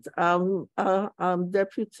right.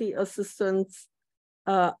 Deputy Assistant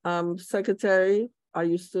Secretary, are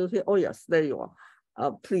you still here? Oh yes, there you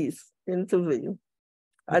are. Please intervene.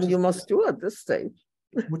 And you must do at this stage.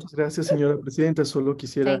 Muchas gracias, señora Presidenta. Solo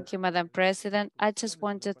quisiera... Thank you, Madam President. I just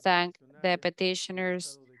want to thank the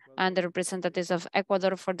petitioners and the representatives of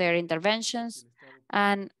Ecuador for their interventions.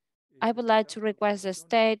 And I would like to request the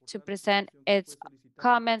state to present its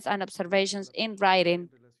comments and observations in writing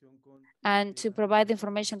and to provide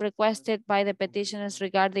information requested by the petitioners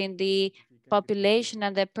regarding the population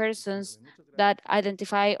and the persons that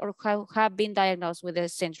identify or have been diagnosed with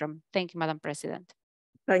this syndrome. Thank you, Madam President.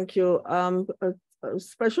 Thank you.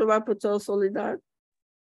 Special Rapporteur Soledad.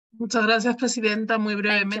 Muchas gracias, Presidenta. Muy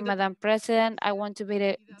brevemente. Thank you, Madam President. I want to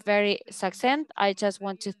be very succinct. I just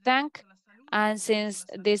want to thank, and since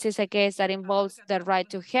this is a case that involves the right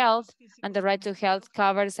to health, and the right to health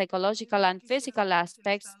covers psychological and physical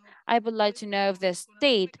aspects, I would like to know if the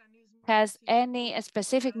state has any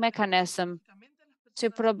specific mechanism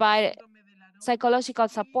to provide psychological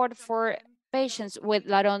support for patients with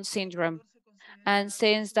Laron syndrome. And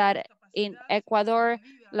since that in Ecuador,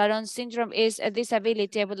 Laron syndrome is a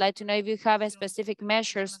disability. I would like to know if you have specific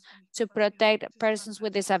measures to protect persons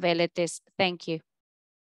with disabilities. Thank you.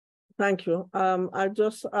 Thank you. I'll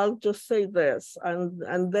just say this,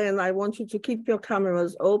 and then I want you to keep your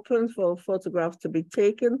cameras open for a photograph to be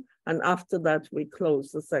taken, and after that we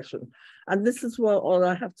close the session. And this is what all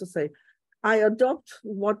I have to say. I adopt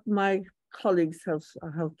what my colleagues have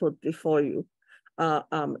put before you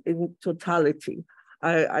in totality.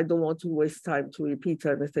 I don't want to waste time to repeat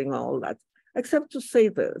anything, all that, except to say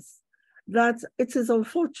this, that it is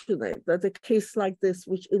unfortunate that a case like this,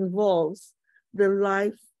 which involves the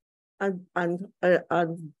life and the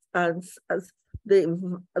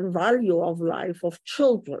value of life of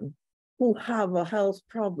children who have a health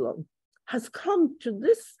problem, has come to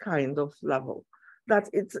this kind of level, that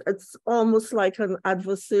it's almost like an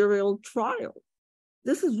adversarial trial.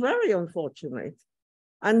 This is very unfortunate.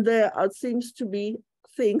 And there seems to be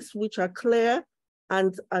things which are clear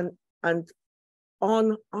and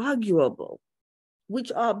unarguable,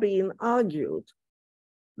 which are being argued,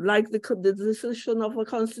 like the decision of a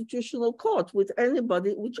constitutional court, which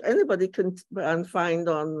anybody can find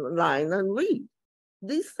online and read.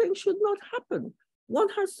 These things should not happen. One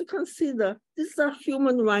has to consider this is a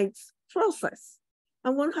human rights process,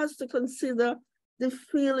 and one has to consider the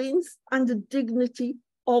feelings and the dignity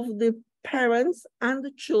of the parents and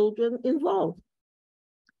the children involved.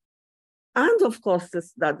 And of course,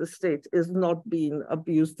 that the state is not being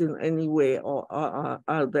abused in any way, or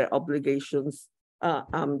are their obligations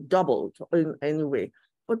doubled in any way.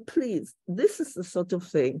 But please, this is the sort of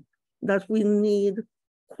thing that we need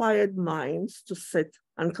quiet minds to sit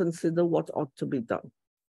and consider what ought to be done.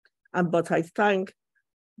 But I thank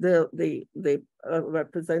the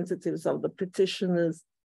representatives of the petitioners,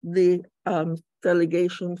 the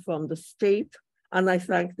delegation from the state, and I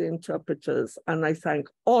thank the interpreters, and I thank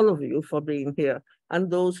all of you for being here,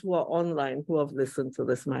 and those who are online who have listened to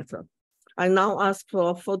this matter. I now ask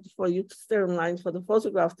for you to stay in line for the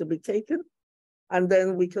photograph to be taken, and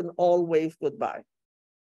then we can all wave goodbye.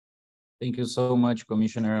 Thank you so much,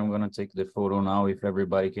 Commissioner. I'm going to take the photo now. If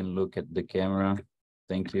everybody can look at the camera.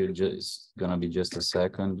 Thank you. It's going to be just a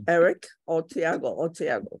second. Eric or Tiago?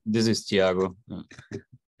 This is Tiago.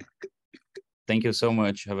 Thank you so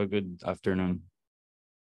much. Have a good afternoon.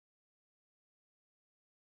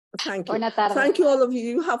 Thank you. Thank you, all of you.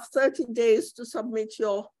 You have 30 days to submit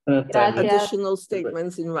your additional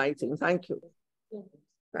statements in writing. Thank you.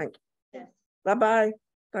 Thank you. Bye-bye.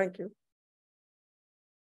 Thank you.